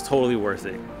 tour was totally worth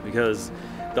it because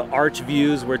the arch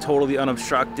views were totally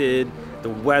unobstructed. The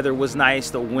weather was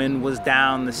nice, the wind was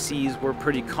down, the seas were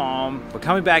pretty calm. But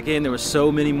coming back in, there were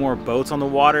so many more boats on the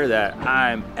water that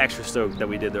I'm extra stoked that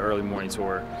we did the early morning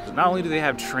tour. Not only do they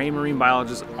have trained marine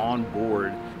biologists on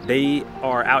board, they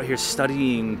are out here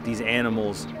studying these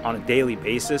animals on a daily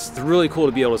basis. It's really cool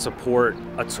to be able to support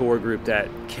a tour group that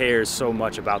cares so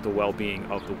much about the well-being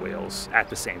of the whales at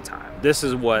the same time. This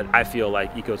is what I feel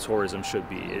like ecotourism should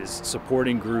be, is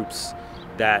supporting groups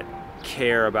that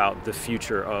care about the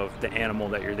future of the animal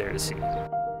that you're there to see.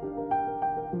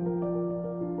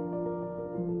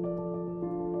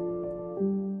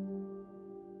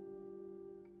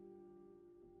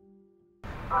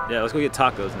 Yeah, let's go get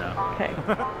tacos now. Okay.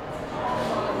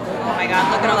 Oh my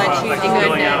god, look at all that cheesy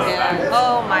goodness.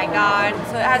 Oh my god.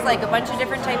 So it has like a bunch of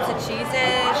different types of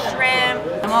cheeses, shrimp.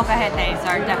 The molcajetes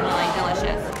are definitely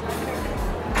delicious.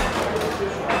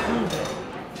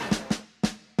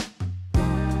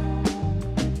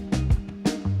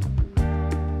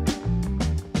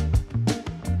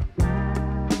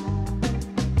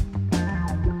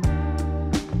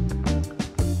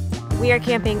 We are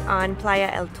camping on Playa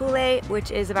El Tule,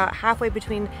 which is about halfway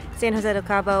between San Jose del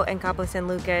Cabo and Cabo San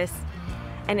Lucas.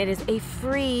 And it is a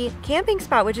free camping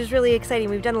spot, which is really exciting.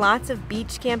 We've done lots of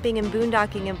beach camping and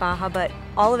boondocking in Baja, but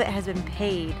all of it has been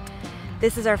paid.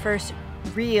 This is our first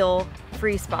real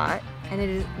free spot, and it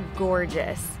is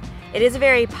gorgeous. It is a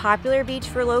very popular beach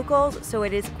for locals, so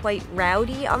it is quite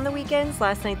rowdy on the weekends.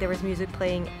 Last night there was music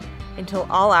playing until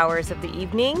all hours of the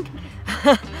evening.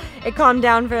 It calmed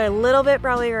down for a little bit,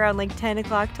 probably around like 10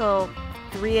 o'clock till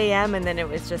 3 a.m. and then it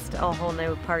was just a whole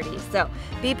new party. So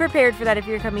be prepared for that if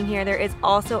you're coming here. There is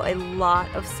also a lot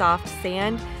of soft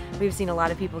sand. We've seen a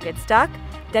lot of people get stuck.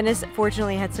 Dennis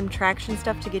fortunately had some traction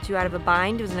stuff to get you out of a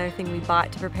bind. It was another thing we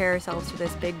bought to prepare ourselves for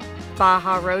this big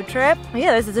Baja road trip. But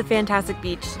yeah, this is a fantastic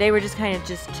beach. Today we're just kind of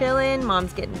just chilling.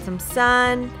 Mom's getting some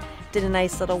sun, did a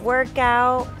nice little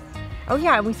workout. Oh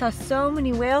yeah, and we saw so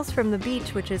many whales from the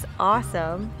beach, which is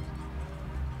awesome.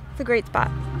 It's a great spot.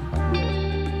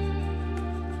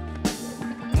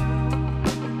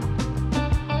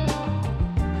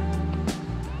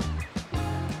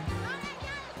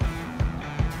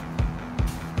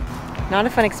 Not a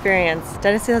fun experience.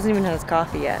 Dennis hasn't even had his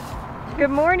coffee yet. Good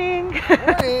morning. Good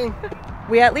morning.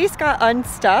 We at least got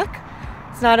unstuck.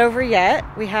 It's not over yet.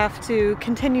 We have to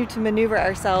continue to maneuver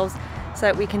ourselves so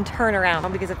that we can turn around,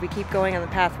 because if we keep going on the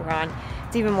path we're on,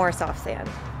 it's even more soft sand.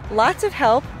 Lots of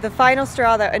help. The final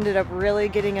straw that ended up really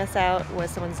getting us out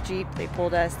was someone's Jeep. They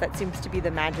pulled us. That seems to be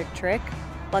the magic trick.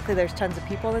 Luckily there's tons of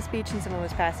people on this beach and someone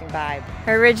was passing by.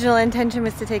 Our original intention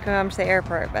was to take my mom to the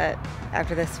airport, but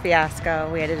after this fiasco,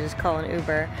 we had to just call an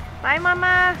Uber. Bye,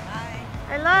 Mama. Bye.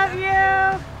 I love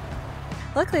you.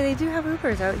 Luckily they do have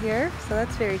Ubers out here, so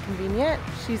that's very convenient.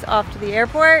 She's off to the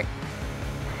airport.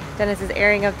 Dennis is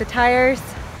airing up the tires.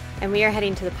 And we are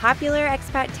heading to the popular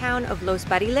expat town of Los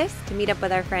Barriles to meet up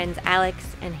with our friends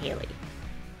Alex and Haley.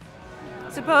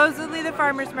 Supposedly the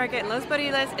farmer's market in Los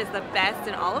Barriles is the best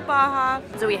in all of Baja,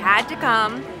 so we had to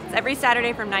come. It's every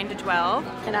Saturday from 9 to 12,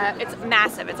 and it's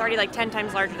massive. It's already like 10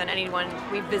 times larger than anyone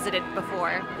we've visited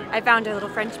before. I found a little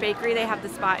French bakery. They have the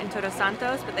spot in Todos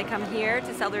Santos, but they come here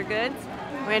to sell their goods.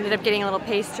 We ended up getting a little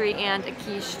pastry and a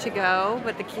quiche to go,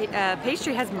 but the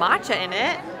pastry has matcha in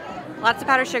it. Lots of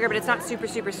powdered sugar, but it's not super,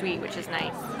 super sweet, which is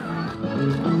nice.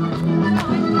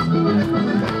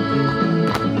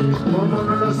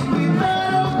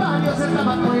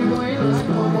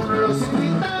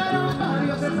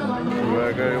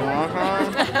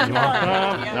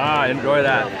 Nah, enjoy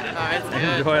that.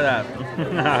 Enjoy that.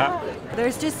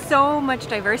 There's just so much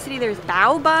diversity. There's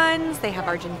bao buns, they have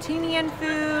Argentinian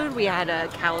food, we had a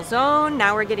calzone,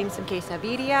 now we're getting some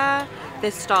quesadilla.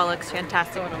 This stall looks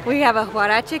fantastic. We have a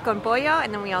huarache con pollo,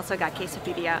 and then we also got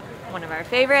quesadilla, one of our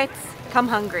favorites. Come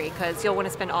hungry, because you'll want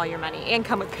to spend all your money, and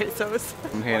come with pesos.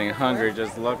 I'm getting hungry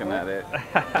just looking at it.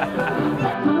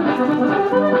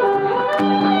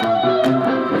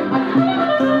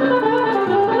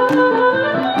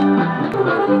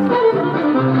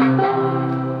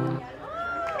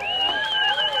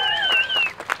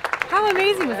 How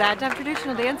amazing was that to have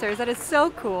traditional dancers? That is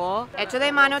so cool. Hecho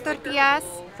de mano tortillas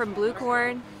from blue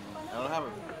corn. I don't have a...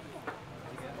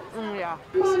 Yeah.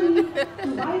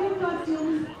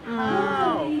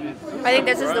 I think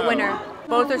this is the winner.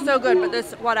 Both are so good, but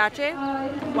this huarache,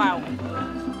 wow.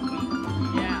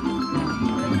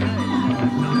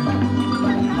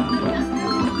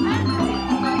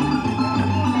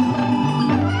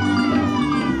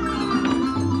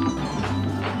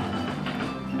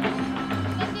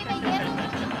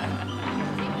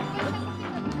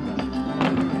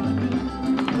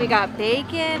 We We got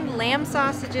bacon, lamb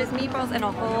sausages, meatballs, and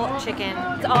a whole chicken.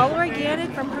 It's all organic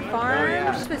from her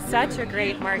farm. This was such a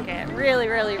great market. Really,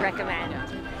 really recommend.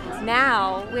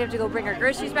 Now we have to go bring our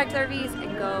groceries back to the RVs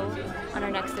and go on our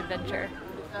next adventure.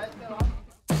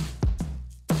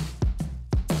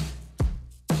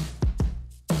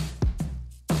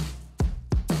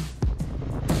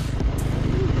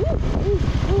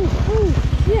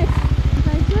 Yes. Is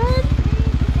that good?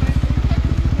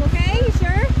 Okay, you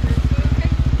sure?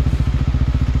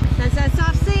 That's that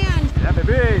soft sand. Yeah,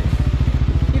 baby.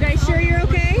 You guys sure you're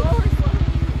okay?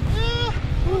 Yeah,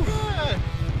 we're good.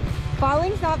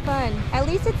 Falling's not fun. At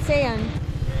least it's sand.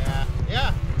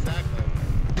 Yeah, exactly.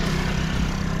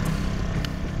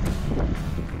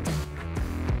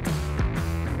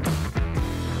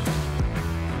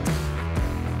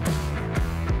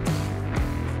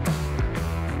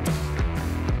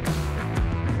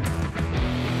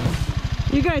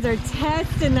 You guys are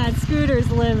testing that scooter's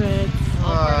limits.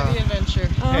 All part of the adventure.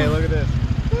 Hey, look at this.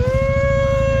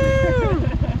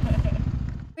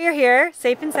 We are here,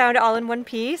 safe and sound, all in one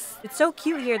piece. It's so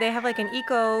cute here. They have like an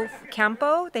eco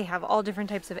campo. They have all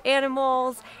different types of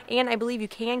animals, and I believe you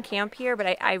can camp here,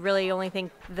 but I really only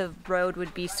think the road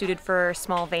would be suited for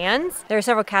small vans. There are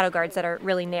several cattle guards that are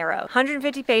really narrow.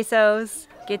 150 pesos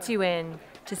gets you in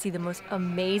to see the most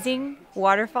amazing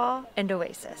waterfall and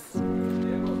oasis.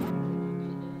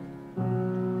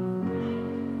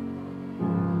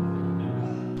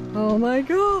 Oh my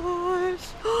gosh.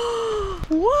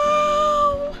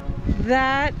 Wow!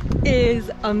 That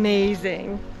is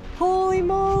amazing. Holy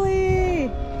moly!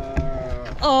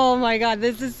 Oh my god,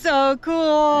 this is so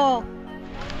cool!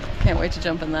 Can't wait to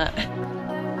jump in that.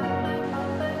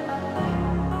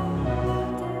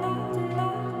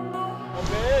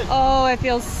 Oh, it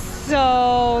feels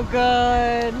so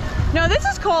good. No, this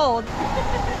is cold.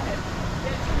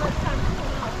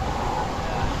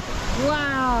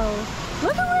 Wow.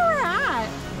 Look at where we're at.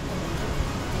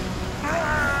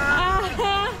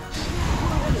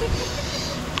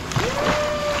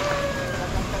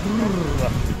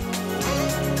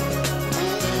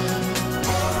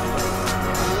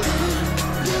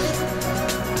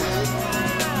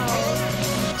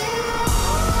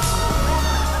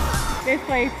 This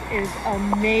place is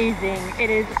amazing. It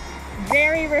is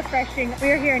very refreshing. We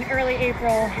are here in early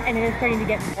April and it is starting to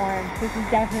get warm. This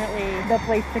is definitely the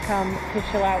place to come to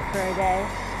chill out for a day.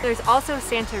 There's also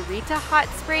Santa Rita Hot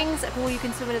Springs, a pool you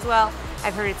can swim in as well.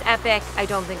 I've heard it's epic. I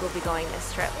don't think we'll be going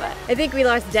this trip, but I think we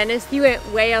lost Dennis. He went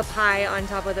way up high on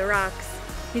top of the rocks.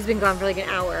 He's been gone for like an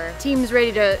hour. Team's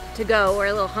ready to go. We're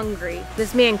a little hungry.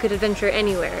 This man could adventure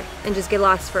anywhere and just get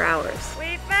lost for hours.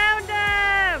 We found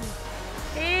him!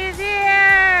 He's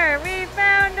here! We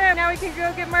found him! Now we can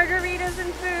go get margaritas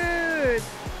and food.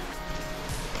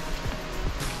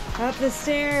 Up the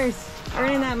stairs.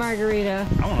 Earning that margarita.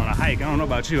 I went on a hike. I don't know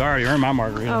about you. I already earned my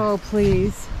margarita. Oh,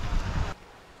 please.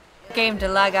 Came to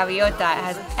La Gaviota. It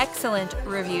has excellent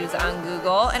reviews on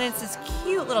Google, and it's this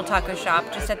cute little taco shop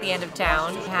just at the end of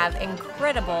town. We have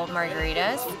incredible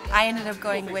margaritas. I ended up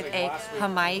going with a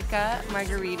Jamaica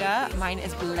margarita. Mine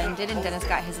is blended, and Dennis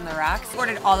got his in the rocks.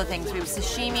 Ordered all the things. We have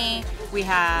sashimi, we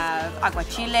have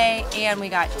aguachile, and we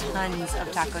got tons of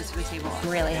tacos for the table. I'm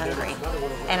really hungry,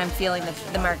 and I'm feeling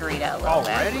the margarita a little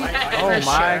bit. Oh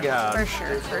my God. For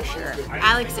sure.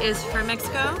 Alex is from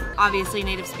Mexico. Obviously,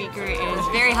 native speaker. It is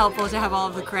very helpful to have all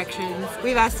of the corrections.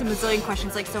 We've asked him a zillion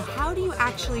questions like, so how do you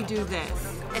actually do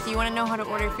this? If you want to know how to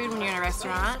order food when you're in a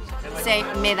restaurant, say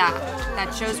me da.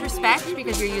 That shows respect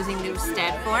because you're using the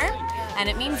usted form. And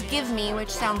it means give me, which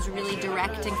sounds really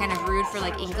direct and kind of rude for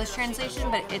like English translation,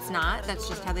 but it's not. That's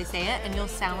just how they say it, and you'll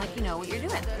sound like you know what you're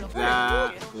doing.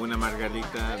 Da una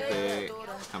margarita de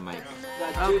Jamaica.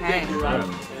 Okay.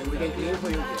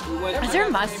 Is there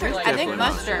mustard? I think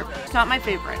mustard. It's not my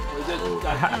favorite.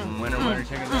 Winter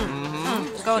chicken.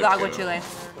 Let's go with the aguachile.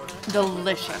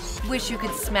 Delicious. Wish you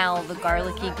could smell the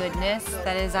garlicky goodness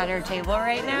that is at our table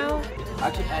right now.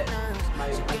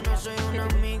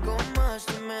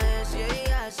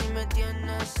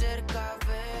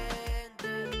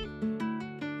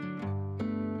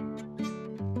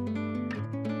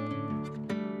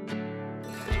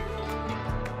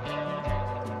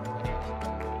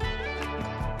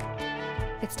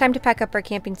 It's time to pack up our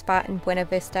camping spot in Buena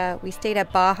Vista. We stayed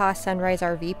at Baja Sunrise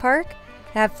RV Park.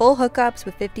 They have full hookups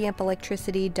with 50 amp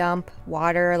electricity, dump,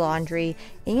 water, laundry,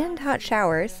 and hot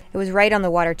showers. It was right on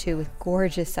the water too, with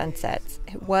gorgeous sunsets.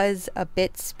 It was a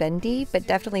bit spendy, but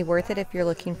definitely worth it if you're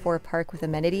looking for a park with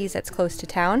amenities that's close to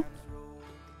town.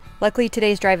 Luckily,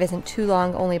 today's drive isn't too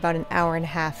long, only about an hour and a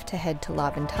half to head to La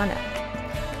Ventana.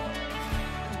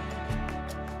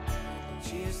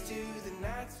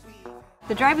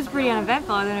 The drive was pretty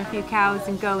uneventful other than a few cows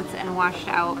and goats and washed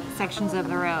out sections of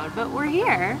the road. But we're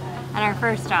here, and our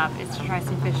first stop is to try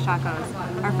some fish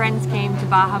tacos. Our friends came to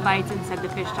Baja Bites and said the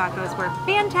fish tacos were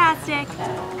fantastic.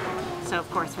 So of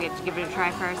course we had to give it a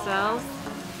try for ourselves.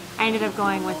 I ended up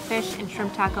going with fish and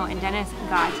shrimp taco, and Dennis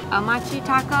got a machi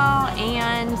taco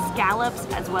and scallops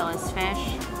as well as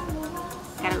fish.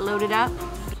 Got it loaded up.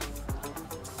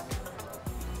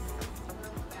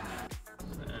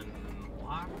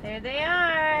 There they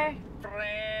are!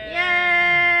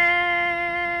 Yay!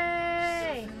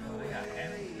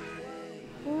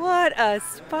 What a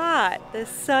spot! The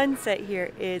sunset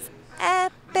here is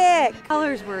epic!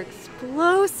 Colors were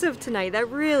explosive tonight. That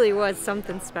really was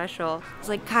something special. It's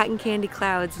like cotton candy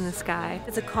clouds in the sky.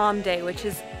 It's a calm day, which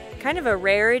is kind of a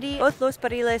rarity. Both Los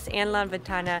Barriles and La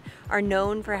Ventana are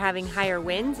known for having higher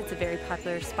winds. It's a very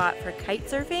popular spot for kite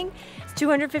surfing. It's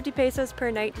 250 pesos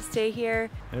per night to stay here.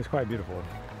 And it's quite beautiful.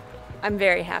 I'm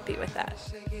very happy with that.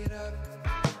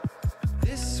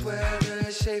 This weather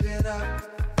is shaping up.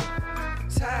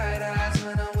 Tired eyes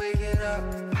when I'm waking up.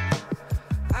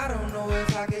 I don't know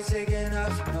if I can take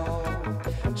enough, no.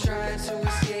 Trying to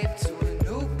escape to a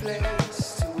new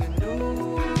place, to a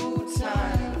new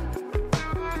time.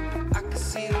 I can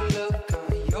see the look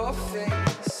on your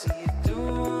face, see you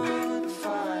doing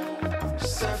fine.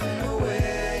 Surfing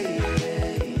away,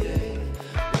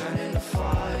 learning to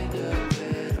find a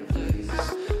better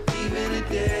place. Leaving a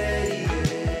day,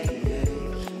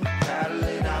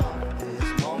 paddling out,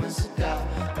 there's moments of doubt.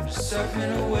 I'm just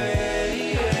surfing away.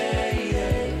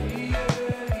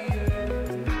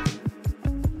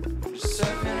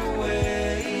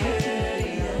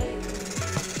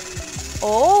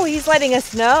 Oh, he's letting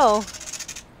us know.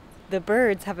 The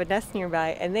birds have a nest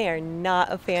nearby and they are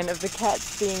not a fan of the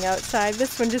cats being outside.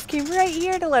 This one just came right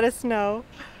here to let us know.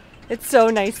 It's so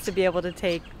nice to be able to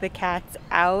take the cats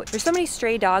out. There's so many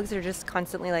stray dogs that are just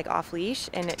constantly like off leash,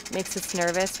 and it makes us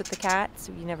nervous with the cats.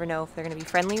 You never know if they're gonna be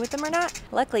friendly with them or not.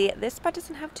 Luckily, this spot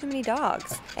doesn't have too many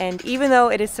dogs. And even though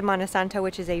it is Semana Santa,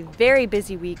 which is a very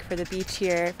busy week for the beach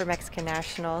here for Mexican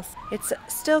nationals, it's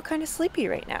still kind of sleepy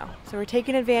right now. So we're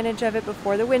taking advantage of it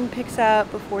before the wind picks up,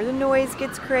 before the noise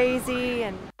gets crazy,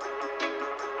 and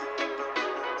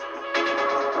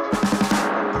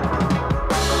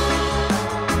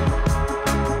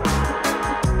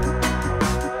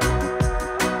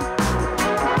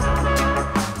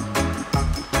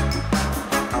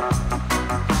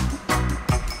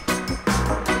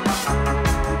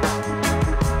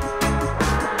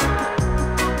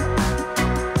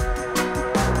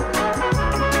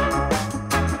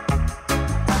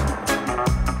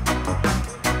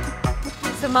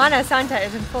Semana Santa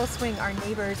is in full swing. Our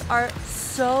neighbors are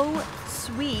so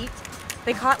sweet.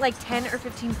 They caught like 10 or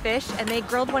 15 fish and they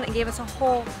grilled one and gave us a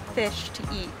whole fish to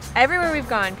eat. Everywhere we've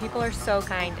gone, people are so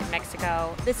kind in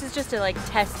Mexico. This is just a like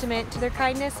testament to their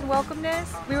kindness and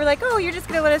welcomeness. We were like, oh, you're just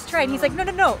gonna let us try. And he's like, no,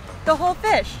 no, no, the whole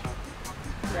fish.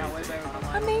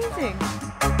 Amazing.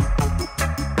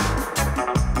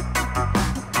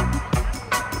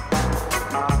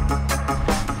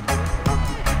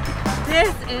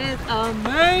 This is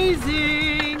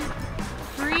amazing!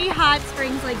 Free hot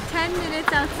springs like 10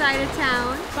 minutes outside of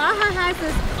town. Baja has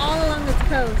this all along its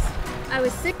coast. I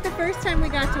was sick the first time we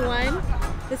got to one.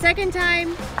 The second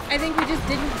time, I think we just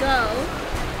didn't go.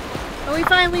 But we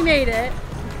finally made it.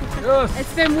 Yes.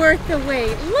 It's been worth the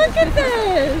wait. Look at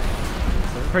this!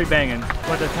 It's pretty banging,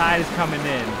 but the tide is coming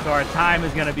in, so our time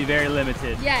is going to be very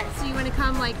limited. Yes, so you want to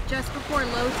come like just before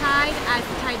low tide as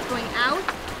the tide's going out,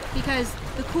 because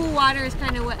the cool water is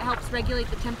kind of what helps regulate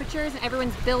the temperatures, and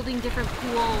everyone's building different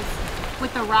pools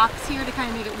with the rocks here to kind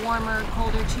of make it warmer,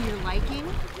 colder to your liking.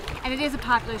 And it is a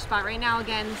popular spot right now.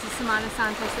 Again, this is Semana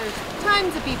Santa, so there's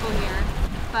tons of people here,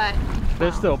 but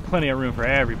there's still plenty of room for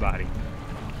everybody.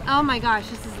 Oh my gosh,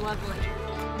 this is lovely.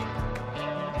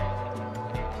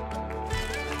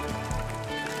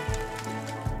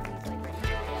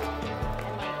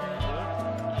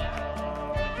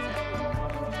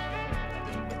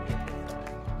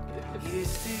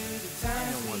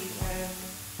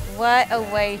 What a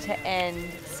way to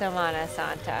end Semana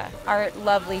Santa. Our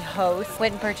lovely host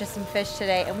went and purchased some fish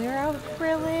today and we were out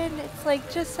grilling. It's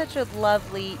like just such a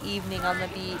lovely evening on the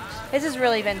beach. This has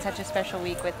really been such a special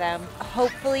week with them.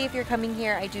 Hopefully if you're coming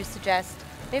here, I do suggest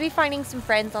maybe finding some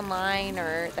friends online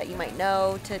or that you might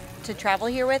know to travel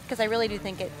here with, because I really do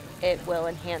think it will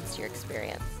enhance your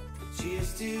experience.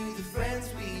 Cheers to the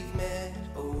friends we've met.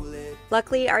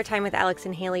 Luckily, our time with Alex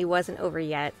and Haley wasn't over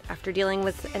yet. After dealing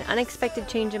with an unexpected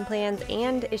change in plans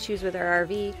and issues with our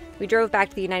RV, we drove back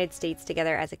to the United States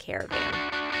together as a caravan.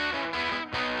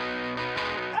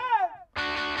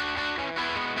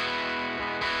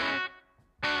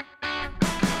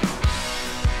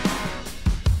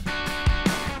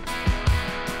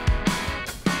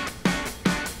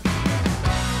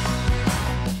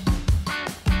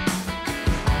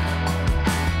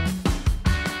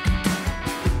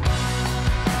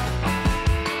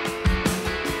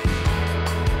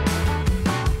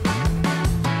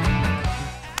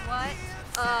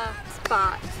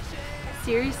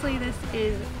 seriously, this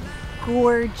is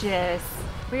gorgeous.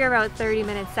 We are about 30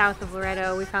 minutes south of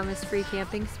Loreto. We found this free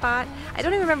camping spot. I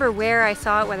don't even remember where I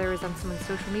saw it, whether it was on someone's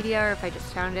social media or if I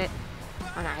just found it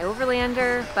on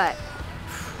iOverlander, but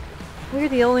we're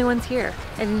the only ones here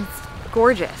and it's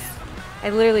gorgeous. I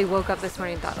literally woke up this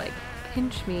morning and thought, like,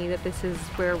 pinch me that this is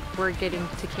where we're getting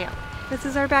to camp. This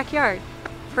is our backyard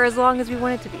for as long as we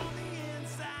want it to be.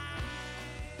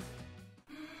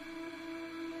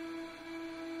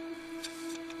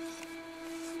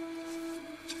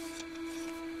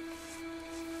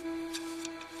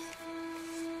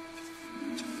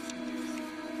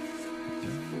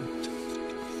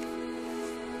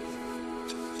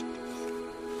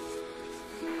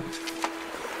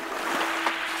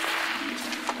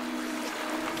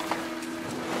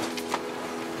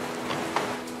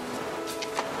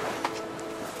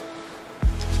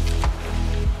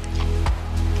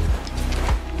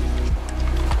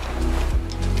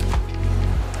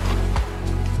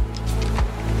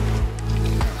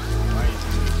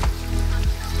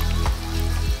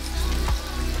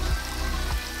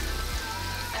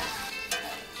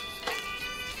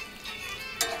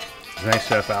 Thanks,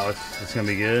 Chef Alex. It's gonna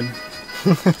be good.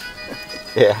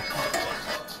 Yeah.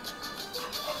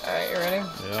 Alright, you ready?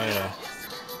 Oh yeah.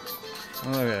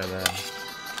 Look at that.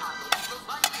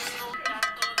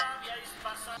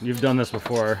 You've done this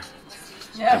before.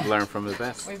 Yeah. I've learned from the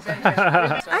best. We've been here.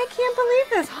 I can't believe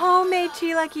this. Homemade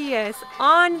chilaquiles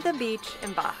on the beach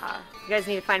in Baja. You guys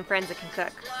need to find friends that can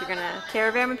cook. If you're gonna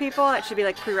caravan with people, it should be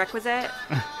like prerequisite.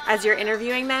 As you're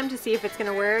interviewing them to see if it's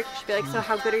gonna work, you should be like, so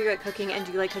how good are you at cooking and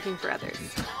do you like cooking for others?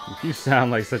 You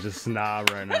sound like such a snob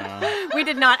right now. We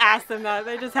did not ask them that.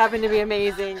 They just happen to be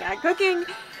amazing at cooking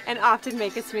and often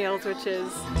make us meals, which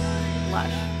is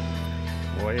lush.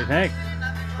 What do you think?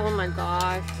 Oh my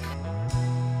gosh.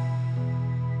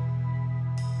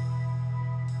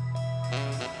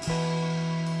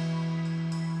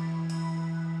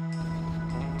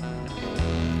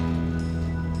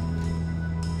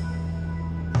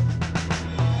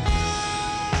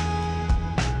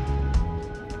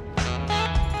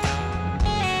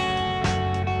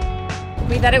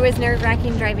 We thought it was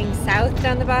nerve-wracking driving south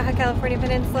down the Baja California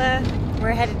Peninsula.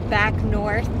 We're headed back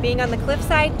north. Being on the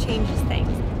cliffside changes things.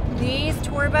 These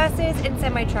tour buses and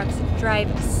semi-trucks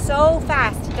drive so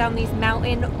fast down these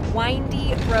mountain,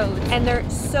 windy roads, and they're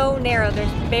so narrow. There's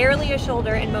barely a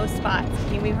shoulder in most spots. I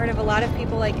mean, we've heard of a lot of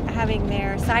people like having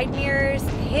their side mirrors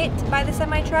hit by the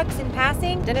semi-trucks in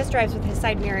passing. Dennis drives with his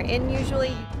side mirror in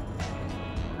usually.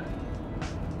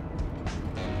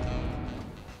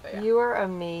 You are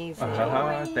amazing.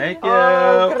 Thank you.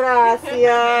 Oh,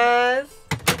 gracias.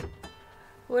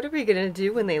 What are we gonna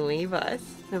do when they leave us?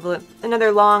 We have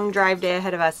another long drive day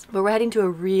ahead of us, but we're heading to a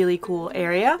really cool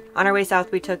area. On our way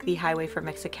south, we took the highway from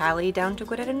Mexicali down to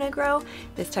Guerrero Negro.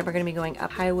 This time we're gonna be going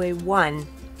up Highway 1.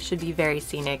 Should be very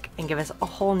scenic and give us a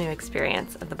whole new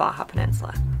experience of the Baja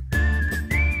Peninsula.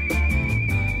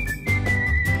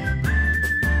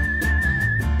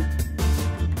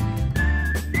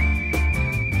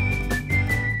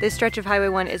 This stretch of Highway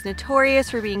 1 is notorious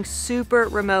for being super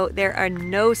remote. There are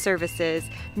no services,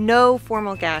 no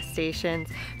formal gas stations,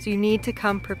 so you need to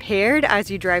come prepared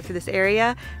as you drive through this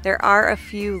area. There are a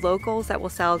few locals that will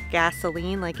sell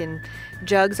gasoline, like in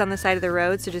jugs on the side of the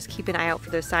road, so just keep an eye out for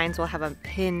those signs. We'll have a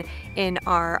pin in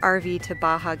our RV to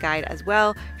Baja guide as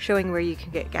well, showing where you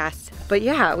can get gas. But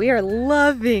yeah, we are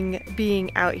loving being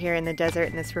out here in the desert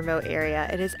in this remote area.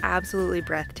 It is absolutely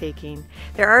breathtaking.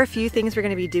 There are a few things we're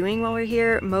going to be doing while we're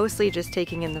here, mostly just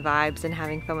taking in the vibes and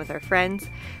having fun with our friends.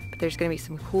 But there's going to be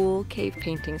some cool cave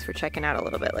paintings for checking out a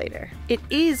little bit later. It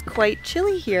is quite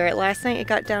chilly here. Last night it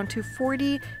got down to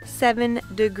 47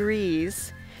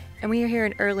 degrees. And we are here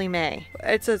in early May.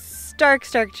 It's a stark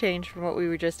change from what we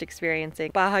were just experiencing.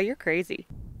 Baja, you're crazy.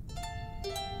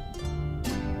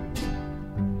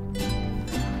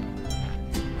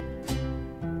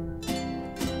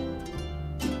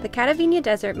 The Catavina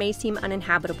Desert may seem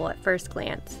uninhabitable at first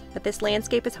glance, but this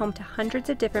landscape is home to hundreds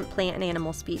of different plant and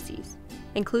animal species,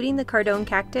 including the cardone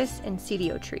cactus and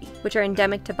cedio tree, which are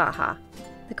endemic to Baja.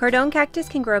 The cardone cactus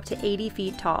can grow up to 80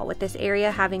 feet tall, with this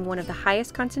area having one of the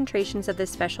highest concentrations of this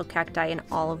special cacti in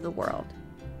all of the world.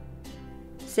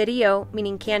 Cedio,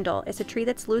 meaning candle, is a tree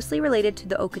that's loosely related to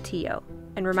the ocotillo,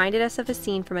 and reminded us of a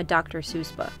scene from a Dr.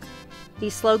 Seuss book.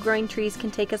 These slow-growing trees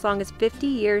can take as long as 50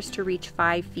 years to reach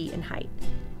 5 feet in height.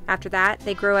 After that,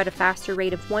 they grow at a faster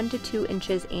rate of 1 to 2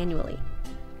 inches annually.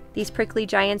 These prickly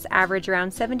giants average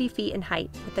around 70 feet in height,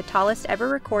 with the tallest ever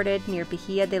recorded near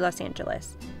Bahia de Los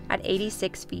Angeles, at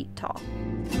 86 feet tall.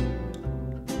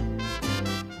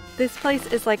 This place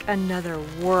is like another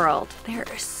world. There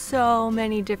are so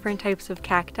many different types of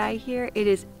cacti here. It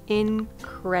is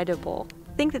incredible.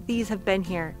 To think that these have been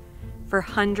here for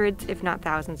hundreds, if not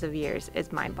thousands of years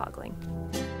is mind-boggling.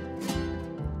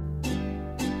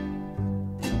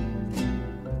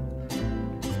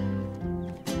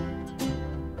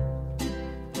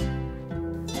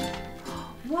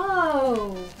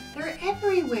 Whoa! They're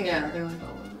everywhere! Yeah, they're like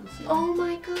all over the city. Oh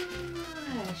my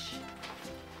gosh!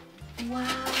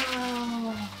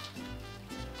 Wow!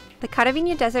 The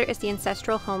Cataviña Desert is the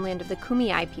ancestral homeland of the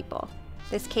Kumeyaay people.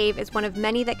 This cave is one of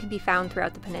many that can be found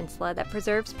throughout the peninsula that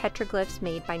preserves petroglyphs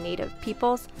made by native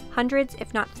peoples hundreds,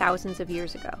 if not thousands of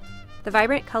years ago. The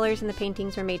vibrant colors in the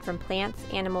paintings were made from plants,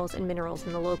 animals, and minerals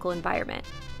in the local environment.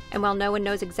 And while no one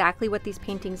knows exactly what these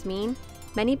paintings mean,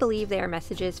 many believe they are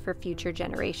messages for future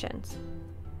generations.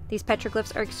 These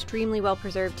petroglyphs are extremely well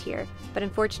preserved here, but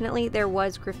unfortunately there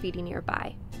was graffiti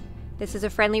nearby. This is a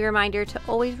friendly reminder to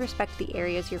always respect the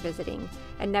areas you're visiting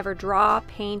and never draw,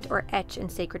 paint, or etch in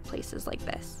sacred places like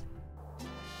this.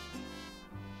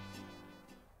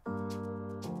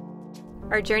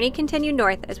 Our journey continued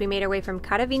north as we made our way from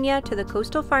Cataviña to the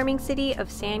coastal farming city of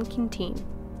San Quintín.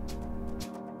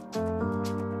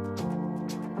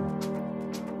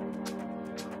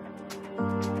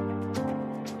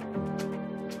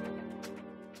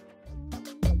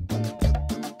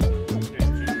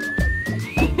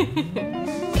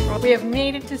 We have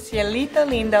made it to Cielito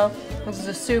Lindo. This is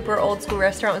a super old school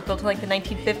restaurant. It was built in like the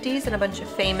 1950s, and a bunch of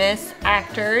famous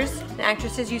actors and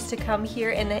actresses used to come here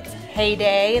in its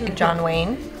heyday. And John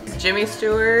Wayne, Jimmy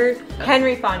Stewart,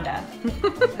 Henry Fonda.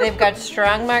 They've got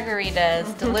strong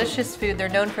margaritas, delicious food. They're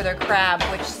known for their crab,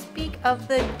 which speak of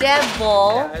the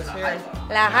devil,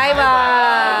 La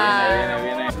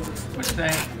Jaiba. What you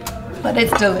think? But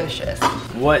it's delicious.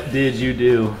 What did you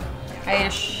do? I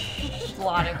ate a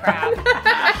lot of crab.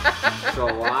 So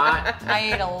what?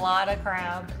 I ate a lot of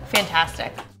crab.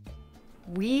 Fantastic.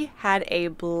 We had a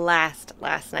blast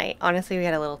last night. Honestly, we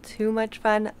had a little too much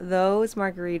fun. Those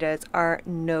margaritas are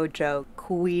no joke.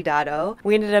 Cuidado.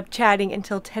 We ended up chatting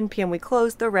until 10 p.m. We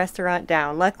closed the restaurant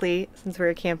down. Luckily, since we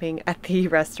were camping at the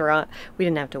restaurant, we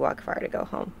didn't have to walk far to go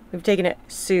home. We've taken it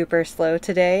super slow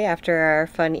today after our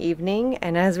fun evening,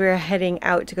 and as we were heading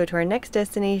out to go to our next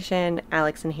destination,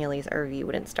 Alex and Haley's RV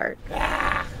wouldn't start.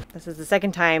 This is the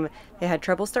second time they had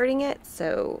trouble starting it,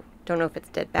 so don't know if it's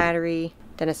dead battery.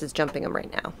 Dennis is jumping them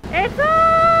right now. It's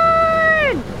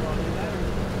on!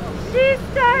 She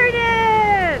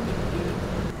started!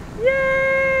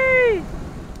 Yay!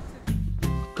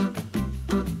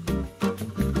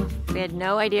 We had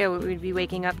no idea what we'd be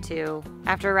waking up to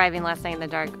after arriving last night in the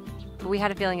dark, but we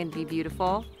had a feeling it'd be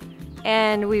beautiful,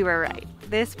 and we were right.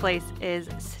 This place is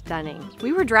stunning.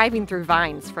 We were driving through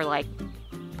vines for like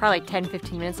probably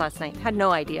 10-15 minutes last night. Had no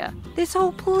idea. This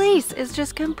whole place is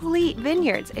just complete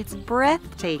vineyards. It's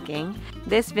breathtaking.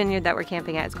 This vineyard that we're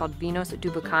camping at is called Vinos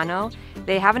du Bacano.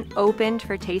 They haven't opened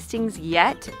for tastings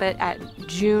yet, but at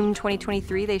June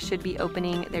 2023, they should be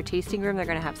opening their tasting room. They're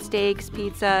gonna have steaks,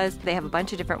 pizzas. They have a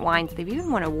bunch of different wines. They've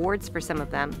even won awards for some of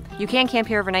them. You can camp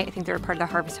here overnight. I think they're part of the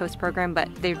Harvest Host program,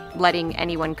 but they're letting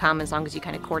anyone come as long as you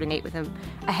kind of coordinate with them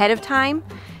ahead of time.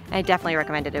 And I definitely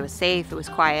recommend it. It was safe, it was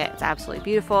quiet, it's absolutely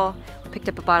beautiful. We picked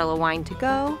up a bottle of wine to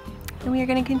go, and we are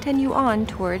gonna continue on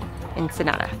toward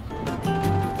Ensenada.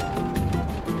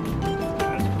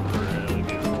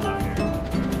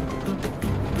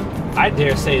 I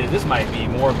dare say that this might be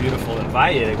more beautiful than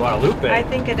Valle de Guadalupe. I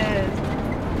think it is.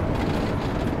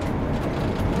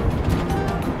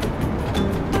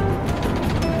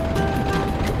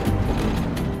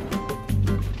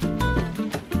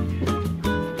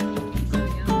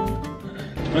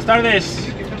 Buenas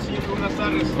tardes. Buenas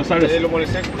tardes. Buenas tardes. Lo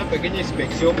molesté con una pequeña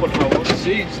inspección, por favor.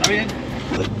 Sí, está bien.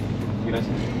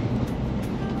 Gracias.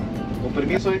 Con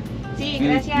permiso, ¿eh? Sí,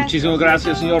 gracias. Muchísimas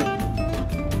gracias, señor.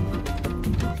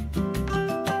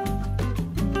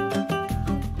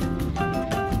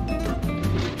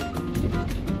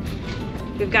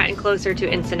 We've gotten closer to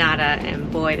Ensenada,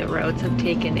 and boy, the roads have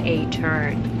taken a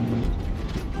turn.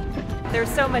 There's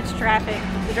so much traffic.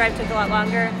 The drive took a lot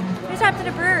longer. We stopped at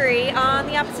a brewery on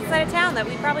the opposite side of town that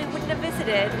we probably wouldn't have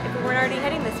visited if we weren't already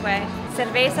heading this way.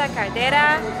 Cerveza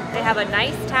Cardera. They have a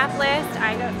nice tap list.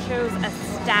 I chose a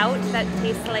stout that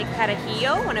tastes like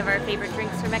carajillo, one of our favorite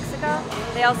drinks from Mexico.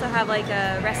 They also have like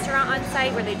a restaurant on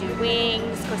site where they do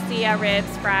wings, costilla,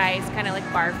 ribs, fries, kind of like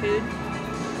bar food.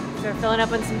 So we're filling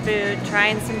up on some food,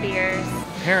 trying some beers.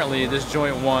 Apparently, this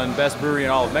joint won Best Brewery in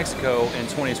all of Mexico in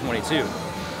 2022.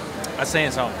 That's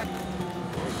saying something.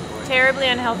 Terribly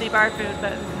unhealthy bar food,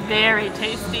 but very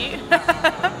tasty.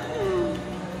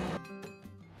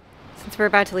 Since we're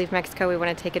about to leave Mexico, we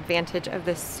want to take advantage of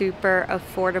the super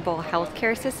affordable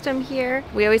healthcare system here.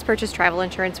 We always purchase travel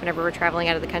insurance whenever we're traveling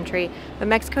out of the country, but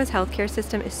Mexico's healthcare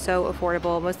system is so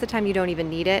affordable. Most of the time you don't even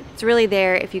need it. It's really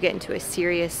there if you get into a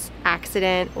serious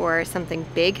accident or something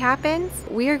big happens.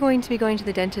 We are going to be going to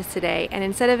the dentist today, and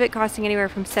instead of it costing anywhere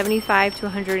from $75 to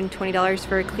 $120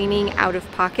 for a cleaning out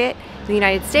of pocket in the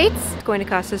United States, it's going to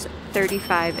cost us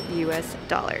 $35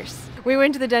 US. We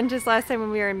went to the dentist last time when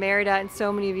we were in Merida, and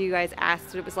so many of you guys asked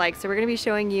what it was like. So we're going to be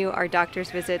showing you our doctor's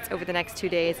visits over the next 2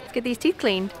 days. Let's get these teeth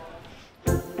cleaned.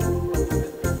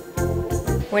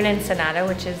 We're in Ensenada,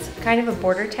 which is kind of a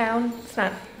border town. It's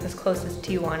not as close as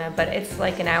Tijuana, but it's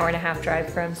like an hour-and-a-half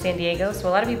drive from San Diego. So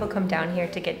a lot of people come down here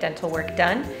to get dental work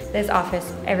done. This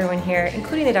office, everyone here,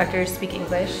 including the doctors, speak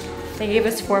English. They gave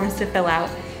us forms to fill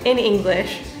out in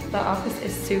English. The office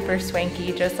is super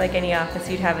swanky, just like any office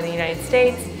you'd have in the United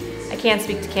States. I can't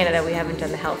speak to Canada, we haven't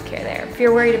done the healthcare there. If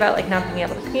you're worried about like not being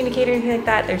able to communicate or anything like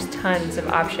that, there's tons of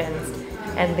options,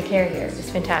 and the care here is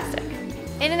fantastic.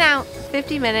 In and out,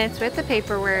 50 minutes with the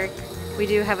paperwork. We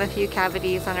do have a few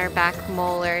cavities on our back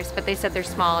molars, but they said they're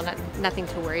small, nothing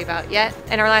to worry about yet.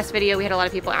 In our last video, we had a lot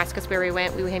of people ask us where we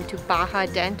went. We went to Baja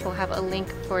Dent. We'll have a link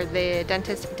for the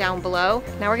dentist down below.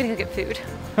 Now we're gonna go get food.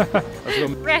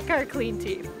 Wreck our clean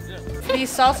teeth.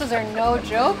 These salsas are no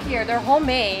joke here. They're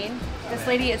homemade. This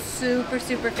lady is super,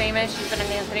 super famous. She's been in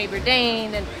Anthony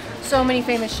Bourdain, and so many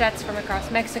famous chefs from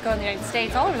across Mexico and the United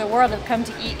States, all over the world, have come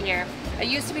to eat here. It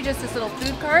used to be just this little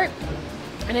food cart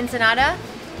in Ensenada,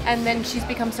 and then she's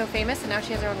become so famous, and now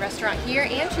she has her own restaurant here,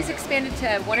 and she's expanded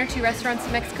to 1 or 2 restaurants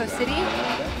in Mexico City.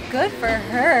 Good for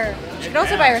her. She could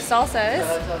also buy her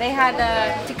salsas. They had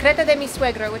Secreto de mi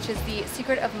suegro, which is the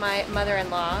secret of my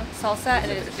mother-in-law salsa,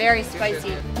 and it is very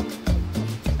spicy.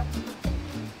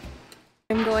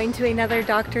 I'm going to another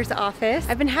doctor's office.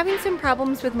 I've been having some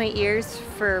problems with my ears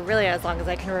for really as long as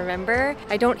I can remember.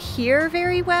 I don't hear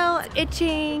very well,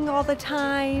 itching all the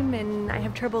time, and I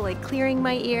have trouble like clearing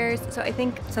my ears, so I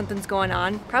think something's going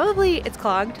on. Probably it's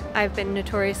clogged. I've been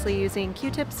notoriously using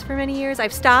Q-tips for many years.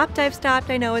 I've stopped,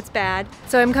 I know it's bad.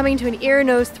 So I'm coming to an ear,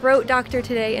 nose, throat doctor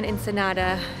today in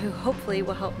Ensenada, who hopefully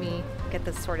will help me get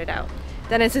this sorted out.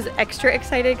 Dennis is extra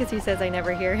excited because he says I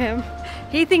never hear him.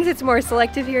 He thinks it's more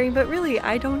selective hearing, but really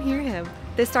I don't hear him.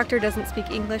 This doctor doesn't speak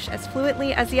English as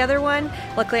fluently as the other one.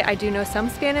 Luckily I do know some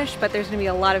Spanish, but there's gonna be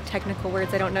a lot of technical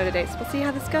words I don't know today, so we'll see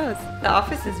how this goes. The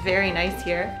office is very nice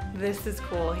here. This is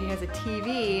cool. He has a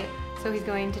TV, so he's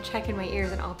going to check in my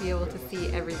ears and I'll be able to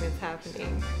see everything that's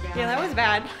happening. Yeah, that was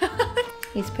bad.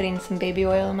 He's putting some baby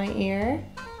oil in my ear.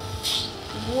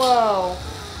 Whoa.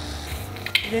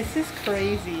 This is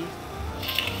crazy.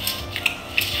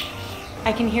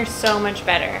 I can hear so much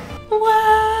better. Wow!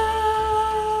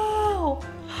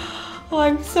 Oh,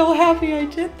 I'm so happy I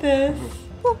did this.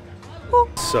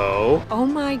 So? Oh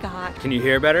my God. Can you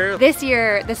hear better? This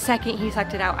year, the second he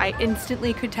sucked it out, I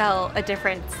instantly could tell a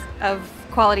difference of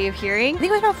quality of hearing. I think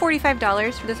it was about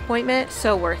 $45 for this appointment.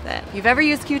 So worth it. If you've ever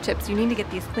used Q-tips, you need to get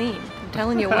these clean. I'm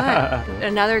telling you what.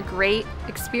 Another great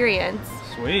experience.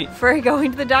 Sweet. For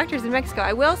going to the doctors in Mexico.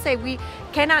 I will say we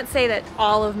cannot say that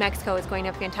all of Mexico is going to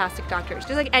have fantastic doctors.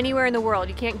 Just like anywhere in the world,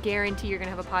 you can't guarantee you're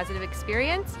gonna have a positive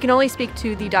experience. You can only speak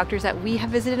to the doctors that we have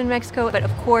visited in Mexico, but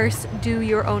of course, do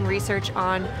your own research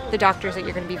on the doctors that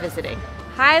you're gonna be visiting.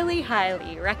 Highly,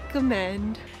 highly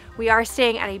recommend. We are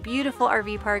staying at a beautiful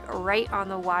RV park right on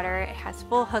the water. It has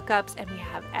full hookups and we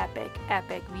have epic,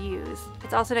 epic views.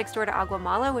 It's also next door to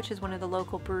Aguamala, which is one of the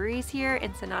local breweries here.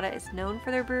 Ensenada is known for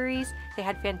their breweries. They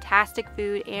had fantastic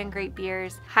food and great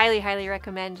beers. Highly, highly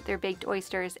recommend their baked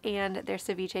oysters and their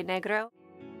ceviche negro.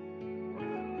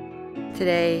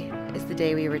 Today is the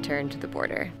day we return to the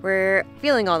border. We're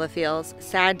feeling all the feels.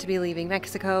 Sad to be leaving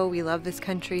Mexico. We love this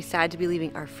country. Sad to be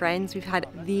leaving our friends. We've had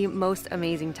the most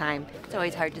amazing time. It's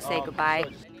always hard to say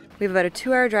goodbye. We have about a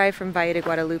 2-hour drive from Valle to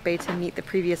Guadalupe to meet the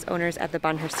previous owners at the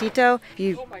Banjercito. If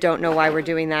you don't know why we're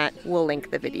doing that, we'll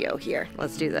link the video here.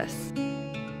 Let's do this.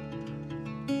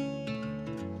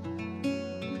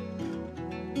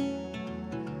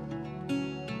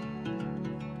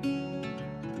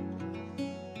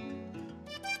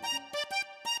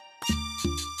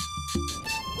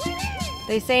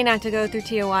 They say not to go through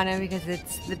Tijuana because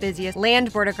it's the busiest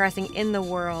land border crossing in the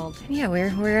world. And yeah,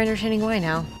 we're understanding why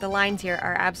now. The lines here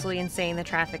are absolutely insane. The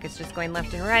traffic is just going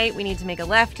left and right. We need to make a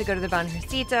left to go to the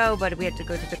Banjercito, but we have to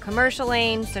go to the commercial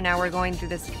lane. So now we're going through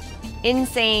this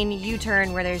insane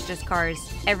U-turn where there's just cars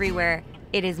everywhere.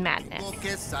 It is madness.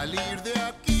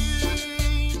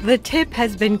 The tip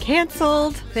has been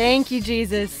canceled. Thank you,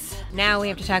 Jesus. Now we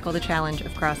have to tackle the challenge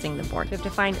of crossing the border. We have to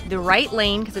find the right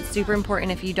lane because it's super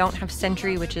important if you don't have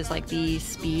Sentry, which is like the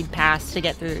speed pass to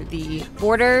get through the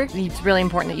border. It's really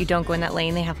important that you don't go in that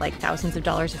lane. They have like thousands of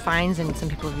dollars of fines and some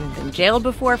people have even been jailed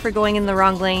before for going in the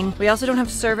wrong lane. We also don't have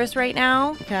service right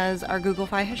now because our Google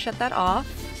Fi has shut that off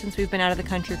since we've been out of the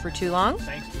country for too long.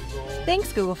 Thanks, Google.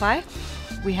 Thanks, Google Fi.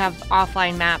 We have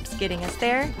offline maps getting us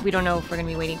there. We don't know if we're gonna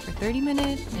be waiting for 30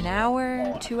 minutes, an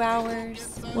hour, 2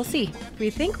 hours. We'll see. We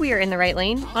think we are in the right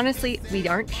lane. Honestly, we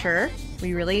aren't sure.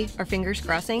 We really are fingers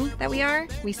crossing that we are.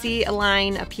 We see a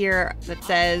line up here that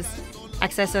says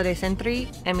Acceso de Sentry,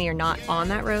 and we are not on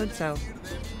that road, so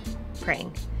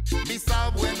praying.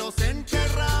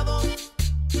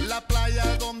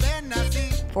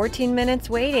 14 minutes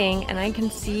waiting, and I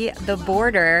can see the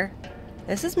border.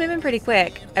 This is moving pretty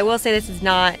quick. I will say this is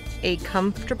not a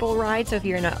comfortable ride, so if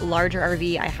you're in a larger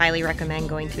RV, I highly recommend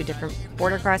going to a different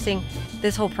border crossing.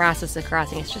 This whole process of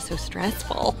crossing is just so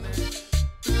stressful.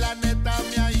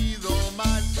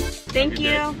 Thank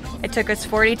you. It took us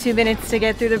 42 minutes to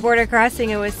get through the border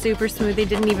crossing. It was super smooth. They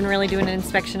didn't even really do an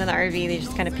inspection of the RV. They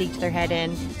just kind of peeked their head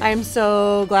in. I'm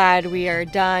so glad we are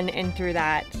done and through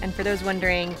that. And for those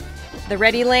wondering, the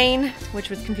ready lane, which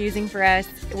was confusing for us,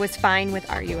 was fine with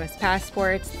our US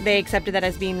passports. They accepted that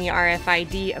as being the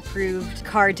RFID approved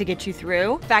card to get you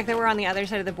through. The fact that we're on the other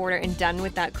side of the border and done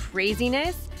with that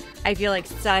craziness, I feel like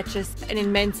such an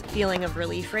immense feeling of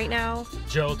relief right now.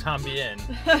 Joe tambien.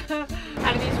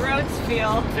 How do these roads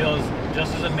feel? Feels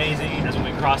just as amazing as when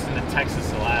we crossed into Texas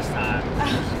the last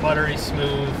time. Buttery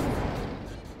smooth.